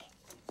milkshake?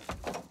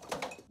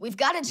 We've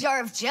got a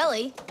jar of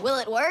jelly. Will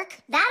it work?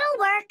 That'll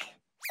work.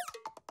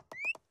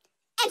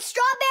 And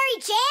strawberry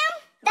jam?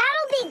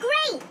 That'll be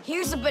great.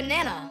 Here's a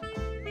banana.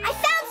 I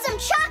found some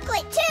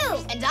chocolate,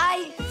 too. And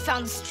I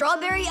found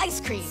strawberry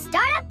ice cream.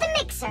 Start up the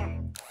mixer.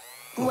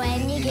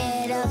 When you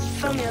get up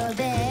from your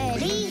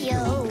bed,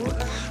 yo.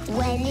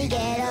 When you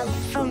get up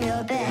from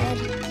your bed,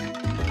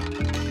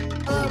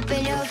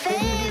 open your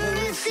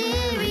favorite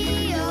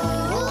cereal.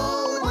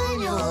 When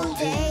your whole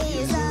day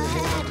is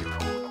ahead,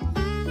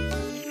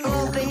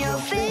 open your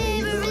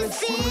favorite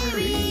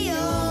cereal.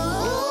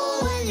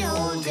 When your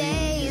whole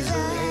day is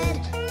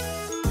ahead,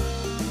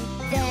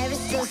 there is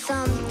still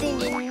something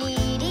you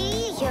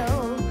need,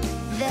 yo.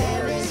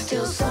 There is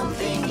still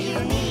something you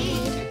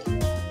need.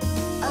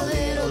 A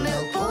little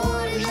milk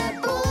poured in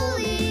that bowl,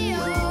 yo,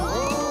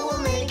 will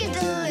make it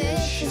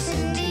delicious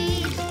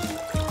indeed.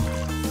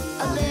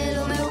 A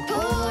little milk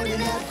poured in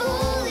that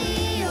bowl,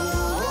 yo,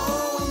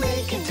 will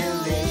make it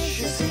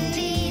delicious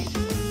indeed.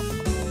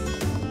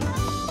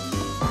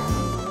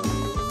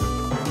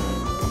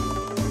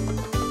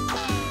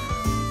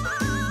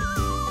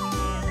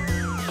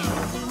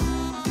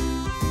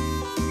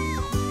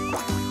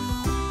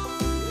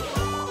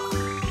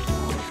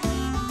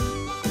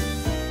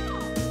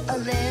 A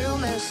little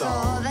milk's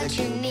all that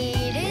you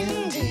need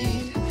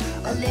indeed.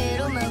 A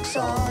little milk's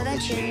all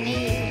that you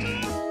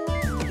need.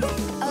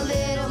 A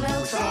little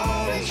milk's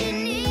all that you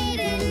need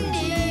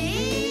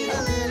indeed.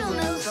 A little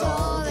milk's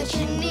all that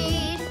you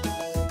need.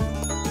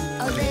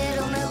 A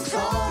little milk's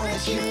all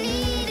that you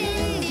need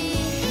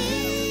indeed.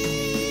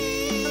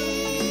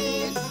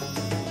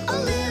 A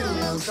little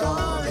milk's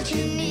all that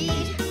you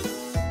need.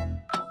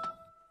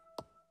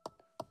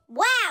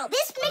 Wow,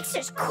 this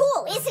mixer's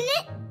cool, isn't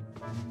it?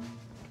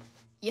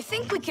 You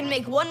think we can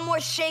make one more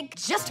shake?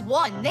 Just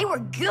one. They were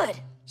good.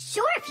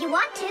 Sure, if you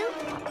want to.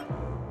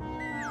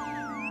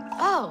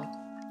 Oh,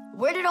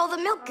 where did all the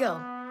milk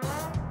go?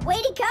 Way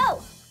to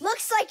go.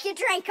 Looks like you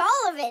drank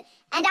all of it.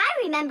 And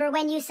I remember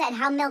when you said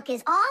how milk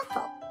is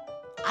awful.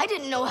 I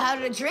didn't know how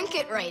to drink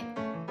it right.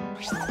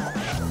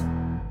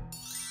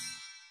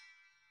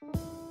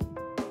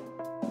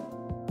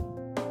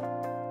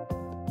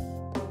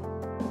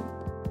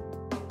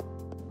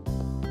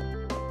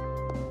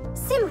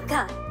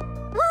 Simka,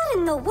 what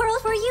in the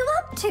world were you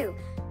up to?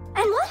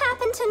 And what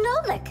happened to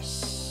Nolik?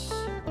 Shh.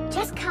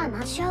 Just come,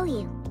 I'll show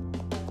you.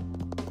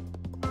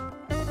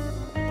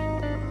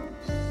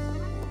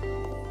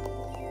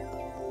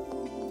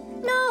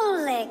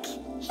 Nolik,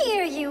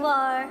 here you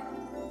are.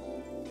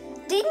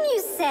 Didn't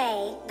you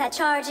say that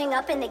charging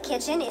up in the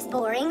kitchen is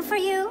boring for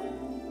you?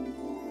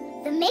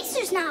 The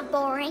mixer's not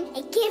boring.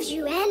 It gives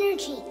you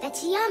energy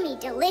that's yummy,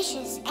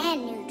 delicious,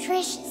 and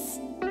nutritious.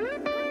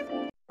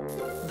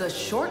 The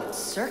short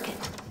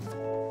circuit.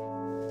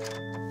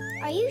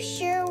 Are you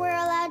sure we're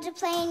allowed to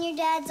play in your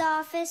dad's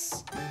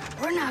office?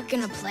 We're not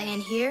gonna play in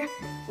here.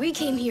 We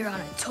came here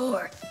on a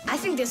tour. I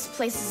think this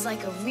place is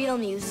like a real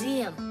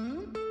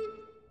museum.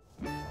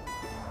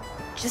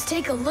 Just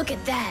take a look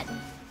at that.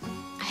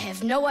 I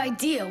have no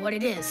idea what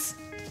it is.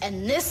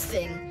 And this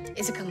thing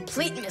is a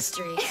complete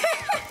mystery.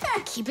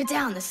 Keep it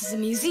down. This is a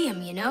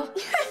museum, you know?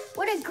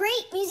 What a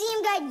great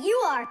museum guide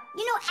you are.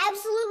 You know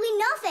absolutely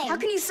nothing. How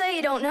can you say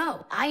you don't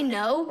know? I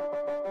know.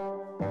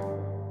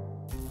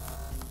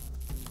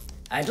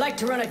 I'd like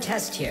to run a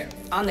test here,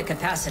 on the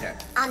capacitor.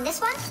 On this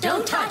one?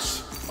 Don't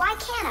touch! Why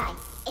can't I?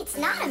 It's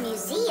not a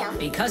museum.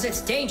 Because it's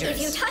dangerous.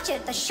 If you touch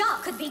it, the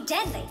shock could be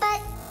deadly. But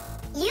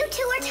you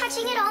two are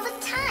touching it all the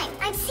time.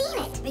 I've seen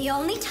it. The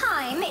only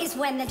time is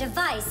when the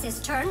device is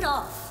turned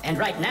off. And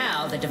right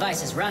now, the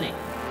device is running.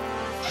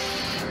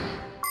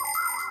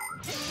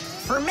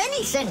 For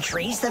many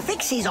centuries, the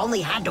Fixies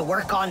only had to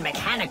work on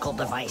mechanical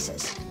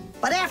devices.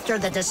 But after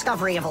the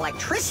discovery of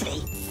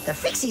electricity, the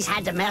Fixies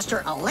had to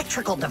master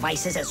electrical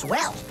devices as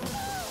well.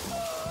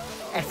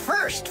 At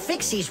first,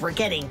 Fixies were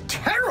getting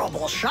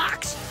terrible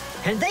shocks,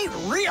 and they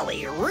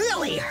really,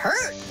 really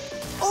hurt.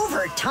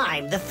 Over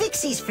time, the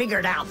Fixies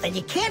figured out that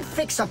you can't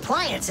fix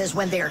appliances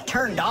when they're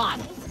turned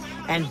on,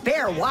 and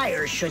bare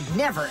wires should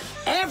never,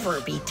 ever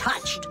be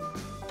touched.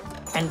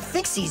 And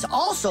Fixies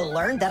also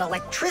learned that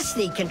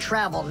electricity can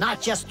travel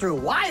not just through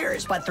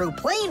wires, but through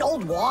plain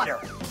old water.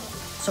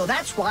 So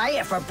that's why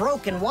if a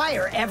broken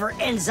wire ever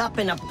ends up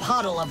in a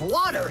puddle of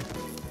water,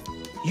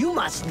 you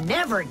must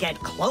never get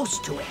close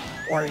to it,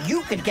 or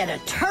you could get a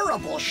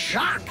terrible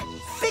shock.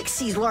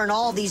 Fixies learn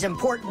all these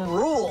important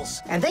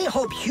rules, and they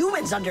hope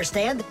humans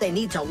understand that they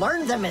need to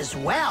learn them as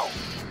well.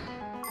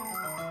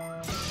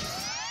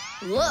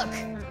 Look,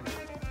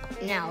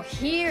 Now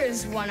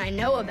here's one I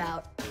know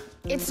about.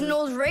 It's an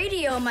old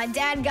radio my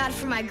dad got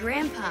from my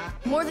grandpa.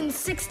 More than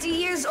 60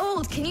 years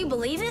old, can you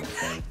believe it?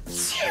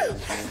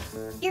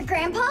 Your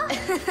grandpa?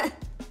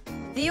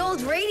 The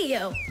old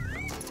radio.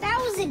 That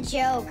was a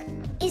joke.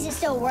 Is it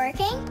still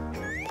working?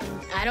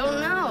 I don't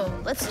know.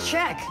 Let's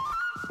check.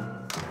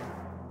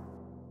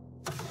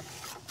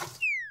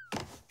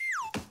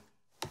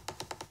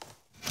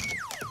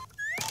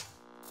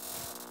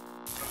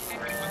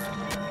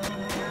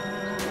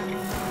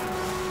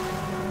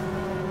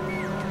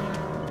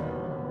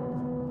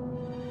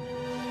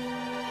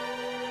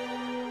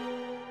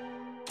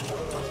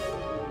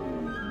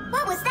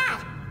 What was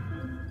that?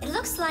 It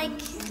looks like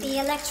the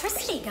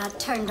electricity got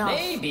turned off.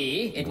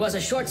 Maybe it was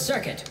a short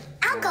circuit.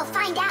 I'll go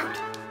find out.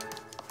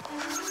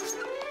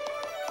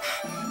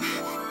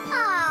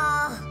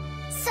 Oh,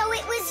 so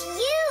it was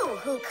you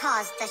who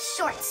caused the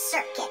short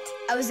circuit.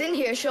 I was in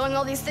here showing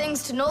all these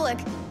things to Nolik,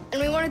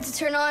 and we wanted to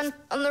turn on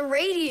the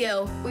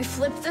radio. We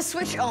flipped the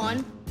switch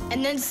on,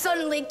 and then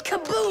suddenly,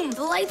 kaboom,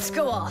 the lights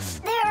go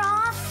off. They're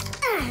off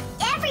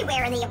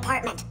everywhere in the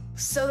apartment.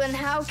 So then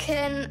how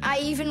can I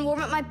even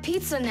warm up my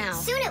pizza now?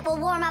 Soon it will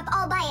warm up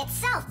all by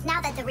itself now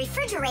that the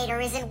refrigerator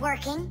isn't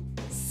working.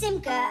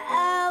 Simka,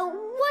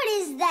 what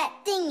is that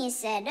thing you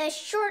said? A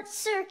short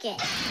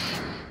circuit.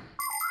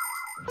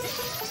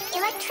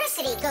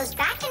 Electricity goes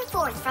back and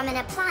forth from an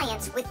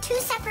appliance with two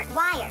separate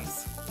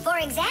wires. For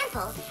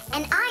example,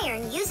 an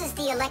iron uses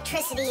the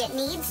electricity it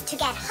needs to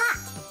get hot.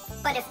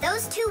 But if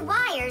those two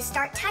wires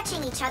start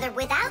touching each other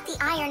without the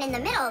iron in the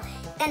middle,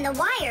 then the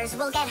wires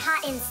will get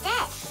hot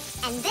instead.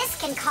 And this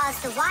can cause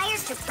the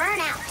wires to burn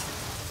out.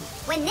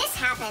 When this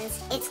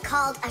happens, it's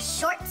called a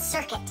short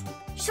circuit.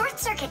 Short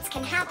circuits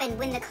can happen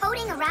when the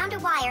coating around a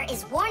wire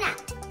is worn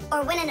out,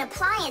 or when an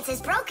appliance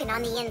is broken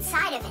on the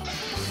inside of it.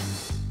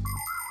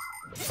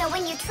 So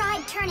when you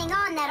tried turning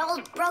on that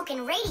old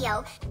broken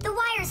radio, the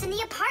wires in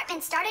the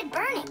apartment started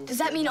burning. Does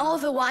that mean all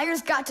of the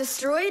wires got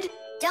destroyed?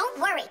 Don't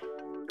worry.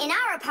 In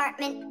our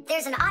apartment,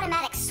 there's an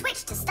automatic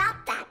switch to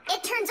stop that.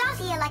 It turns off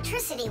the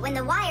electricity when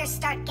the wires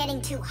start getting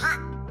too hot.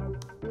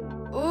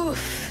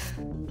 Oof.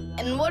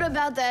 And what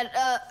about that,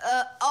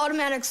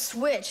 automatic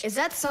switch? Is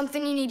that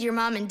something you need your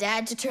mom and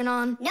dad to turn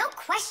on? No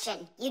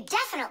question. You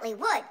definitely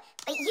would.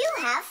 But you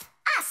have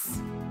us.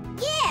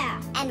 Yeah.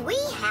 And we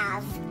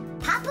have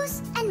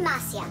Papus and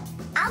Masya.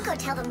 I'll go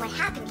tell them what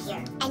happened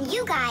here. And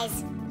you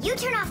guys, you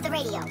turn off the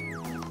radio.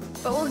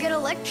 But we'll get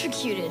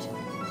electrocuted.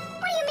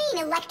 What do you mean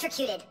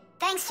electrocuted?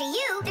 Thanks to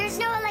you, there's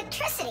no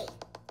electricity.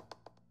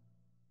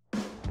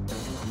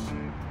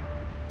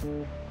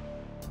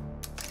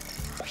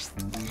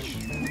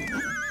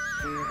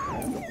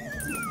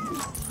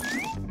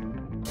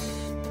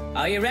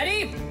 Are you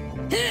ready?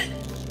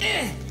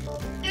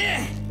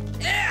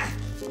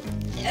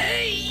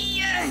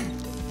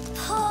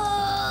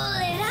 Pull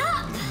it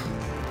up.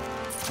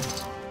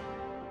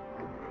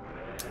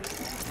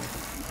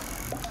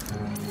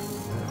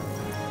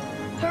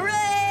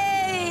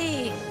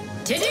 Hooray!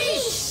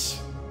 Tidish!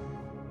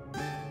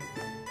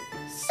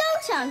 So,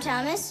 Tom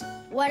Thomas,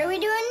 what are we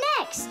doing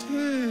next?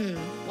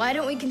 Why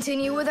don't we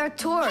continue with our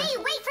tour? Hey,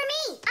 wait for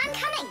me! I'm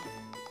coming!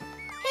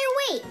 Hey,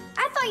 wait!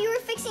 I thought you were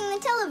fixing the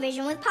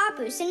television with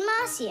Papus and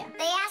Masya.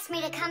 They asked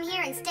me to come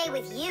here and stay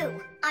with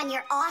you on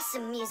your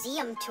awesome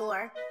museum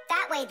tour.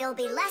 That way there'll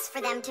be less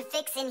for them to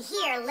fix in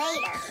here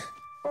later.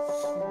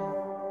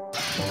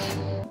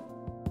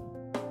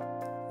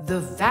 The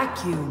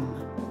vacuum.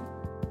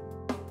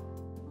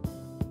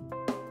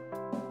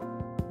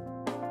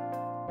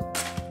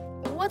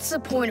 What's the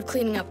point of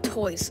cleaning up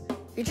toys?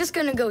 You're just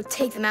gonna go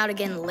take them out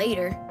again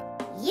later.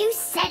 You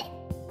said it.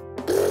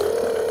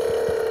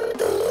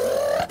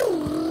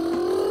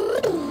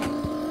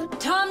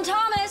 Tom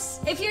Thomas,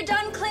 if you're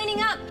done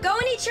cleaning up, go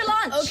and eat your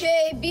lunch.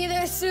 Okay, be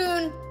there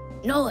soon.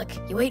 Nolik,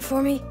 you wait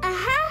for me?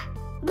 Uh-huh.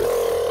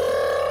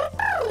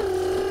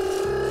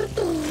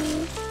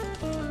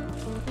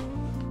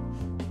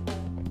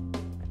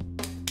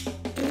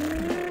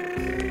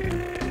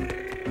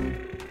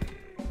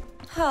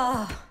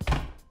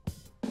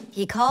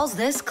 He calls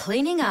this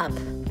cleaning up.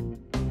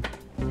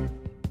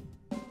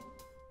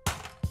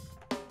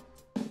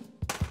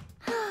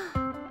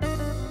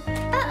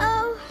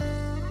 Uh-oh.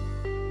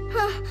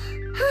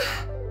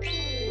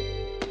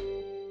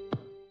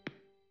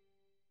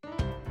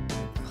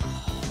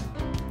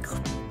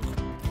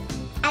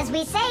 As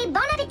we say,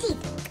 bon appetit.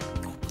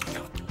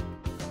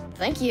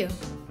 Thank you.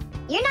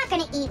 You're not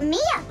gonna eat me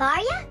up,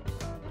 are ya?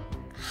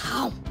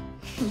 How?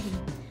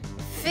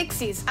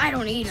 Fixies, I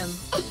don't eat them.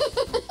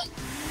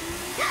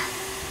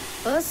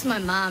 Well, that's my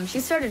mom. She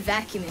started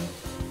vacuuming.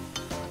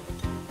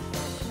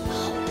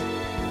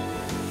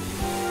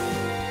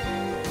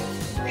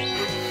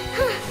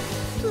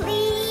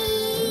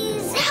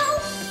 Please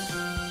help!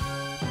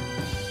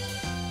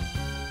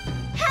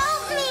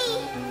 Help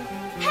me!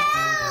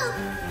 Help!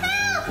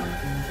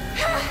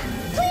 Help!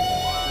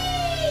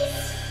 Please!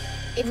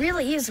 It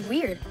really is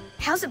weird.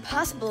 How's it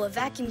possible a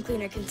vacuum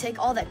cleaner can take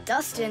all that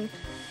dust in,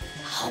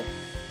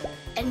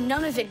 and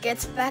none of it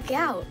gets back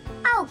out?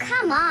 Oh,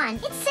 come on.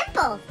 It's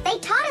simple. They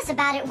taught us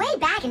about it way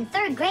back in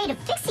 3rd grade of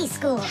Fixie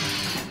school.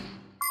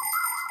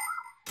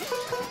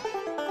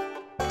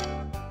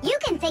 You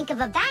can think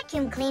of a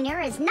vacuum cleaner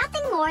as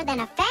nothing more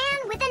than a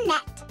fan with a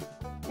net.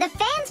 The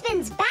fan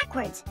spins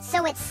backwards,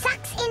 so it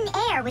sucks in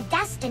air with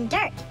dust and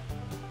dirt.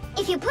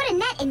 If you put a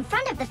net in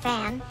front of the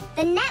fan,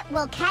 the net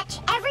will catch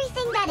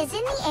everything that is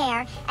in the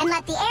air and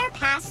let the air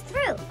pass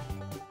through.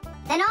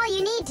 Then all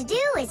you need to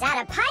do is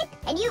add a pipe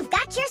and you've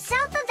got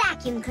yourself a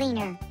vacuum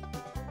cleaner.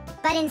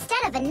 But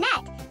instead of a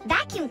net,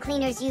 vacuum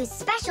cleaners use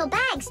special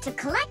bags to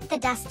collect the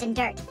dust and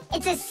dirt.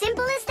 It's as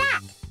simple as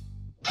that.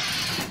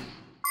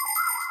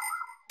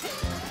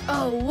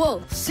 Oh, whoa,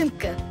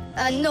 Simka.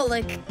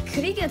 Nolik,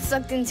 could he get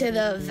sucked into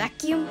the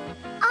vacuum?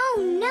 Oh,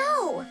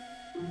 no!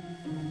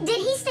 Did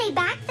he stay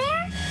back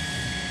there?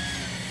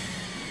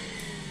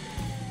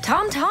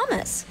 Tom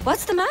Thomas,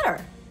 what's the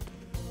matter?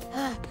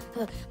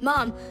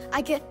 Mom,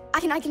 I can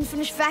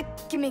finish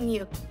vacuuming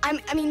you.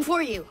 I mean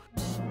for you.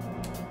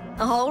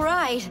 All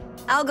right,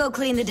 I'll go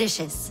clean the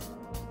dishes.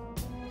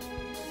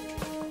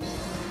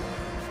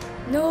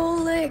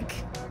 Nolik!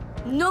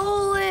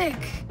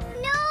 Nolik!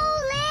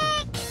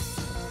 Nolik!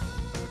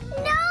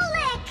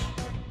 Nolik!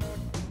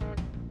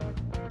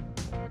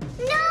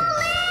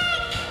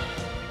 Nolik!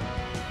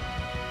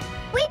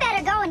 We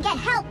better go and get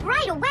help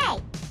right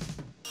away.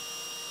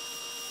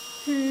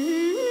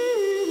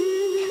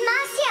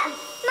 Marcia!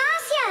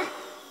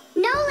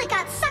 Nolik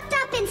got sucked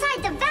up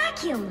inside the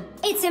vacuum.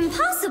 It's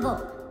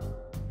impossible.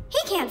 He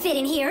can't fit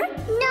in here.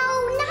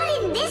 No,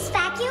 not in this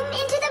vacuum.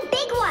 Into the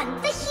big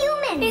one, the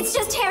human. It's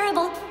just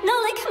terrible.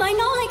 Nolik, my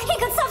Nolik, he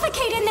could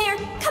suffocate in there.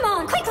 Come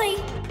on,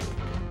 quickly.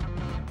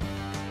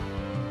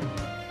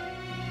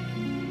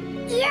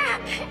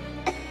 Yuck!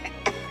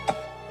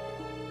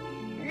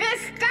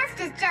 This dust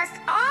is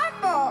just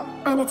awful.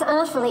 And it's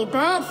awfully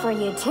bad for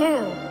you,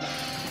 too.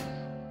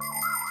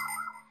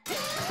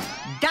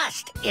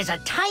 Dust is a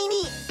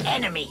tiny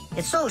enemy.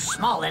 It's so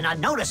small and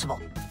unnoticeable.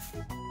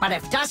 But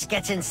if dust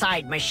gets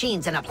inside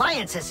machines and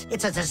appliances,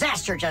 it's a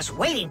disaster just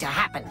waiting to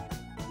happen.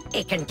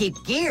 It can keep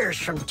gears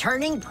from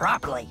turning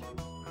properly.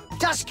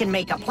 Dust can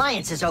make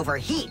appliances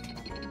overheat.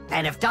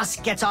 And if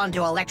dust gets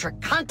onto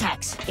electric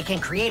contacts, it can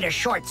create a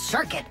short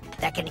circuit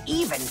that can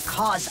even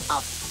cause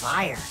a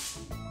fire.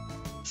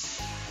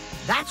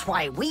 That's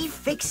why we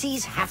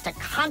Fixies have to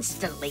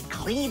constantly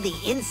clean the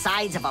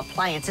insides of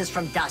appliances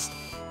from dust,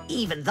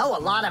 even though a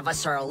lot of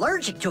us are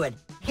allergic to it.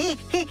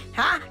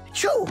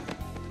 Choo!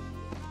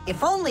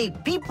 If only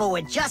people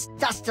would just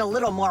dust a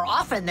little more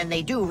often than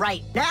they do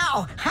right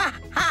now.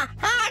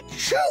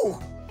 Choo!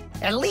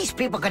 At least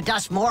people could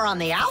dust more on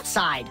the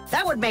outside.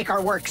 That would make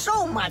our work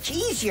so much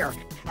easier,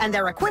 and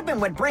their equipment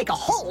would break a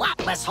whole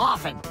lot less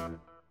often.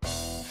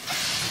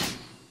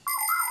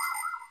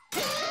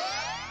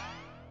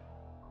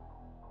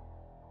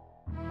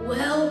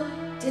 Well,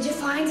 did you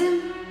find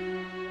him?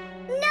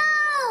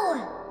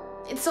 No!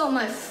 It's all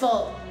my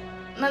fault.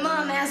 My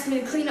mom asked me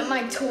to clean up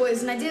my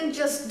toys, and I didn't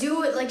just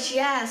do it like she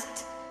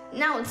asked.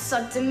 Now it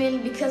sucked him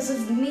in because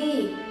of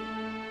me.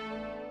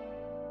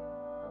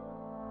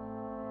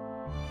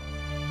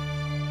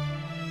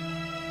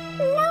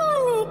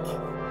 Nolik!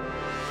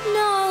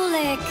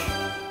 Nolik!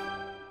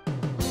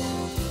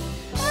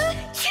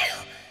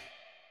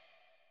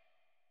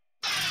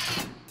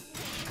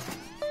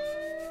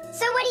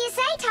 So what do you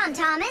say, Tom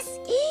Thomas?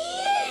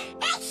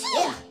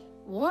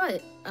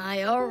 What?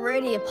 I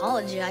already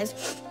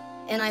apologized,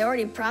 and I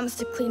already promised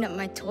to clean up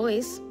my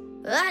toys.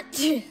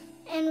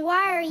 And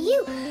why are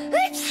you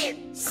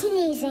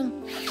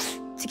sneezing?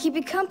 To keep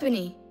you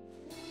company,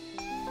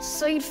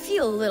 so you'd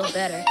feel a little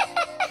better.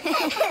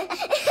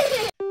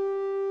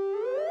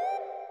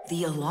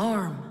 The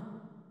alarm.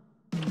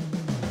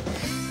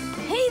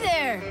 Hey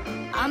there!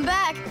 I'm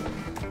back!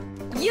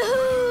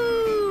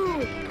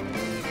 Yoo-hoo!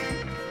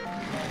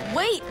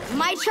 Wait,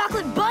 my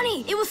chocolate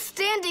bunny! It was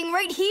standing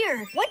right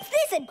here! What's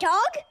this, a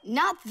dog?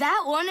 Not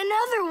that one,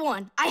 another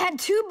one. I had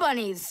 2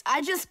 bunnies.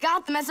 I just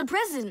got them as a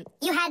present.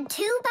 You had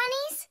 2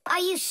 bunnies? Are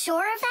you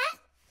sure of that?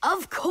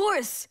 Of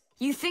course!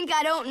 You think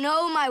I don't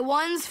know my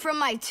 1s from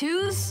my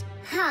 2s?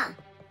 Huh.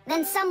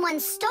 Then someone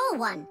stole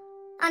one.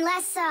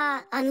 Unless.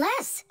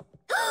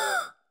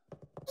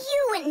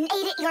 You went and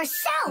ate it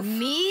yourself!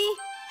 Me?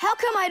 How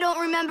come I don't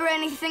remember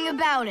anything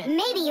about it?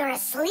 Maybe you're a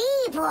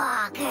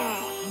sleepwalker.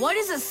 What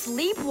is a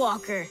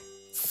sleepwalker?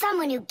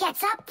 Someone who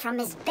gets up from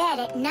his bed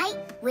at night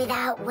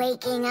without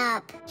waking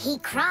up. He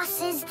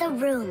crosses the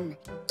room,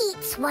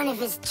 eats one of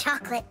his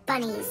chocolate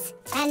bunnies,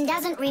 and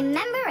doesn't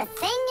remember a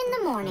thing in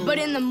the morning. But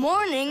in the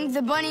morning,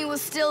 the bunny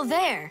was still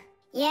there.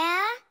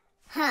 Yeah?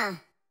 Huh.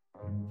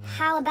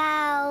 How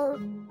about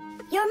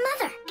your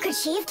mother? Could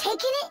she have taken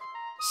it?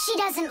 She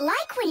doesn't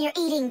like when you're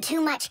eating too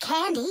much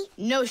candy.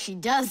 No, she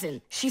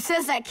doesn't. She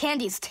says that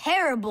candy's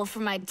terrible for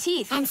my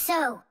teeth. And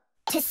so,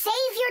 to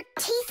save your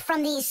teeth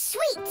from these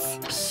sweets,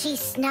 she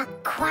snuck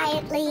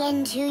quietly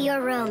into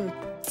your room,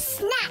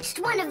 snatched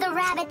one of the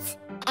rabbits,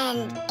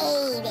 and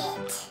ate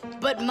it.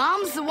 But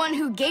Mom's the one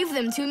who gave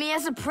them to me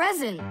as a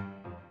present.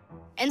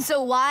 And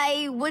so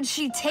why would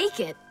she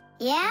take it?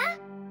 Yeah?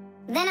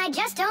 Then I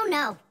just don't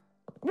know.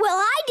 Well,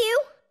 I do.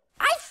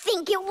 I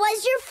think it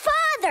was your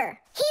father.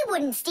 He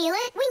wouldn't steal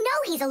it. We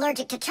know he's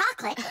allergic to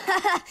chocolate.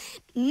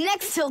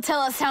 Next, he'll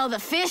tell us how the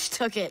fish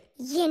took it.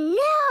 You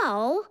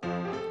know,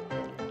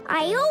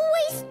 I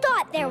always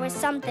thought there was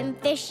something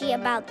fishy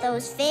about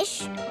those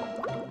fish.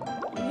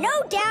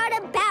 No doubt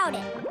about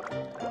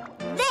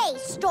it. They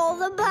stole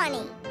the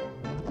bunny.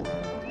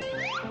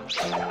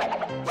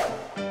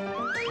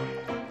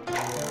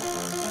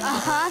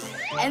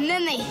 And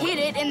then they hid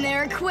it in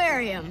their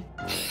aquarium.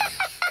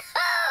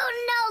 Oh,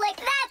 Nolik,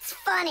 that's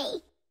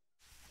funny.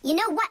 You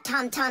know what,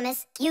 Tom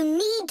Thomas? You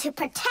need to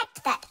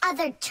protect that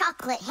other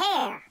chocolate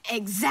hair.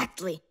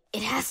 Exactly.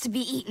 It has to be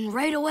eaten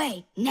right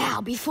away, now,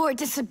 before it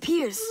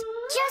disappears.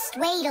 Just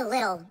wait a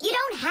little. You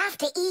don't have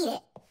to eat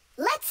it.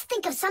 Let's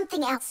think of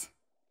something else.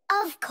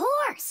 Of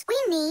course,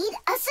 we need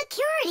a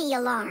security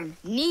alarm.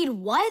 Need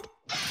what?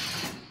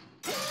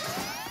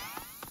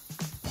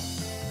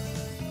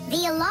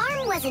 The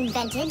alarm was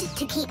invented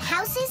to keep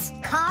houses,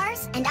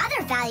 cars, and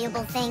other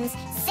valuable things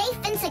safe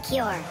and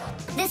secure.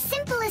 The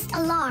simplest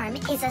alarm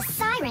is a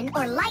siren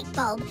or light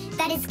bulb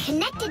that is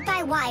connected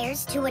by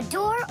wires to a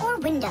door or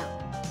window.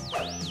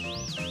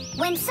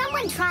 When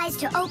someone tries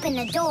to open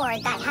the door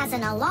that has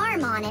an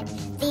alarm on it,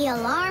 the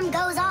alarm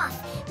goes off,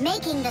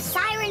 making the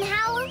siren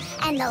howl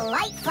and the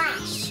light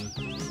flash.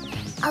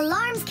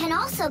 Alarms can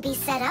also be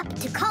set up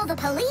to call the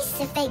police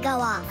if they go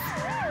off.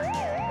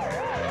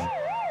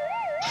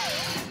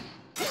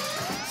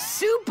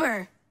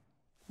 Super!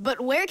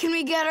 But where can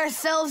we get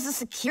ourselves a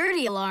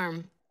security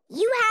alarm?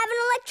 You have an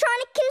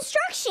electronic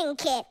construction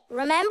kit,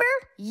 remember?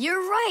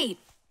 You're right.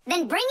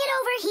 Then bring it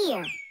over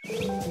here.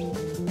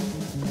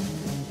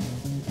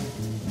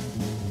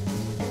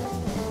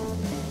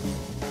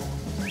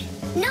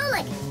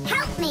 Nolik,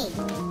 help me.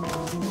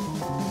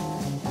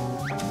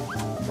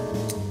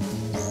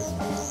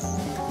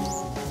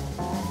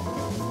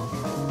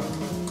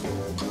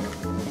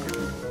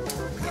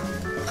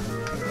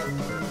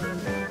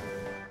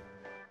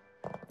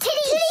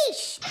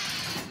 Tidish!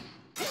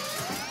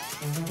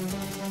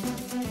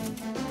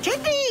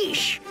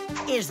 Tidish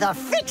is the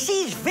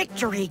Fixies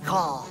victory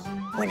call.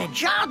 When a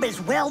job is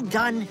well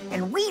done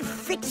and we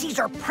Fixies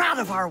are proud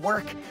of our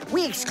work,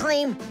 we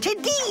exclaim,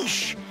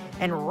 Tidish!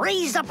 And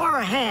raise up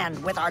our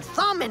hand with our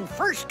thumb and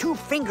first two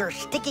fingers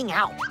sticking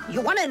out. You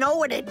want to know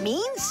what it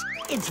means?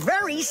 It's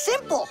very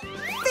simple.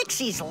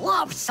 Fixies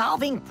love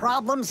solving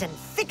problems and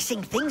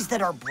fixing things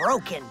that are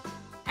broken.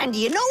 And do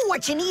you know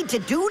what you need to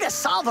do to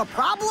solve a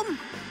problem?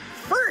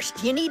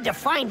 First, you need to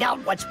find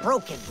out what's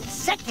broken.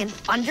 Second,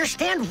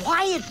 understand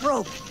why it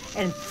broke.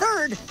 And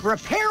third,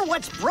 repair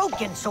what's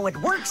broken so it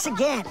works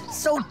again.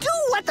 So do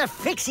what the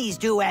Fixies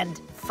do and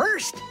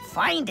first,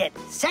 find it.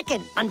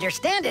 Second,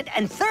 understand it.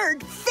 And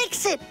third,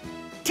 fix it.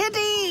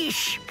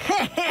 Tidish!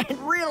 It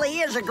really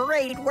is a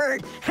great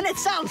word, and it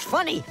sounds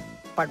funny,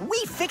 but we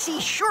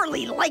Fixies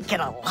surely like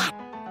it a lot.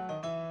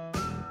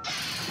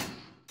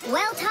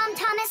 Well, Tom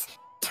Thomas,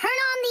 turn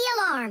on the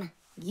alarm.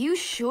 You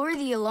sure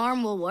the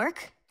alarm will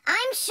work?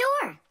 I'm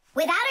sure,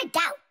 without a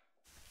doubt.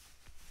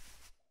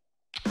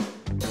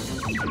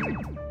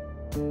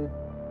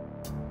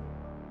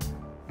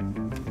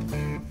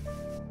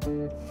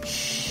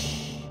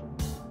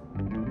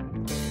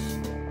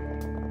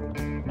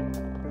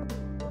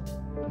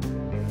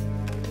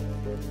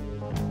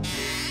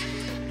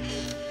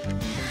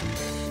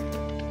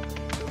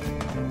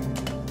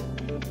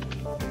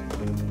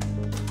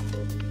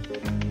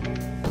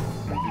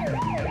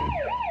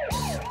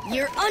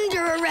 You're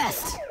under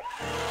arrest.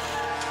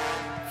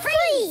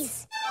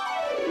 Freeze!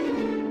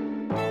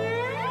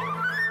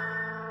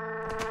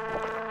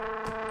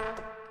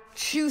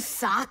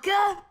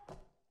 Chewsocka?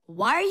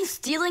 Why are you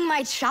stealing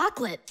my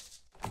chocolate?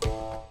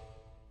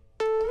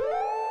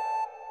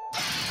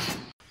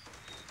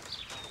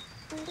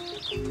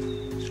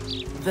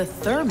 The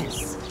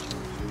Thermos.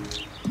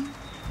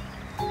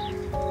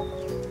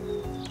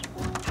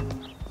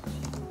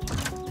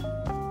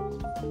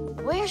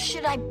 Where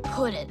should I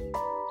put it?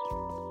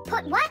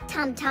 Put what,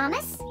 Tom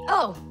Thomas?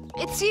 Oh,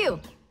 it's you.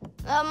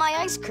 My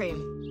ice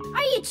cream.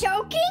 Are you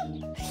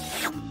joking?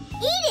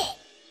 Eat it!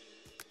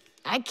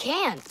 I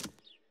can't.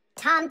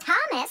 Tom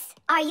Thomas,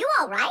 are you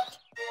all right?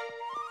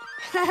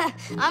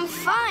 I'm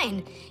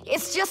fine.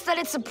 It's just that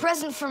it's a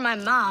present for my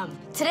mom.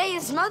 Today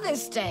is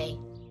Mother's Day.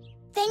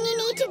 Then you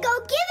need to go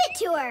give it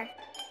to her.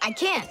 I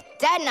can't.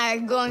 Dad and I are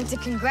going to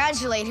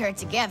congratulate her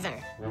together.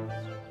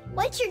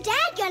 What's your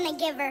dad gonna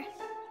give her?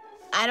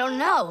 I don't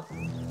know.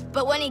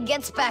 But when he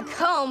gets back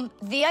home,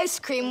 the ice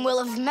cream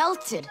will have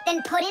melted.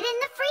 Then put it in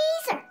the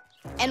freezer.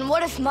 And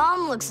what if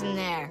Mom looks in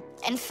there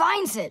and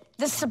finds it?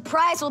 The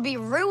surprise will be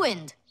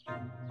ruined.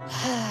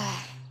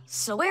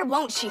 So where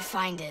won't she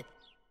find it?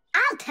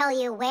 I'll tell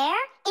you where.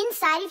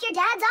 Inside of your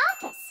dad's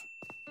office.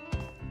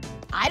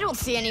 I don't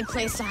see any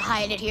place to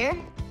hide it here.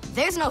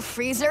 There's no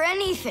freezer or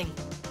anything.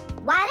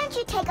 Why don't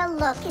you take a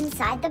look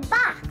inside the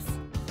box?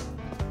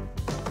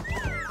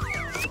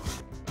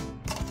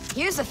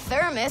 Here's a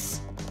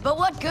thermos, but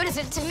what good is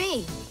it to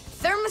me?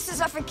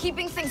 Thermoses are for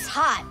keeping things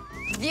hot.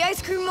 The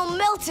ice cream will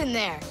melt in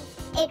there.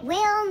 it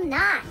will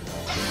not.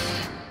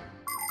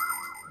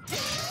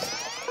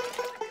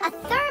 A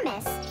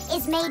thermos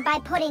is made by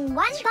putting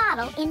one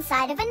bottle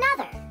inside of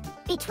another.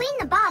 Between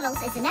the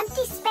bottles is an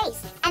empty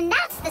space, and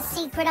that's the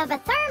secret of a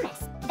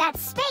thermos. That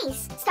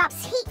space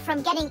stops heat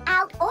from getting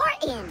out or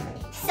in.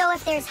 So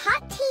if there's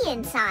hot tea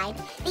inside,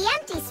 the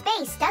empty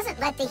space doesn't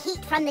let the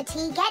heat from the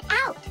tea get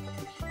out.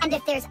 And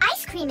if there's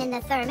ice cream in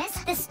the thermos,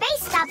 the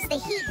space stops the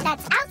heat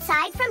that's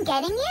outside from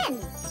getting in.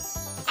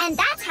 And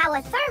that's how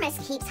a thermos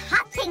keeps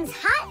hot things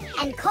hot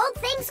and cold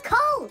things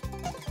cold.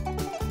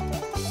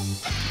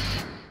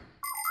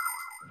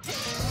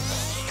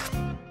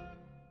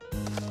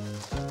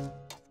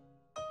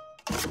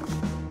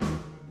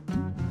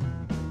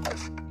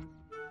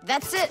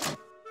 That's it.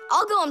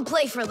 I'll go and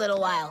play for a little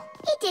while.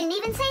 He didn't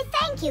even say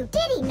thank you,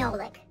 did he,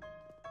 Nolik?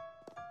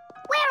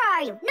 Where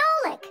are you,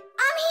 Nolik?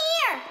 I'm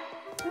here!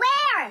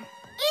 Where?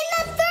 In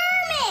the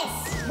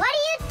thermos! What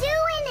are you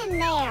doing in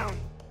there?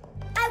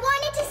 I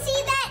wanted to see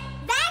that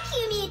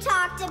vacuum you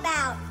talked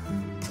about.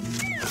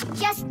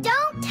 Just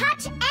don't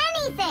touch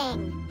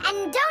anything!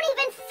 And don't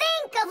even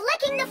think of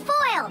licking the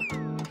foil!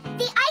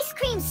 The ice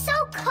cream's so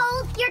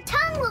cold, your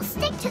tongue will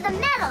stick to the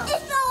metal.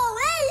 It's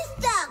already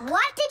stuck!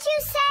 What did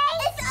you say?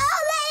 It's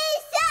already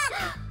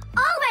stuck!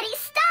 Already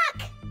stuck!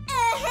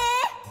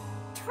 Uh-huh.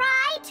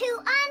 Try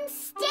to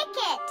unstick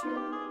it.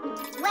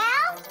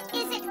 Well,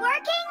 is it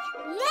working?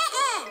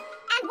 Nuh-uh.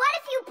 And what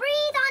if you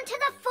breathe onto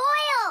the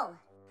foil?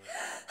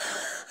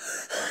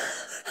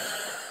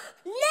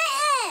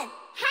 Nuh-uh.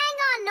 Hang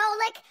on,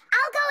 Nolik.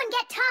 I'll go and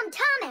get Tom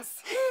Thomas.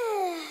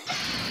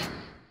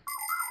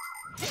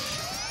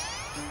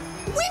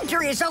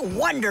 Winter is a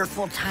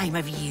wonderful time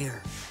of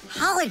year.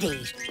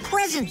 Holidays,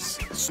 presents,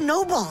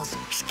 snowballs,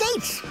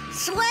 skates,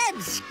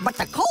 sleds. But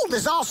the cold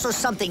is also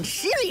something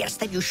serious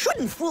that you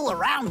shouldn't fool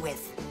around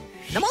with.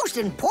 The most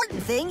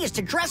important thing is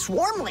to dress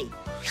warmly.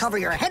 Cover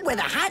your head with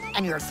a hat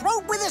and your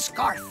throat with a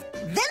scarf.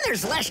 Then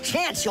there's less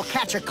chance you'll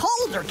catch a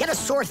cold or get a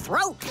sore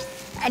throat.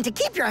 And to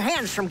keep your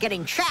hands from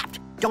getting chapped,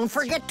 don't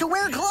forget to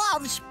wear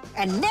gloves.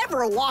 And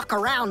never walk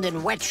around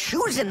in wet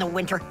shoes in the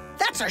winter.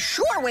 That's a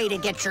sure way to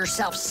get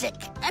yourself sick.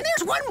 And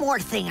there's one more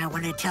thing I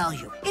want to tell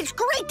you. It's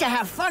great to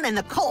have fun in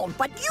the cold,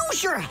 but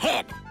use your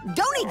head.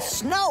 Don't eat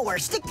snow or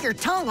stick your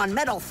tongue on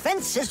metal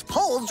fences,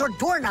 poles, or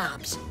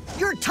doorknobs.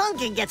 Your tongue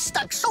can get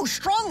stuck so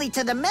strongly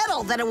to the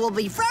metal that it will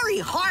be very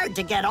hard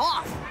to get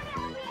off.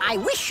 I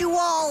wish you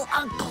all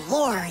a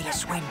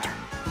glorious winter.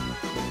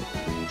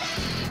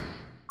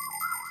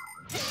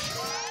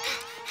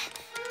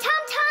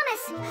 Tom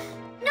Thomas!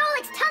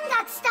 Nolik's tongue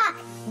got stuck.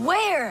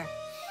 Where?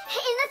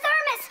 In the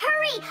thermos.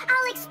 Hurry!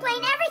 I'll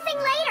explain everything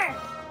later.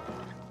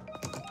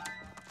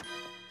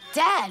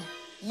 Dad,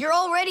 you're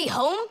already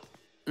home?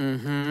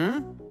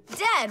 Mm-hmm.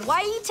 Dad,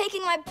 why are you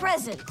taking my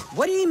present?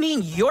 What do you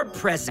mean, your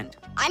present?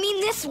 I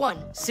mean this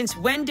one. Since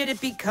when did it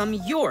become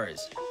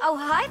yours? Oh,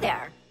 hi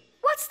there.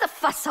 What's the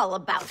fuss all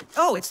about?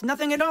 Oh, it's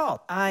nothing at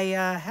all. I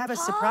have a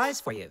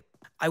surprise for you.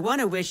 I want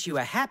to wish you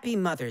a happy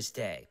Mother's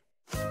Day.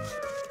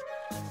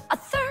 A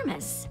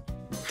thermos.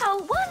 How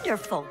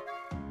wonderful.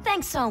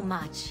 Thanks so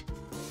much.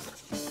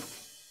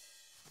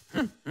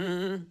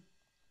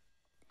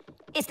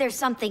 Is there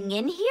something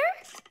in here?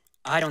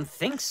 I don't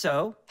think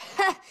so.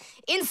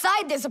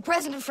 Inside there's a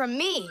present from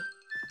me.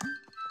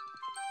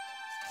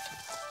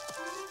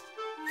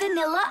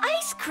 Vanilla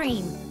ice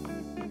cream.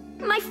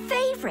 My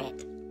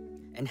favorite.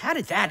 And how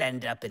did that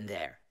end up in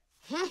there?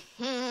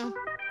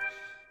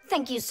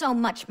 Thank you so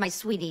much, my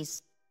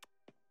sweeties.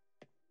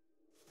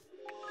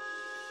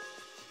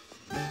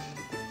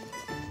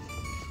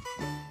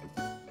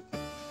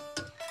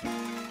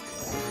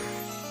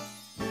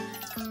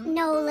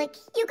 Nolik,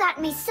 you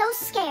got me so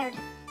scared.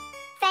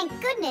 Thank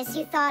goodness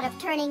you thought of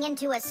turning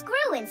into a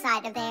screw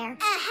inside of there.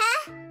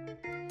 Uh-huh.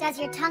 Does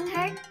your tongue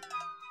hurt?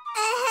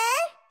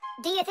 Uh-huh.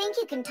 Do you think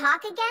you can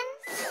talk again?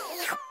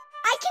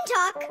 I can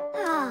talk.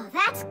 Oh,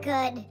 that's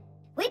good.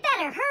 We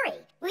better hurry.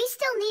 We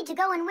still need to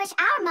go and wish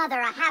our mother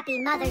a happy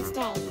Mother's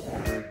Day.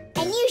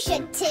 And you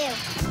should too.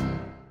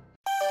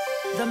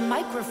 The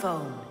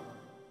microphone.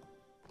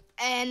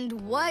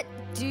 And what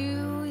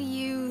do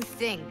you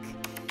think?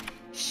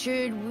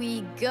 Should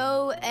we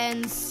go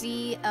and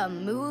see a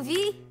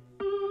movie?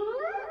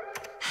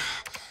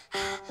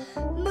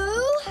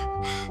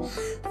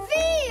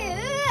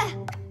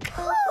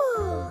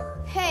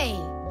 Hey,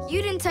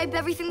 you didn't type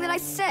everything that I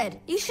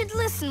said. You should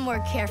listen more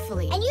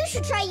carefully. And you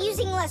should try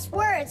using less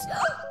words.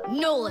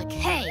 Nolik,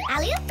 hey.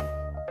 Alley-oop?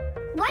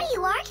 What are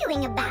you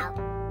arguing about?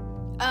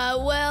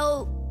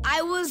 Well,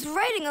 I was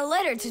writing a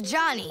letter to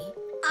Johnny.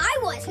 I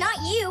was, not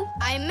you.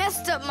 I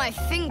messed up my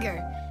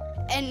finger,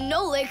 and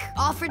Nolik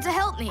offered to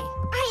help me.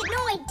 I had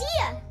no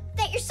idea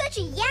that you're such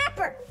a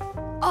yapper.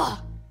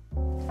 Oh.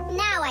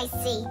 Now I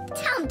see.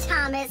 Tom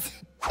Thomas.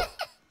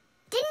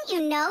 Didn't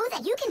you know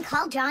that you can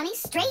call Johnny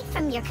straight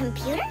from your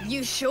computer?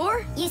 You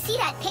sure? You see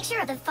that picture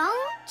of the phone?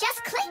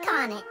 Just click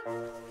on it.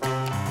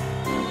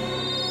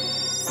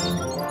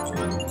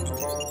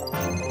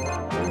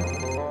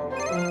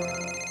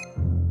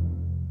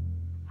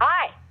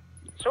 Hi.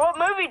 So what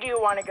movie do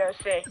you want to go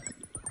see?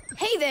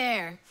 Hey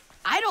there.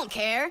 I don't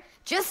care.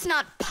 Just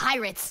not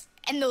pirates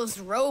and those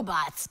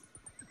robots.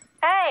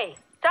 Hey,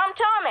 Tom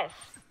Thomas.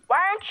 Why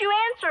aren't you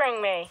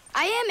answering me?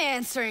 I am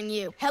answering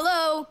you.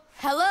 Hello?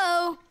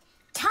 Hello?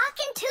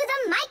 Talking to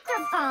the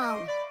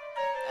microphone.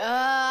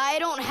 I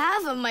don't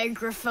have a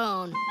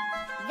microphone.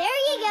 There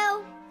you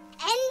go.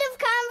 End of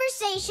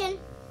conversation.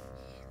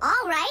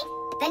 All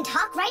right, then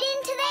talk right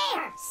into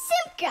there.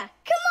 Simka,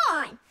 come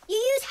on. You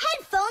use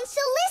headphones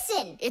to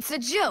listen. It's a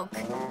joke.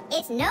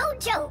 It's no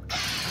joke.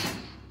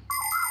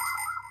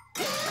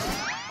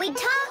 We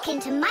talk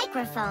into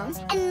microphones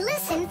and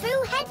listen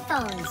through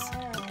headphones.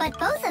 But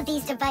both of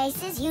these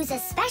devices use a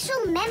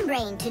special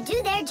membrane to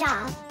do their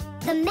job.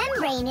 The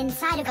membrane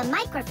inside of a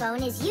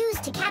microphone is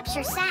used to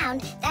capture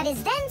sound that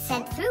is then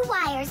sent through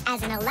wires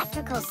as an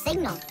electrical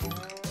signal.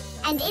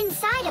 And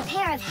inside a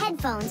pair of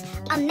headphones,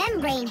 a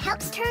membrane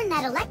helps turn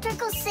that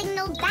electrical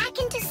signal back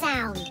into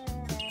sound.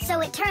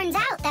 So it turns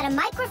out that a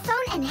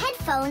microphone and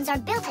headphones are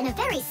built in a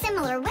very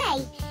similar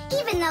way,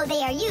 even though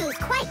they are used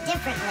quite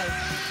differently.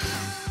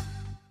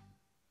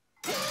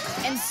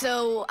 And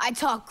so I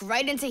talk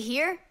right into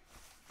here?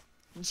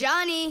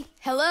 Johnny,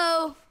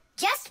 hello?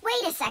 Just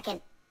wait a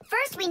second.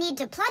 First, we need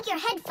to plug your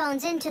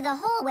headphones into the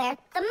hole where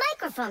the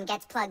microphone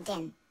gets plugged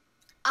in.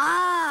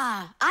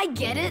 Ah, I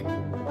get it.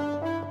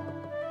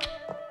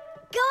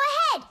 Go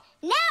ahead.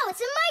 Now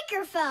it's a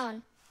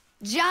microphone.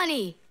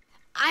 Johnny,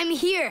 I'm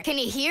here. Can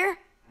you hear?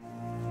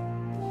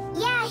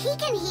 Yeah, he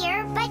can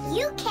hear, but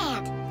you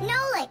can't.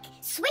 Nolik,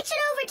 switch it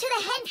over to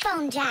the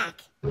headphone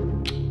jack.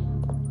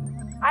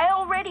 I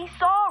already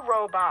saw a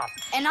robot.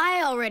 And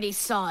I already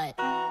saw it.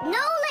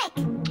 Nolik!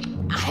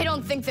 I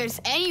don't think there's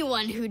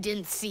anyone who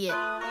didn't see it.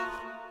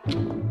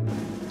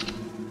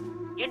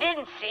 You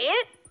didn't see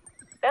it?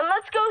 Then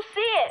let's go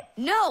see it.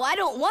 No, I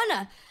don't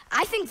wanna.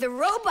 I think the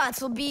robots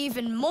will be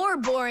even more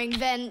boring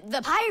than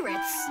the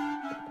pirates.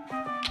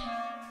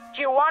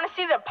 Do you want to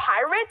see the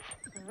pirates?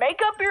 Make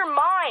up your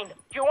mind.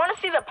 Do you want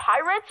to see the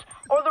pirates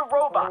or the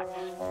robots?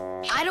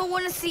 I don't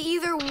want to see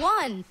either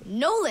one.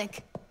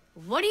 Nolik,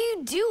 what are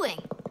you doing?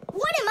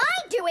 What am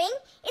I doing?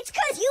 It's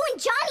 'cause you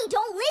and Johnny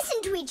don't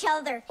listen to each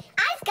other.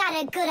 I've got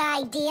a good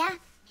idea.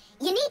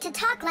 You need to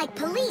talk like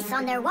police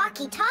on their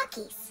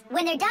walkie-talkies.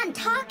 When they're done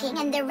talking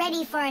and they're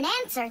ready for an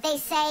answer, they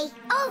say,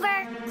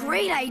 over.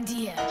 Great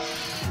idea.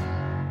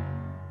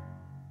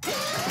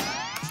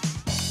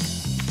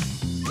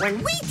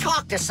 When we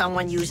talk to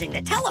someone using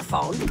the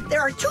telephone,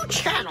 there are two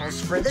channels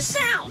for the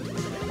sound.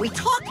 We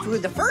talk through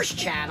the first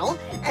channel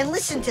and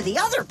listen to the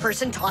other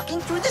person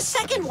talking through the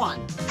second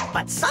one.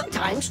 But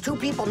sometimes two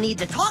people need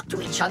to talk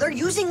to each other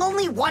using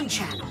only one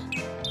channel.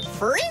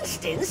 For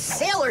instance,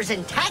 sailors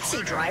and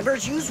taxi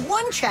drivers use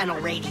one-channel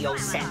radio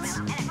sets.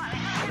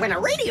 When a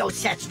radio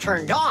set's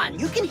turned on,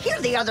 you can hear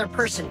the other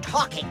person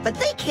talking, but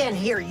they can't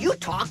hear you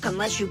talk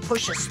unless you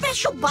push a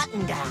special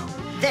button down.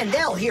 Then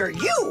they'll hear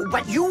you,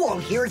 but you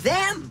won't hear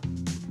them.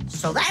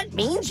 So that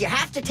means you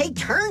have to take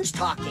turns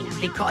talking,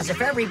 because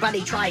if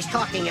everybody tries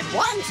talking at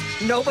once,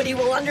 nobody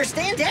will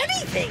understand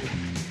anything.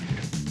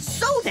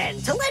 So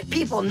then, to let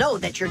people know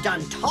that you're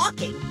done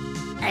talking,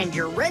 and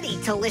you're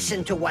ready to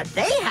listen to what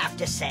they have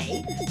to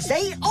say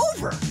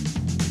over.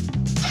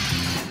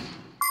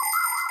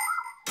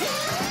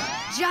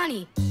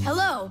 Johnny,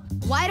 hello.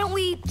 Why don't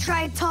we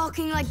try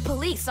talking like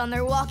police on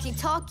their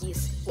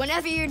walkie-talkies?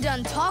 Whenever you're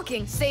done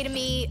talking, say to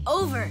me,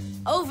 over,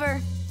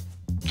 over.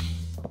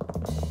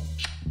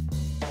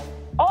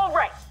 All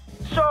right.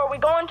 So are we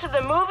going to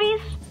the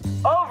movies?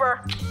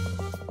 Over.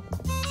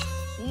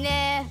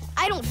 Nah,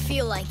 I don't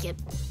feel like it.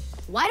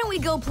 Why don't we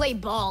go play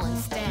ball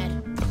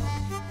instead?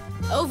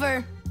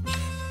 Over.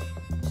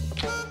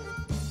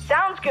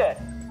 Sounds good.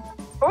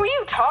 Who were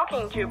you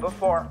talking to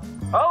before?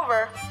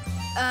 Over.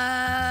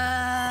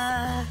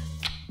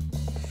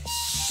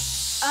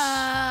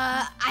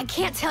 I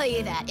can't tell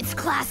you that. It's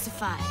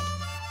classified.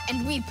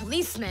 And we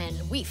policemen,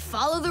 we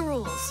follow the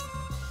rules.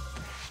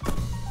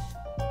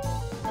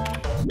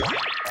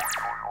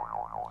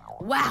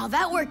 Wow,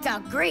 that worked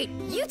out great.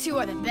 You two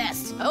are the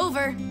best.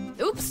 Over.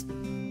 Oops.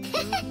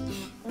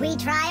 We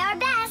try our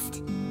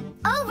best.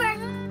 Over.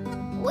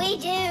 We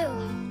do.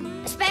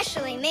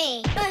 Especially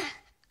me.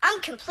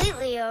 I'm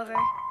completely over.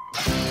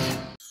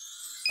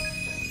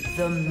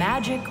 The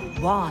magic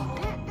wand.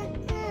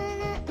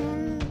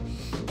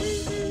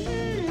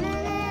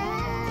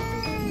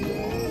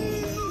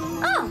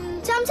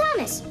 Oh, Tom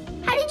Thomas,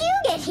 how did you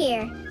get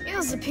here? It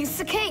was a piece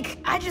of cake.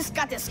 I just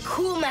got this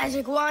cool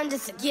magic wand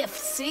as a gift,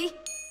 see?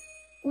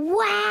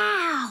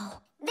 Wow!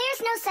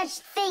 There's no such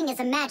thing as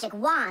a magic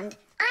wand.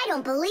 I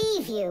don't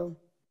believe you.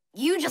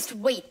 You just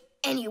wait.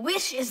 Any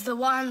wish is the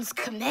wand's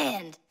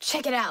command.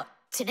 Check it out.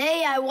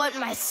 Today I want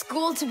my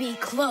school to be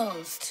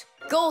closed.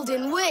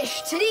 Golden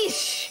wish,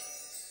 Tadish!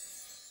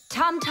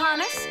 Tom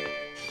Thomas,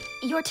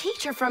 your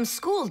teacher from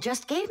school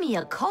just gave me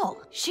a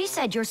call. She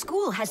said your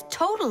school has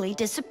totally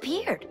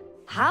disappeared.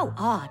 How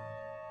odd.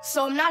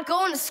 So I'm not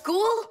going to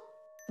school?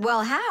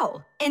 Well,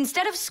 how?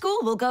 Instead of school,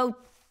 we'll go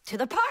to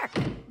the park.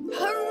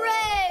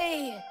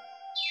 Hooray!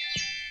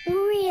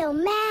 Real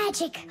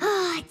magic.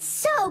 Oh, it's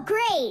so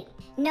great.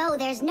 No,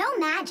 there's no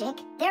magic.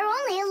 They're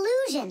only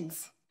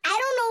illusions. I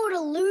don't know what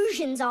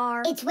illusions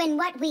are. It's when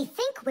what we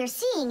think we're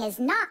seeing is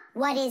not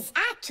what is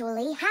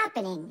actually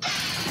happening.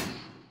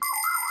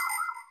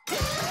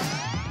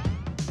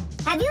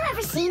 Have you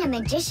ever seen a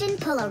magician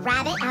pull a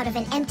rabbit out of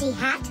an empty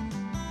hat?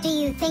 Do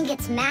you think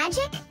it's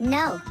magic?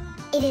 No,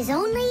 it is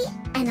only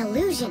an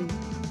illusion.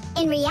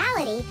 In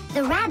reality,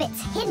 the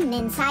rabbit's hidden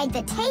inside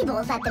the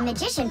table that the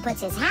magician puts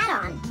his hat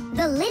on.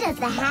 The lid of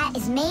the hat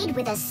is made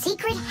with a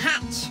secret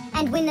hatch.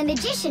 And when the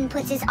magician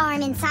puts his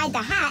arm inside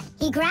the hat,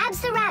 he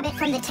grabs the rabbit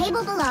from the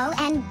table below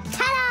and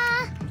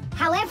ta-da!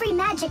 How every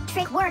magic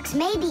trick works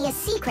may be a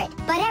secret,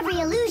 but every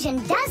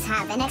illusion does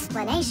have an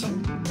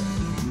explanation.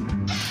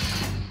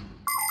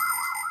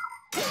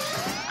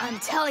 I'm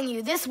telling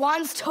you, this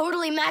wand's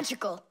totally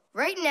magical.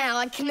 Right now,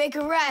 I can make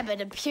a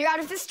rabbit appear out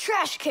of this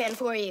trash can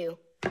for you.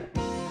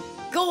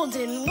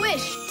 Golden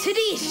wish,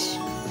 Tadish!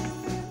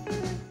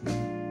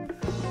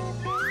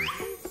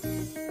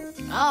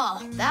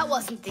 Oh, that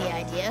wasn't the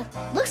idea.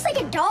 Looks like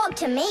a dog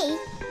to me.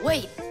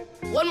 Wait,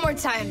 one more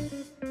time.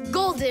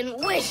 Golden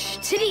wish,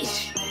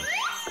 Tadish!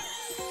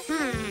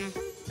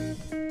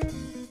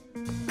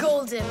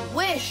 Golden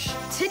wish,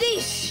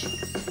 Tadish!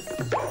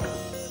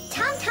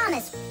 Tom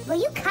Thomas,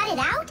 will you cut it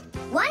out?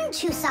 One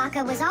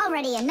Chewsocka was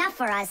already enough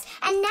for us,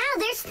 and now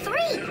there's 3.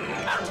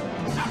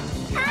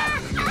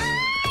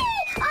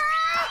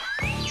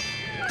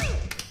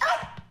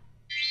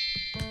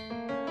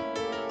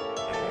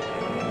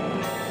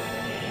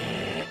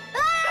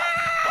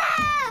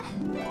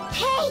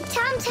 Hey,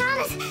 Tom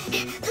Thomas,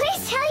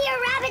 please tell your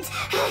rabbits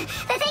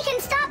that they can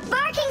stop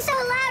barking so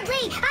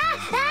loudly.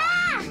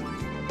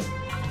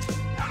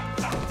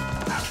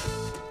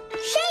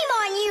 Shame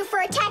on you for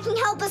attacking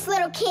helpless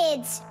little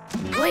kids.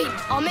 Wait,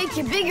 I'll make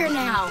you bigger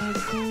now.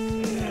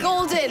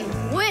 Golden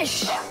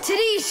wish,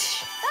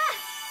 Tadish!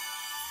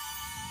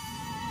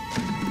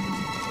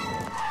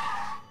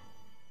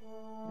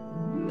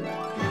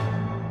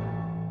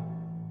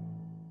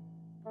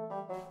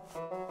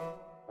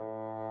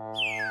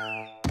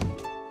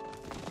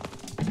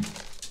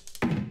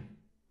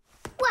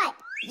 What?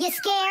 You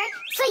scared?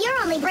 So you're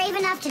only brave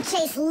enough to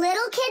chase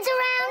little kids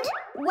around?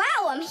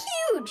 Wow, I'm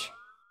huge.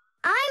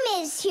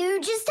 I'm as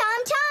huge as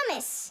Tom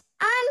Thomas.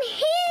 I'm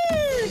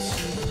huge!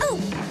 Oh,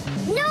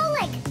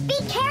 Nolik, be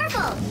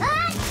careful!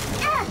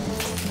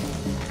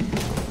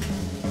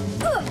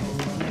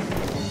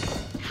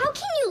 How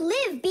can you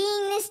live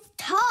being this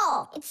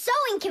tall? It's so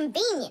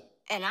inconvenient.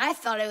 And I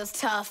thought it was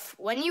tough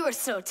when you were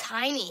so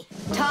tiny.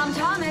 Tom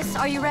Thomas,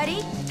 are you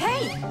ready?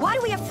 Hey, why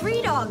do we have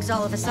 3 dogs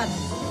all of a sudden?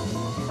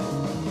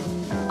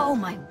 Oh,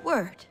 my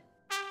word.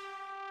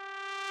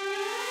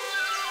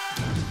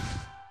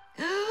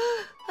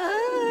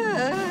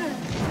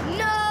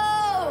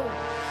 No!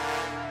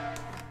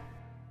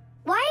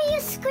 Why are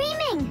you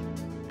screaming?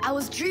 I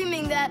was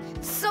dreaming that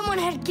someone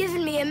had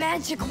given me a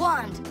magic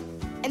wand.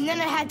 And then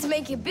I had to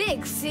make it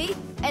big, see?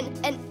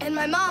 And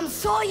my mom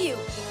saw you.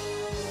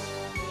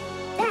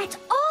 That's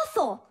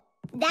awful.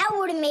 That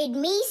would have made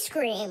me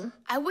scream.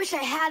 I wish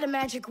I had a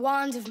magic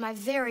wand of my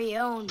very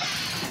own.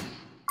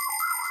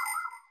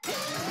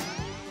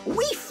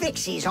 We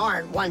Fixies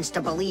aren't ones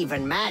to believe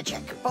in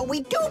magic, but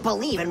we do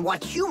believe in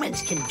what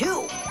humans can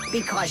do,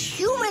 because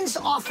humans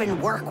often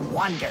work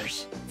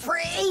wonders. For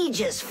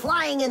ages,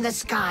 flying in the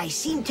sky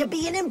seemed to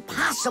be an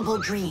impossible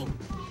dream.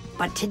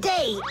 But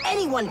today,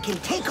 anyone can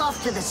take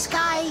off to the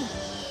sky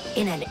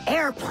in an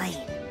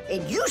airplane.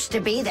 It used to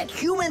be that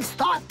humans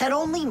thought that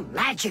only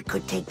magic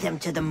could take them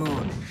to the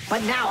moon.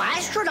 But now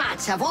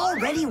astronauts have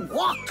already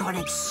walked on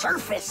its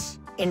surface.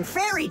 In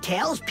fairy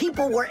tales,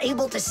 people were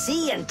able to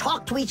see and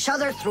talk to each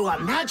other through a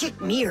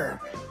magic mirror.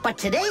 But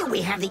today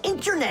we have the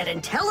internet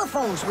and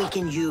telephones we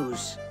can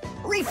use.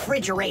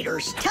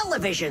 Refrigerators,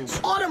 televisions,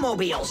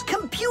 automobiles,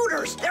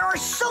 computers. There are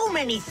so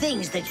many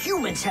things that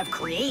humans have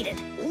created.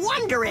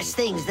 Wondrous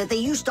things that they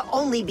used to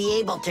only be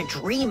able to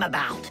dream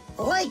about.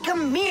 Like a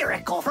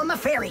miracle from a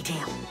fairy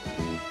tale.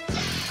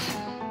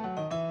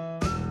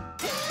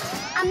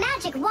 A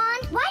magic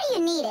wand? Why do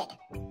you need it?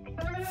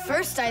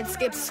 First, I'd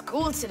skip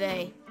school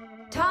today.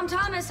 Tom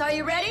Thomas, are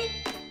you ready?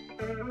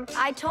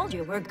 I told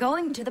you, we're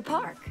going to the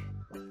park.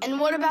 And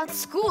what about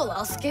school?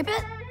 I'll skip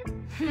it?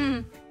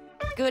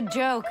 Good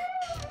joke.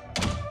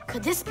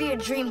 Could this be a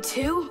dream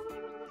too?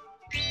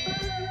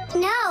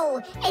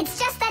 No, it's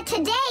just that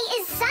today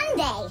is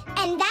Sunday,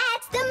 and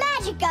that's the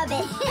magic of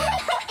it.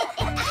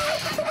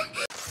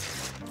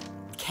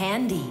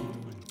 Candy.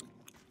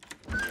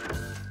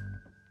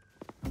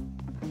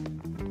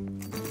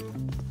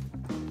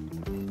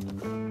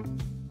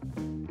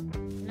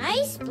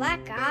 Nice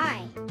black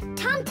eye.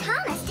 Tom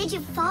Thomas, did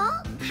you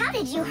fall? How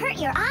did you hurt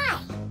your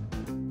eye?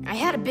 I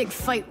had a big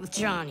fight with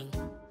Johnny.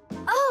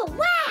 Oh,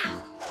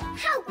 wow!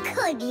 How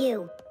could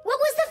you? What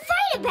was the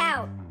fight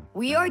about?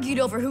 We argued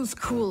over who's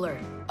cooler,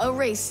 a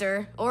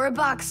racer or a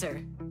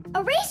boxer.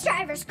 A race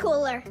driver's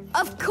cooler.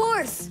 Of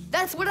course!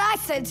 That's what I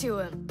said to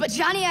him. But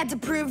Johnny had to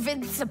prove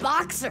it's a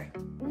boxer.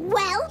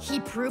 Well,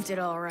 He proved it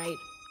all right.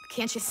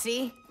 Can't you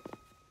see?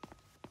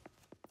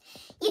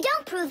 you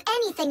don't prove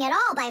anything at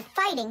all by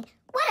fighting.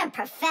 What a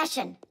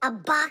profession, a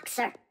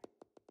boxer.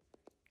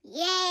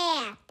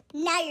 Yeah,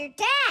 now your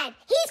dad,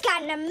 he's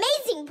got an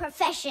amazing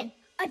profession,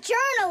 a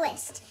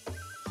journalist.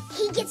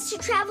 He gets to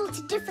travel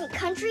to different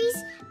countries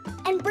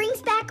and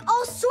brings back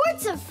all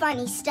sorts of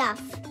funny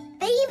stuff.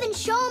 They even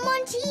show him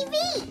on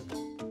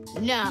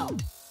TV. No.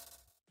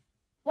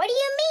 What do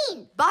you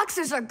mean?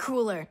 Boxers are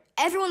cooler.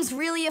 Everyone's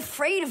really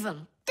afraid of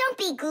them. Don't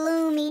be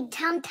gloomy,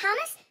 Tom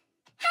Thomas.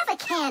 Have a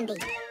candy.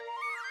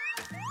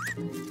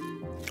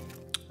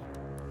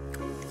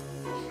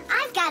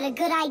 I've got a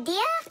good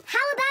idea. How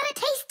about a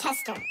taste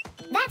tester?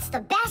 That's the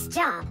best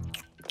job.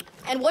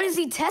 And what is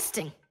he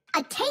testing?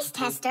 A taste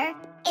tester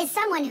is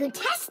someone who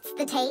tests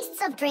the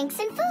tastes of drinks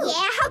and food.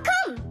 Yeah, how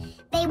come?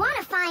 They want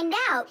to find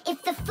out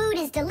if the food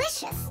is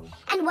delicious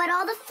and what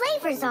all the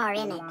flavors are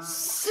in it.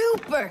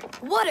 Super!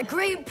 What a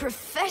great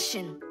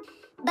profession.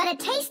 But a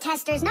taste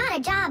tester's not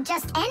a job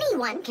just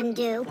anyone can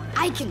do.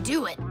 I can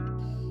do it.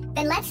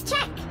 Then let's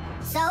check.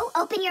 So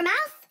open your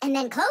mouth and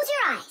then close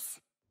your eyes.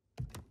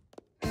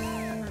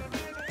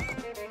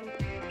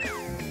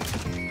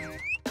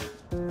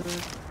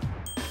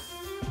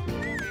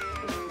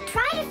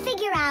 Try to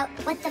figure out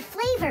what the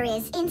flavor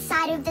is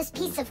inside of this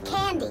piece of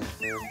candy.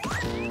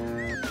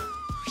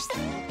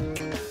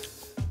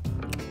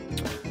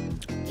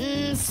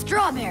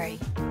 Strawberry.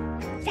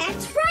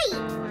 That's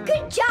right.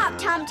 Good job,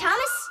 Tom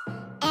Thomas.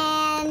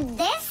 And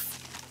this?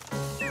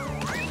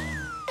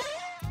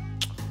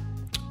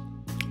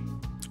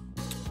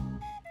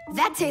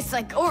 That tastes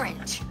like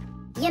orange.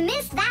 You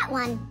missed that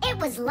one. It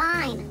was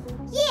lime.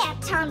 Yeah,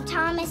 Tom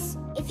Thomas.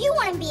 If you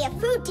want to be a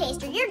food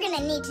taster, you're going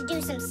to need to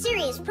do some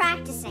serious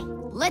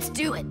practicing. Let's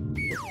do it.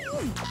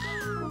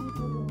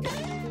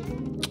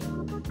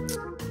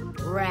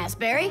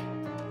 Raspberry?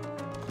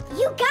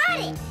 You got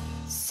it!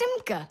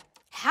 Simka,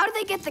 how do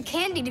they get the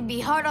candy to be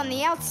hard on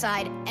the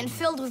outside and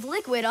filled with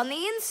liquid on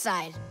the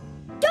inside?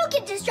 Don't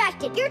get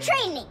distracted. You're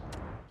training.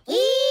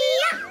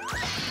 Yeah!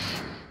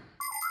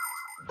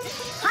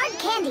 Hard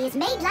candy is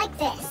made like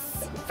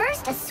this.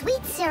 First, a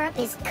sweet syrup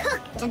is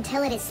cooked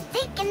until it is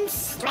thick and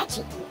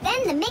stretchy.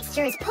 Then the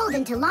mixture is pulled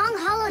into long,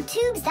 hollow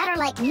tubes that are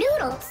like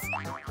noodles.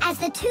 As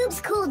the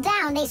tubes cool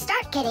down, they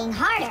start getting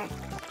harder.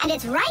 And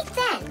it's right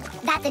then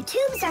that the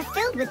tubes are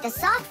filled with the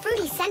soft,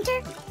 fruity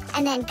center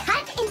and then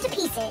cut into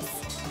pieces.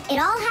 It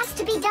all has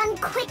to be done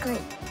quickly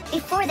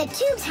before the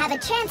tubes have a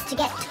chance to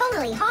get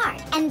totally hard.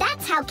 And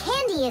that's how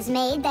candy is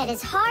made that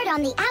is hard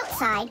on the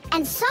outside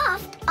and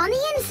soft on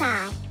the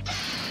inside.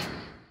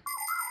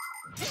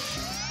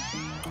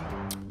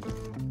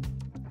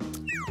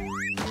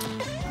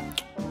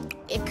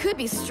 It could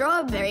be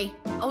strawberry,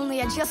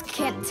 only I just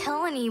can't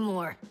tell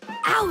anymore.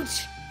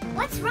 Ouch!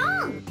 What's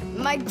wrong?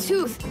 My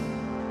tooth.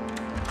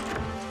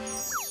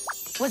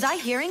 Was I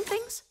hearing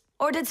things?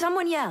 Or did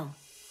someone yell?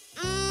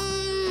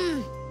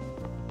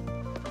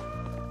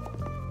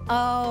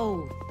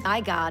 Oh,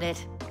 I got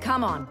it.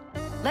 Come on.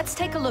 Let's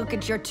take a look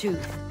at your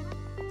tooth.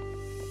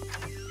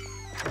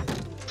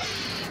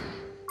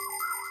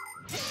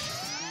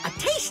 A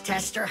taste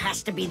tester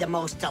has to be the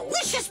most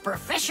delicious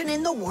profession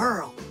in the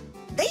world.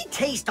 They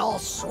taste all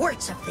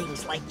sorts of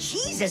things like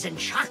cheeses and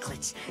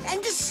chocolates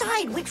and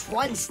decide which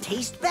ones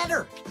taste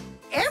better.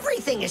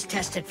 Everything is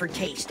tested for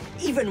taste,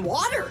 even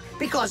water,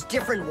 because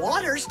different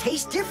waters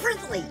taste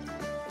differently.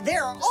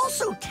 There are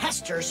also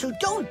testers who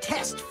don't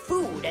test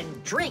food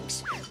and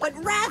drinks, but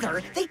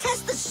rather they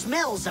test the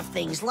smells of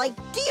things like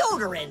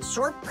deodorants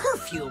or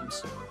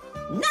perfumes.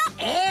 Not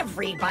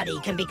everybody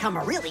can become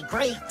a really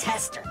great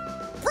tester.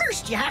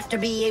 First, you have to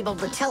be able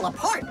to tell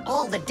apart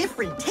all the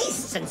different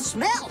tastes and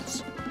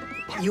smells.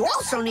 You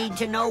also need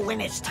to know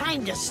when it's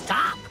time to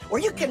stop, or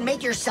you can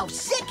make yourself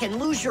sick and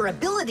lose your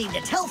ability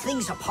to tell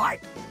things apart.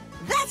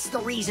 That's the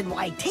reason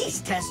why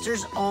taste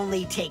testers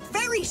only take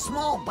very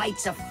small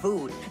bites of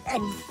food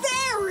and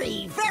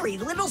very, very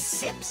little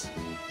sips.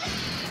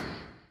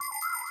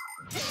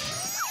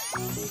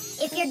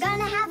 If you're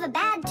gonna have a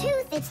bad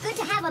tooth, it's good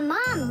to have a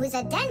mom who's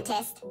a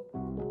dentist.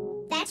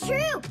 That's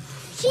true.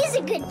 She's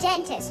a good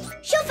dentist.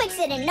 She'll fix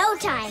it in no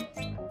time.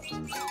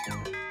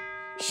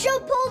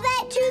 She'll pull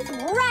that tooth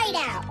right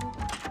out.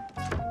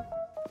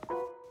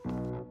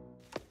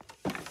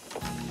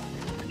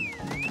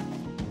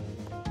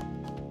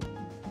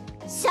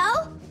 So,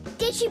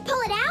 did she pull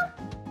it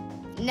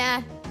out?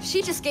 Nah,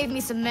 she just gave me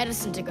some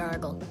medicine to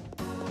gargle.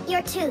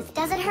 Your tooth,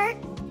 does it hurt?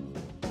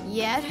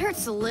 Yeah, it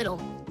hurts a little.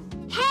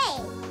 Hey,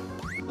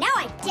 now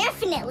I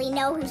definitely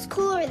know who's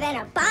cooler than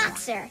a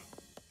boxer.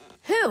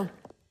 Who?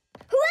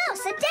 Who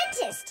else? A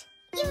dentist.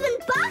 Even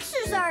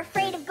boxers are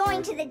afraid of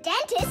going to the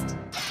dentist.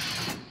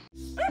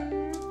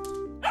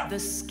 The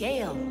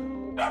scale.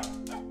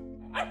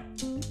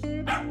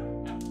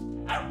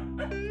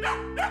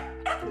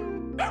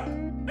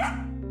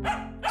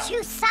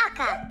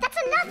 Chewsocka, that's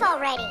enough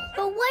already.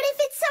 But what if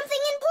it's something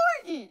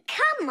important?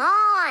 Come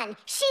on,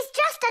 she's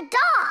just a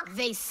dog.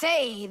 They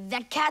say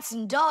that cats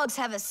and dogs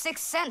have a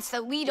sixth sense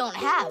that we don't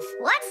have.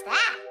 What's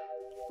that?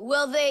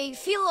 Well, they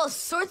feel all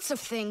sorts of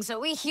things that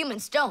we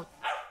humans don't.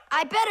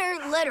 I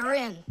better let her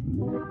in.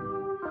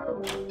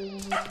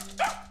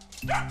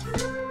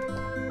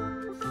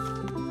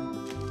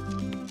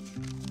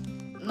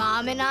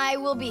 Mom and I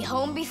will be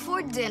home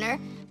before dinner.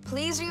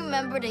 Please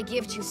remember to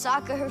give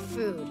Chewsocka her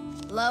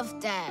food.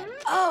 Love, Dad.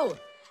 Oh,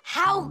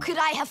 how could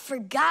I have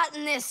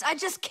forgotten this? I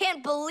just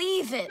can't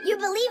believe it. You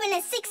believe in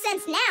a sixth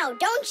sense now,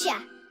 don't ya?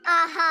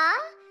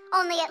 Uh-huh.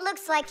 Only it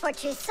looks like for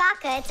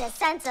Chewsocka, it's a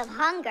sense of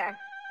hunger.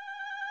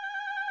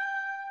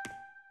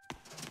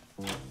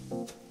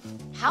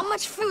 How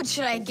much food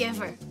should I give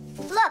her?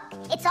 Look,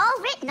 it's all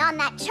written on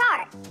that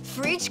chart.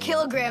 For each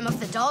kilogram of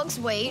the dog's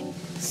weight,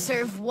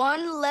 serve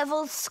 1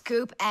 level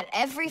scoop at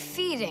every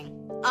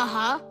feeding.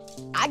 Uh-huh,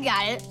 I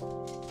got it.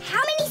 How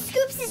many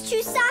scoops is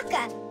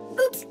Chewsocka?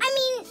 Oops, I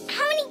mean,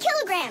 how many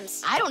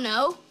kilograms? I don't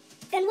know.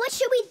 Then what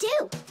should we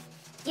do?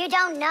 You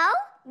don't know?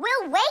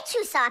 We'll weigh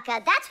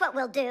Chewsocka, that's what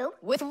we'll do.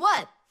 With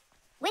what?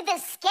 With a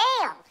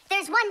scale.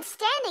 There's one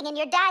standing in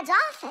your dad's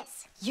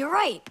office. You're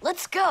right,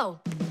 let's go.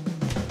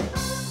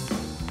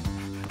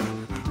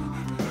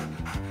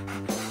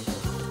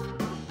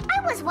 I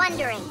was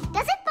wondering,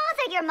 does it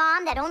bother your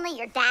mom that only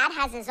your dad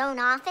has his own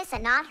office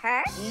and not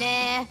her?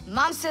 Nah,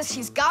 Mom says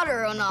she's got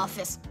her own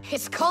office.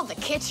 It's called the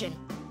kitchen.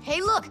 Hey,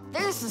 look,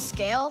 there's the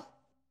scale.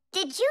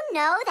 Did you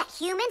know that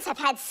humans have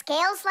had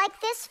scales like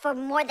this for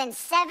more than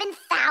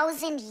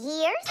 7,000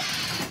 years?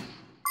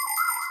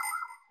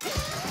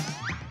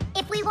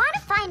 If we want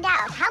to find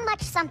out how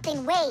much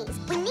something weighs,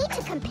 we need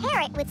to compare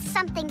it with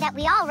something that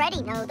we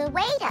already know the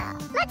weight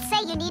of. Let's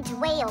say you need to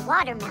weigh a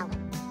watermelon.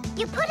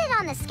 You put it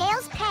on the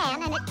scale's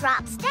pan and it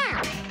drops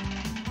down.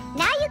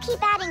 Now you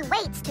keep adding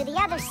weights to the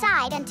other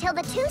side until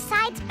the two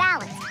sides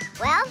balance.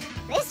 Well,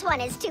 this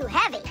one is too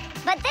heavy,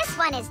 but this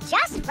one is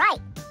just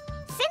right.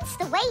 Since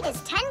the weight is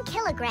 10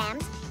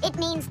 kilograms, it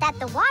means that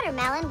the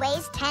watermelon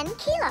weighs 10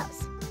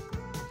 kilos.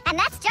 And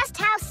that's just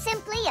how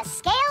simply a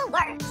scale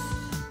works.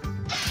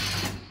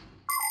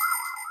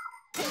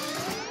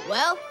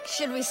 Well,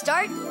 should we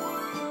start?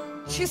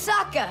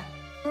 Chewsocka!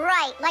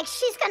 Right, like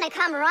she's gonna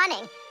come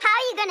running. How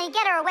are you gonna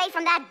get her away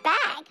from that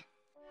bag?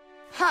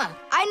 Huh,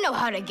 I know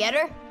how to get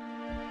her.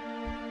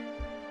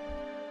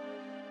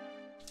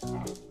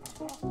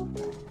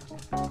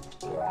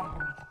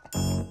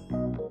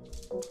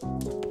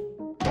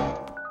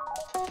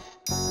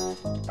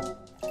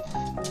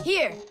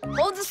 Here,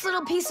 hold this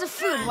little piece of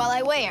food while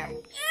I weigh her.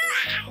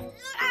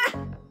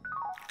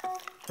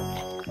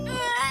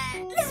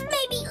 This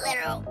may be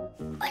literal,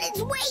 but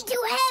it's way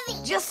too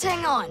heavy. Just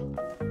hang on.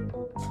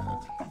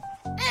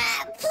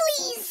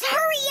 Please,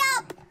 hurry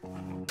up!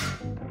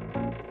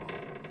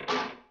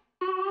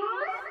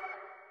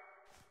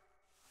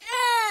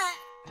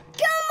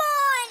 Come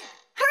on!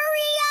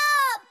 Hurry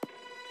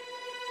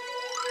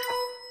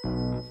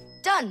up!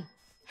 Done.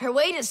 Her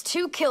weight is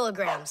 2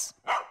 kilograms.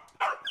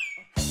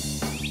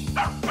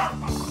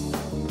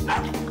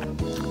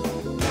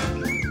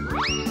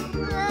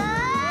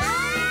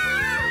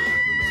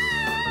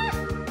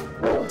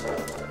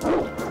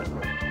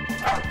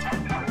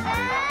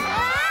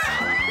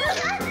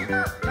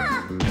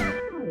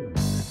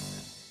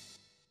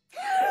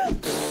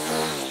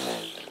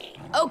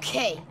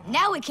 Okay,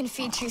 now we can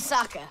feed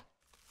Chewsocka.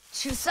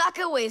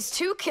 Chewsocka weighs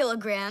 2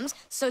 kilograms,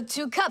 so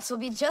 2 cups will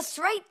be just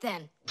right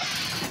then.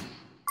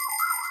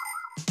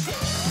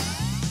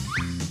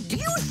 Do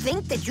you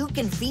think that you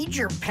can feed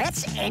your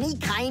pets any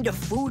kind of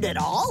food at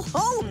all?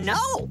 Oh,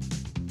 no!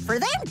 For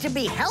them to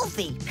be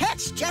healthy,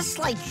 pets just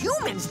like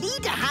humans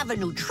need to have a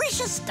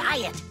nutritious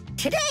diet.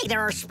 Today, there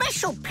are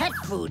special pet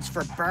foods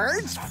for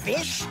birds,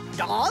 fish,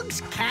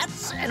 dogs,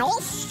 cats, and all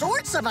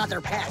sorts of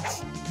other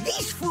pets.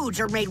 These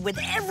foods are made with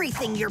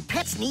everything your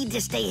pets need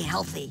to stay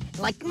healthy,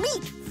 like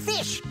meat,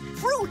 fish,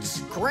 fruits,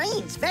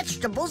 grains,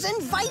 vegetables,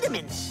 and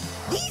vitamins.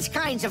 These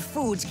kinds of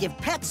foods give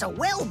pets a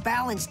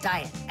well-balanced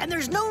diet, and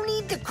there's no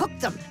need to cook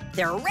them.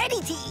 They're ready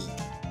to eat.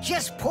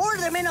 Just pour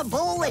them in a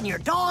bowl and your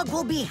dog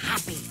will be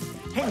happy.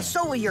 And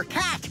so will your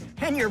cat,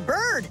 and your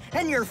bird,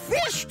 and your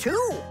fish,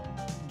 too.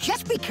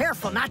 Just be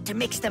careful not to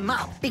mix them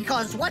up,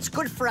 because what's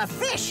good for a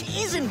fish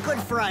isn't good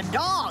for a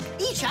dog.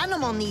 Each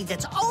animal needs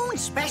its own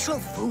special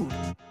food.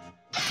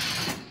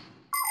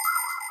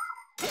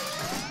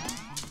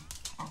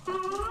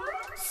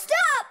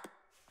 Stop!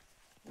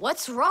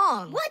 What's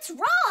wrong? What's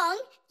wrong?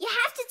 You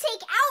have to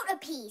take out a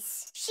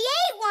piece. She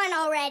ate one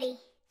already.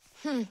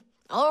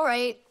 All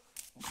right.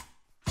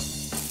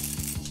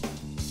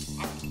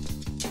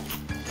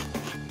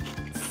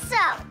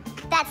 So,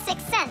 that's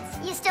 6 cents.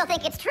 You still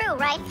think it's true,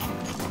 right?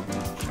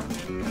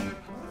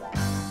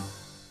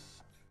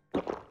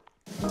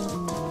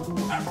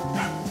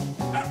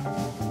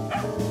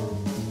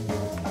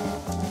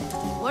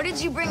 What did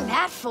you bring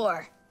that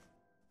for?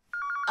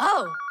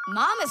 Oh,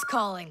 Mom is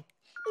calling.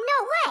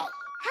 No way.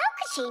 How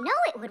could she know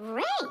it would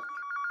rain?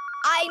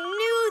 I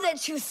knew that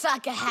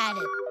Chewsocka had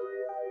it.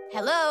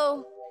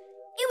 Hello?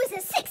 It was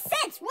a 6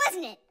 cents,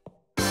 wasn't it?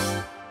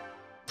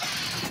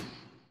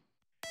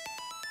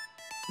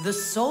 The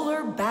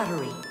solar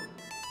battery.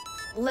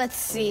 Let's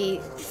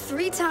see.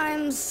 3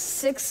 times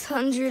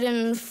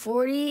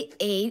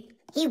 648.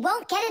 He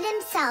won't get it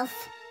himself.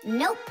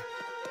 Nope.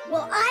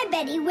 Well, I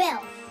bet he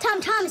will.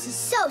 Tom Thomas is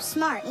so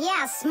smart.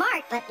 Yeah,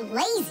 smart, but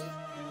lazy.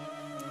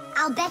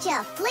 I'll bet you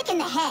a flick in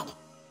the head.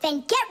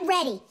 Then get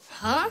ready.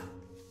 Huh?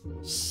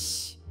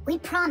 Shh. We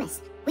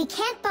promise. We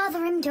can't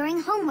bother him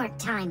during homework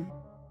time.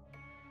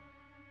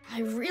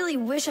 I really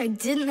wish I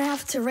didn't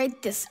have to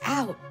write this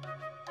out.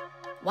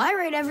 Why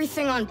write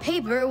everything on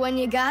paper when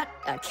you got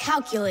a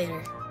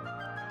calculator?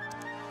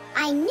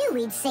 I knew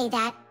he'd say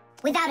that.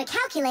 Without a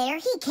calculator,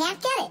 he can't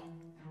get it.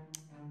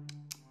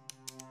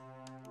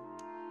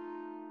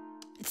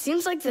 It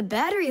seems like the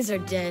batteries are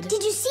dead.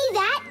 Did you see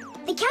that?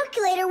 The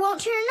calculator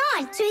won't turn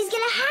on, so he's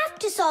gonna have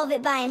to solve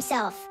it by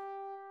himself.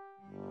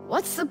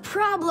 What's the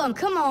problem?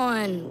 Come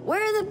on.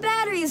 Where are the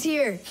batteries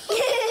here?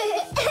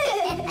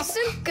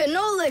 Simka,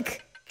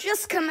 Nolik,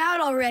 just come out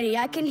already.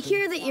 I can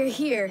hear that you're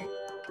here.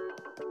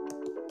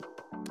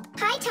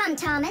 Hi, Tom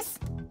Thomas.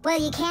 Well,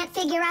 you can't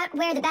figure out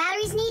where the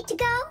batteries need to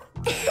go?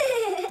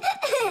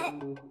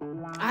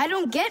 I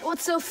don't get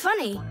what's so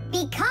funny.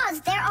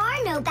 Because there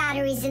are no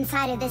batteries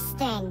inside of this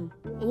thing.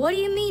 What do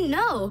you mean,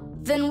 no?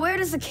 Then where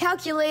does the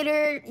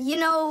calculator,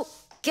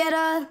 get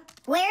a...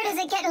 Where does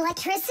it get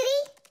electricity?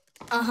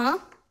 Uh-huh.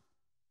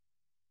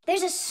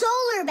 There's a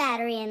solar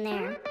battery in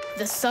there.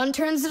 The sun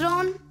turns it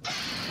on?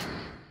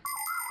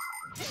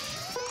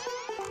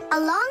 A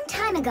long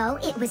time ago,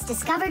 it was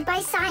discovered by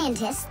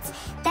scientists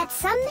that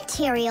some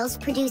materials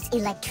produce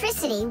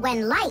electricity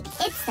when light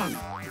hits them.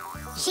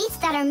 Sheets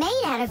that are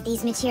made out of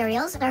these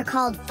materials are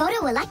called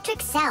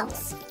photoelectric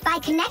cells. By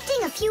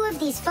connecting a few of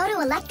these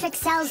photoelectric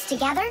cells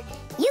together,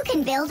 you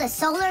can build a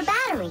solar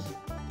battery.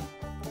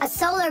 A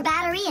solar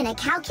battery in a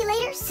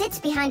calculator sits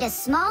behind a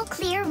small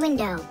clear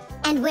window.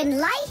 And when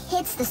light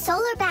hits the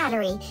solar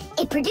battery,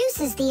 it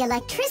produces the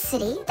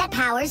electricity that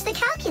powers the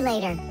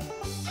calculator.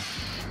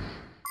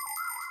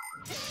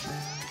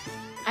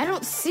 I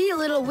don't see a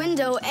little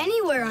window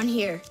anywhere on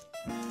here.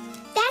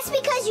 That's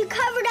because you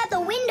covered up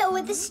the window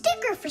with a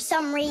sticker for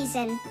some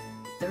reason.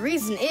 The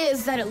reason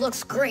is that it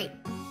looks great.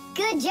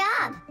 Good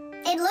job.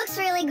 It looks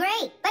really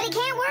great, but it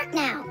can't work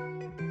now.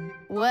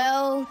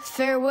 Well,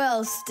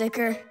 farewell,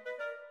 sticker.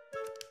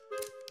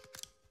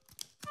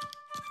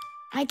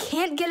 I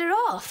can't get it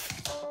off.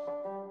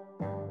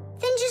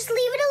 Then just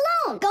leave it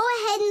alone. Go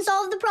ahead and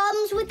solve the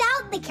problems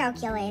without the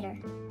calculator.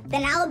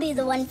 Then I'll be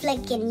the one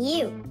flicking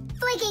you.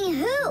 Flicking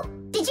who?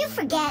 Did you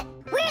forget?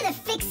 We're the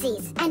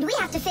Fixies, and we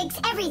have to fix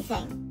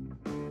everything.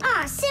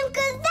 Ah,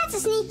 Simka, that's a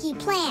sneaky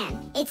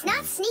plan. It's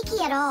not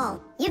sneaky at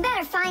all. You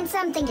better find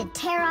something to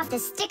tear off the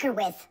sticker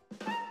with.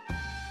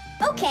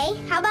 Okay,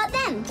 how about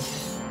them?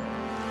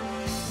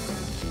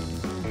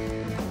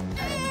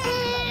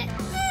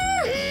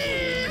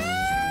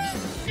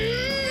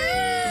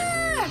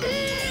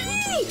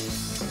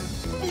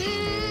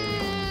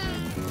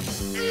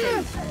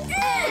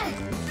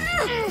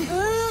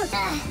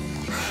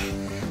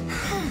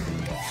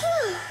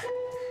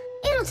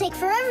 It'll take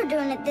forever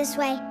doing it this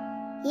way.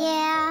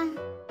 Yeah,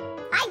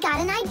 I got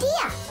an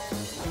idea.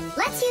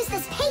 Let's use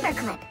this paper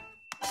clip.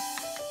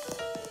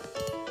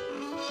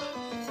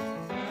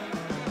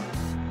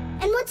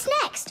 And what's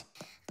next?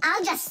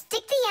 I'll just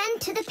stick the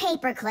end to the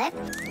paper clip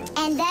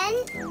and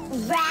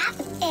then wrap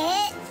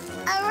it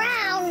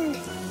around.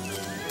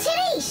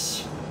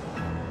 Tidish!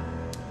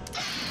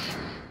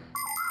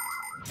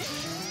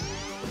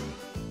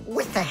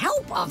 With the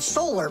help of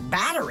solar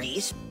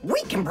batteries, we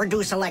can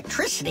produce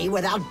electricity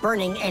without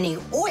burning any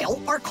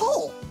oil or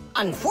coal.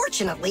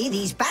 Unfortunately,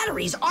 these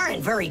batteries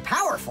aren't very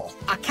powerful.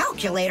 A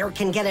calculator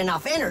can get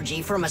enough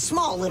energy from a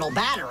small little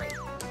battery.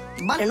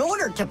 But in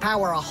order to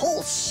power a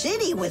whole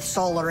city with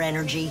solar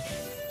energy,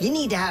 you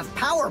need to have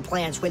power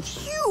plants with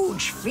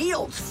huge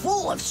fields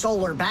full of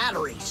solar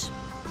batteries.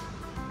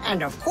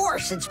 And of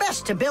course, it's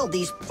best to build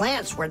these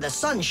plants where the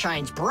sun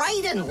shines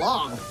bright and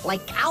long,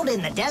 like out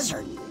in the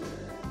desert.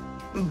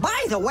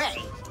 By the way,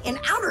 in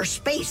outer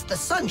space, the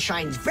sun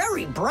shines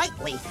very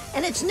brightly,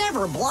 and it's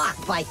never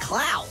blocked by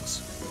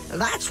clouds.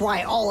 That's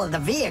why all of the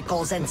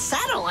vehicles and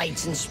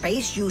satellites in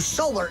space use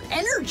solar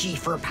energy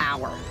for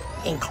power,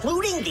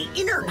 including the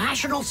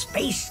International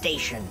Space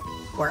Station,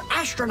 where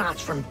astronauts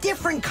from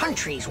different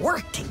countries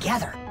work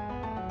together.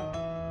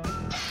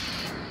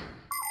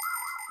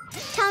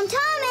 Tom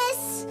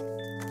Thomas!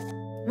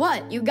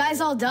 What, you guys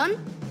all done?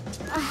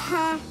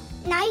 Uh-huh.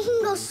 Now you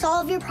can go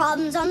solve your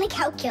problems on the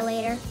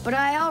calculator. But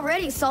I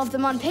already solved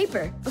them on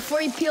paper before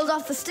you peeled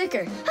off the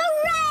sticker.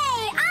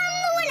 Hooray!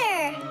 I'm the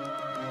winner!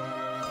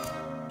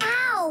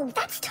 Ow!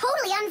 That's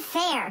totally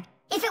unfair.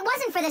 If it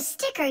wasn't for the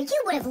sticker,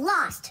 you would have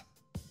lost.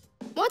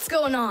 What's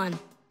going on?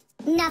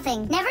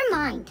 Nothing. Never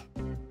mind.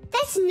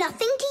 That's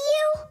nothing to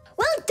you?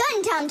 Well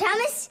done, Tom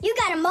Thomas. You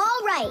got them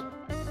all right.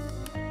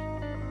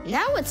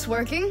 Now it's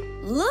working.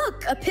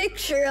 Look, a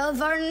picture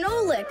of our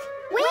Nolik.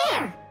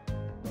 Where?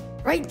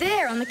 Right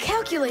there on the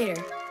calculator.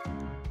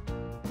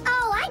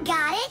 Oh, I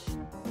got it.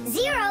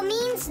 0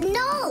 means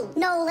null,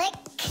 Nolik.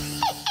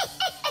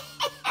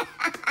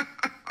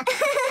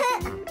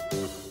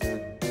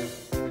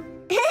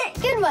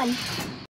 Good one.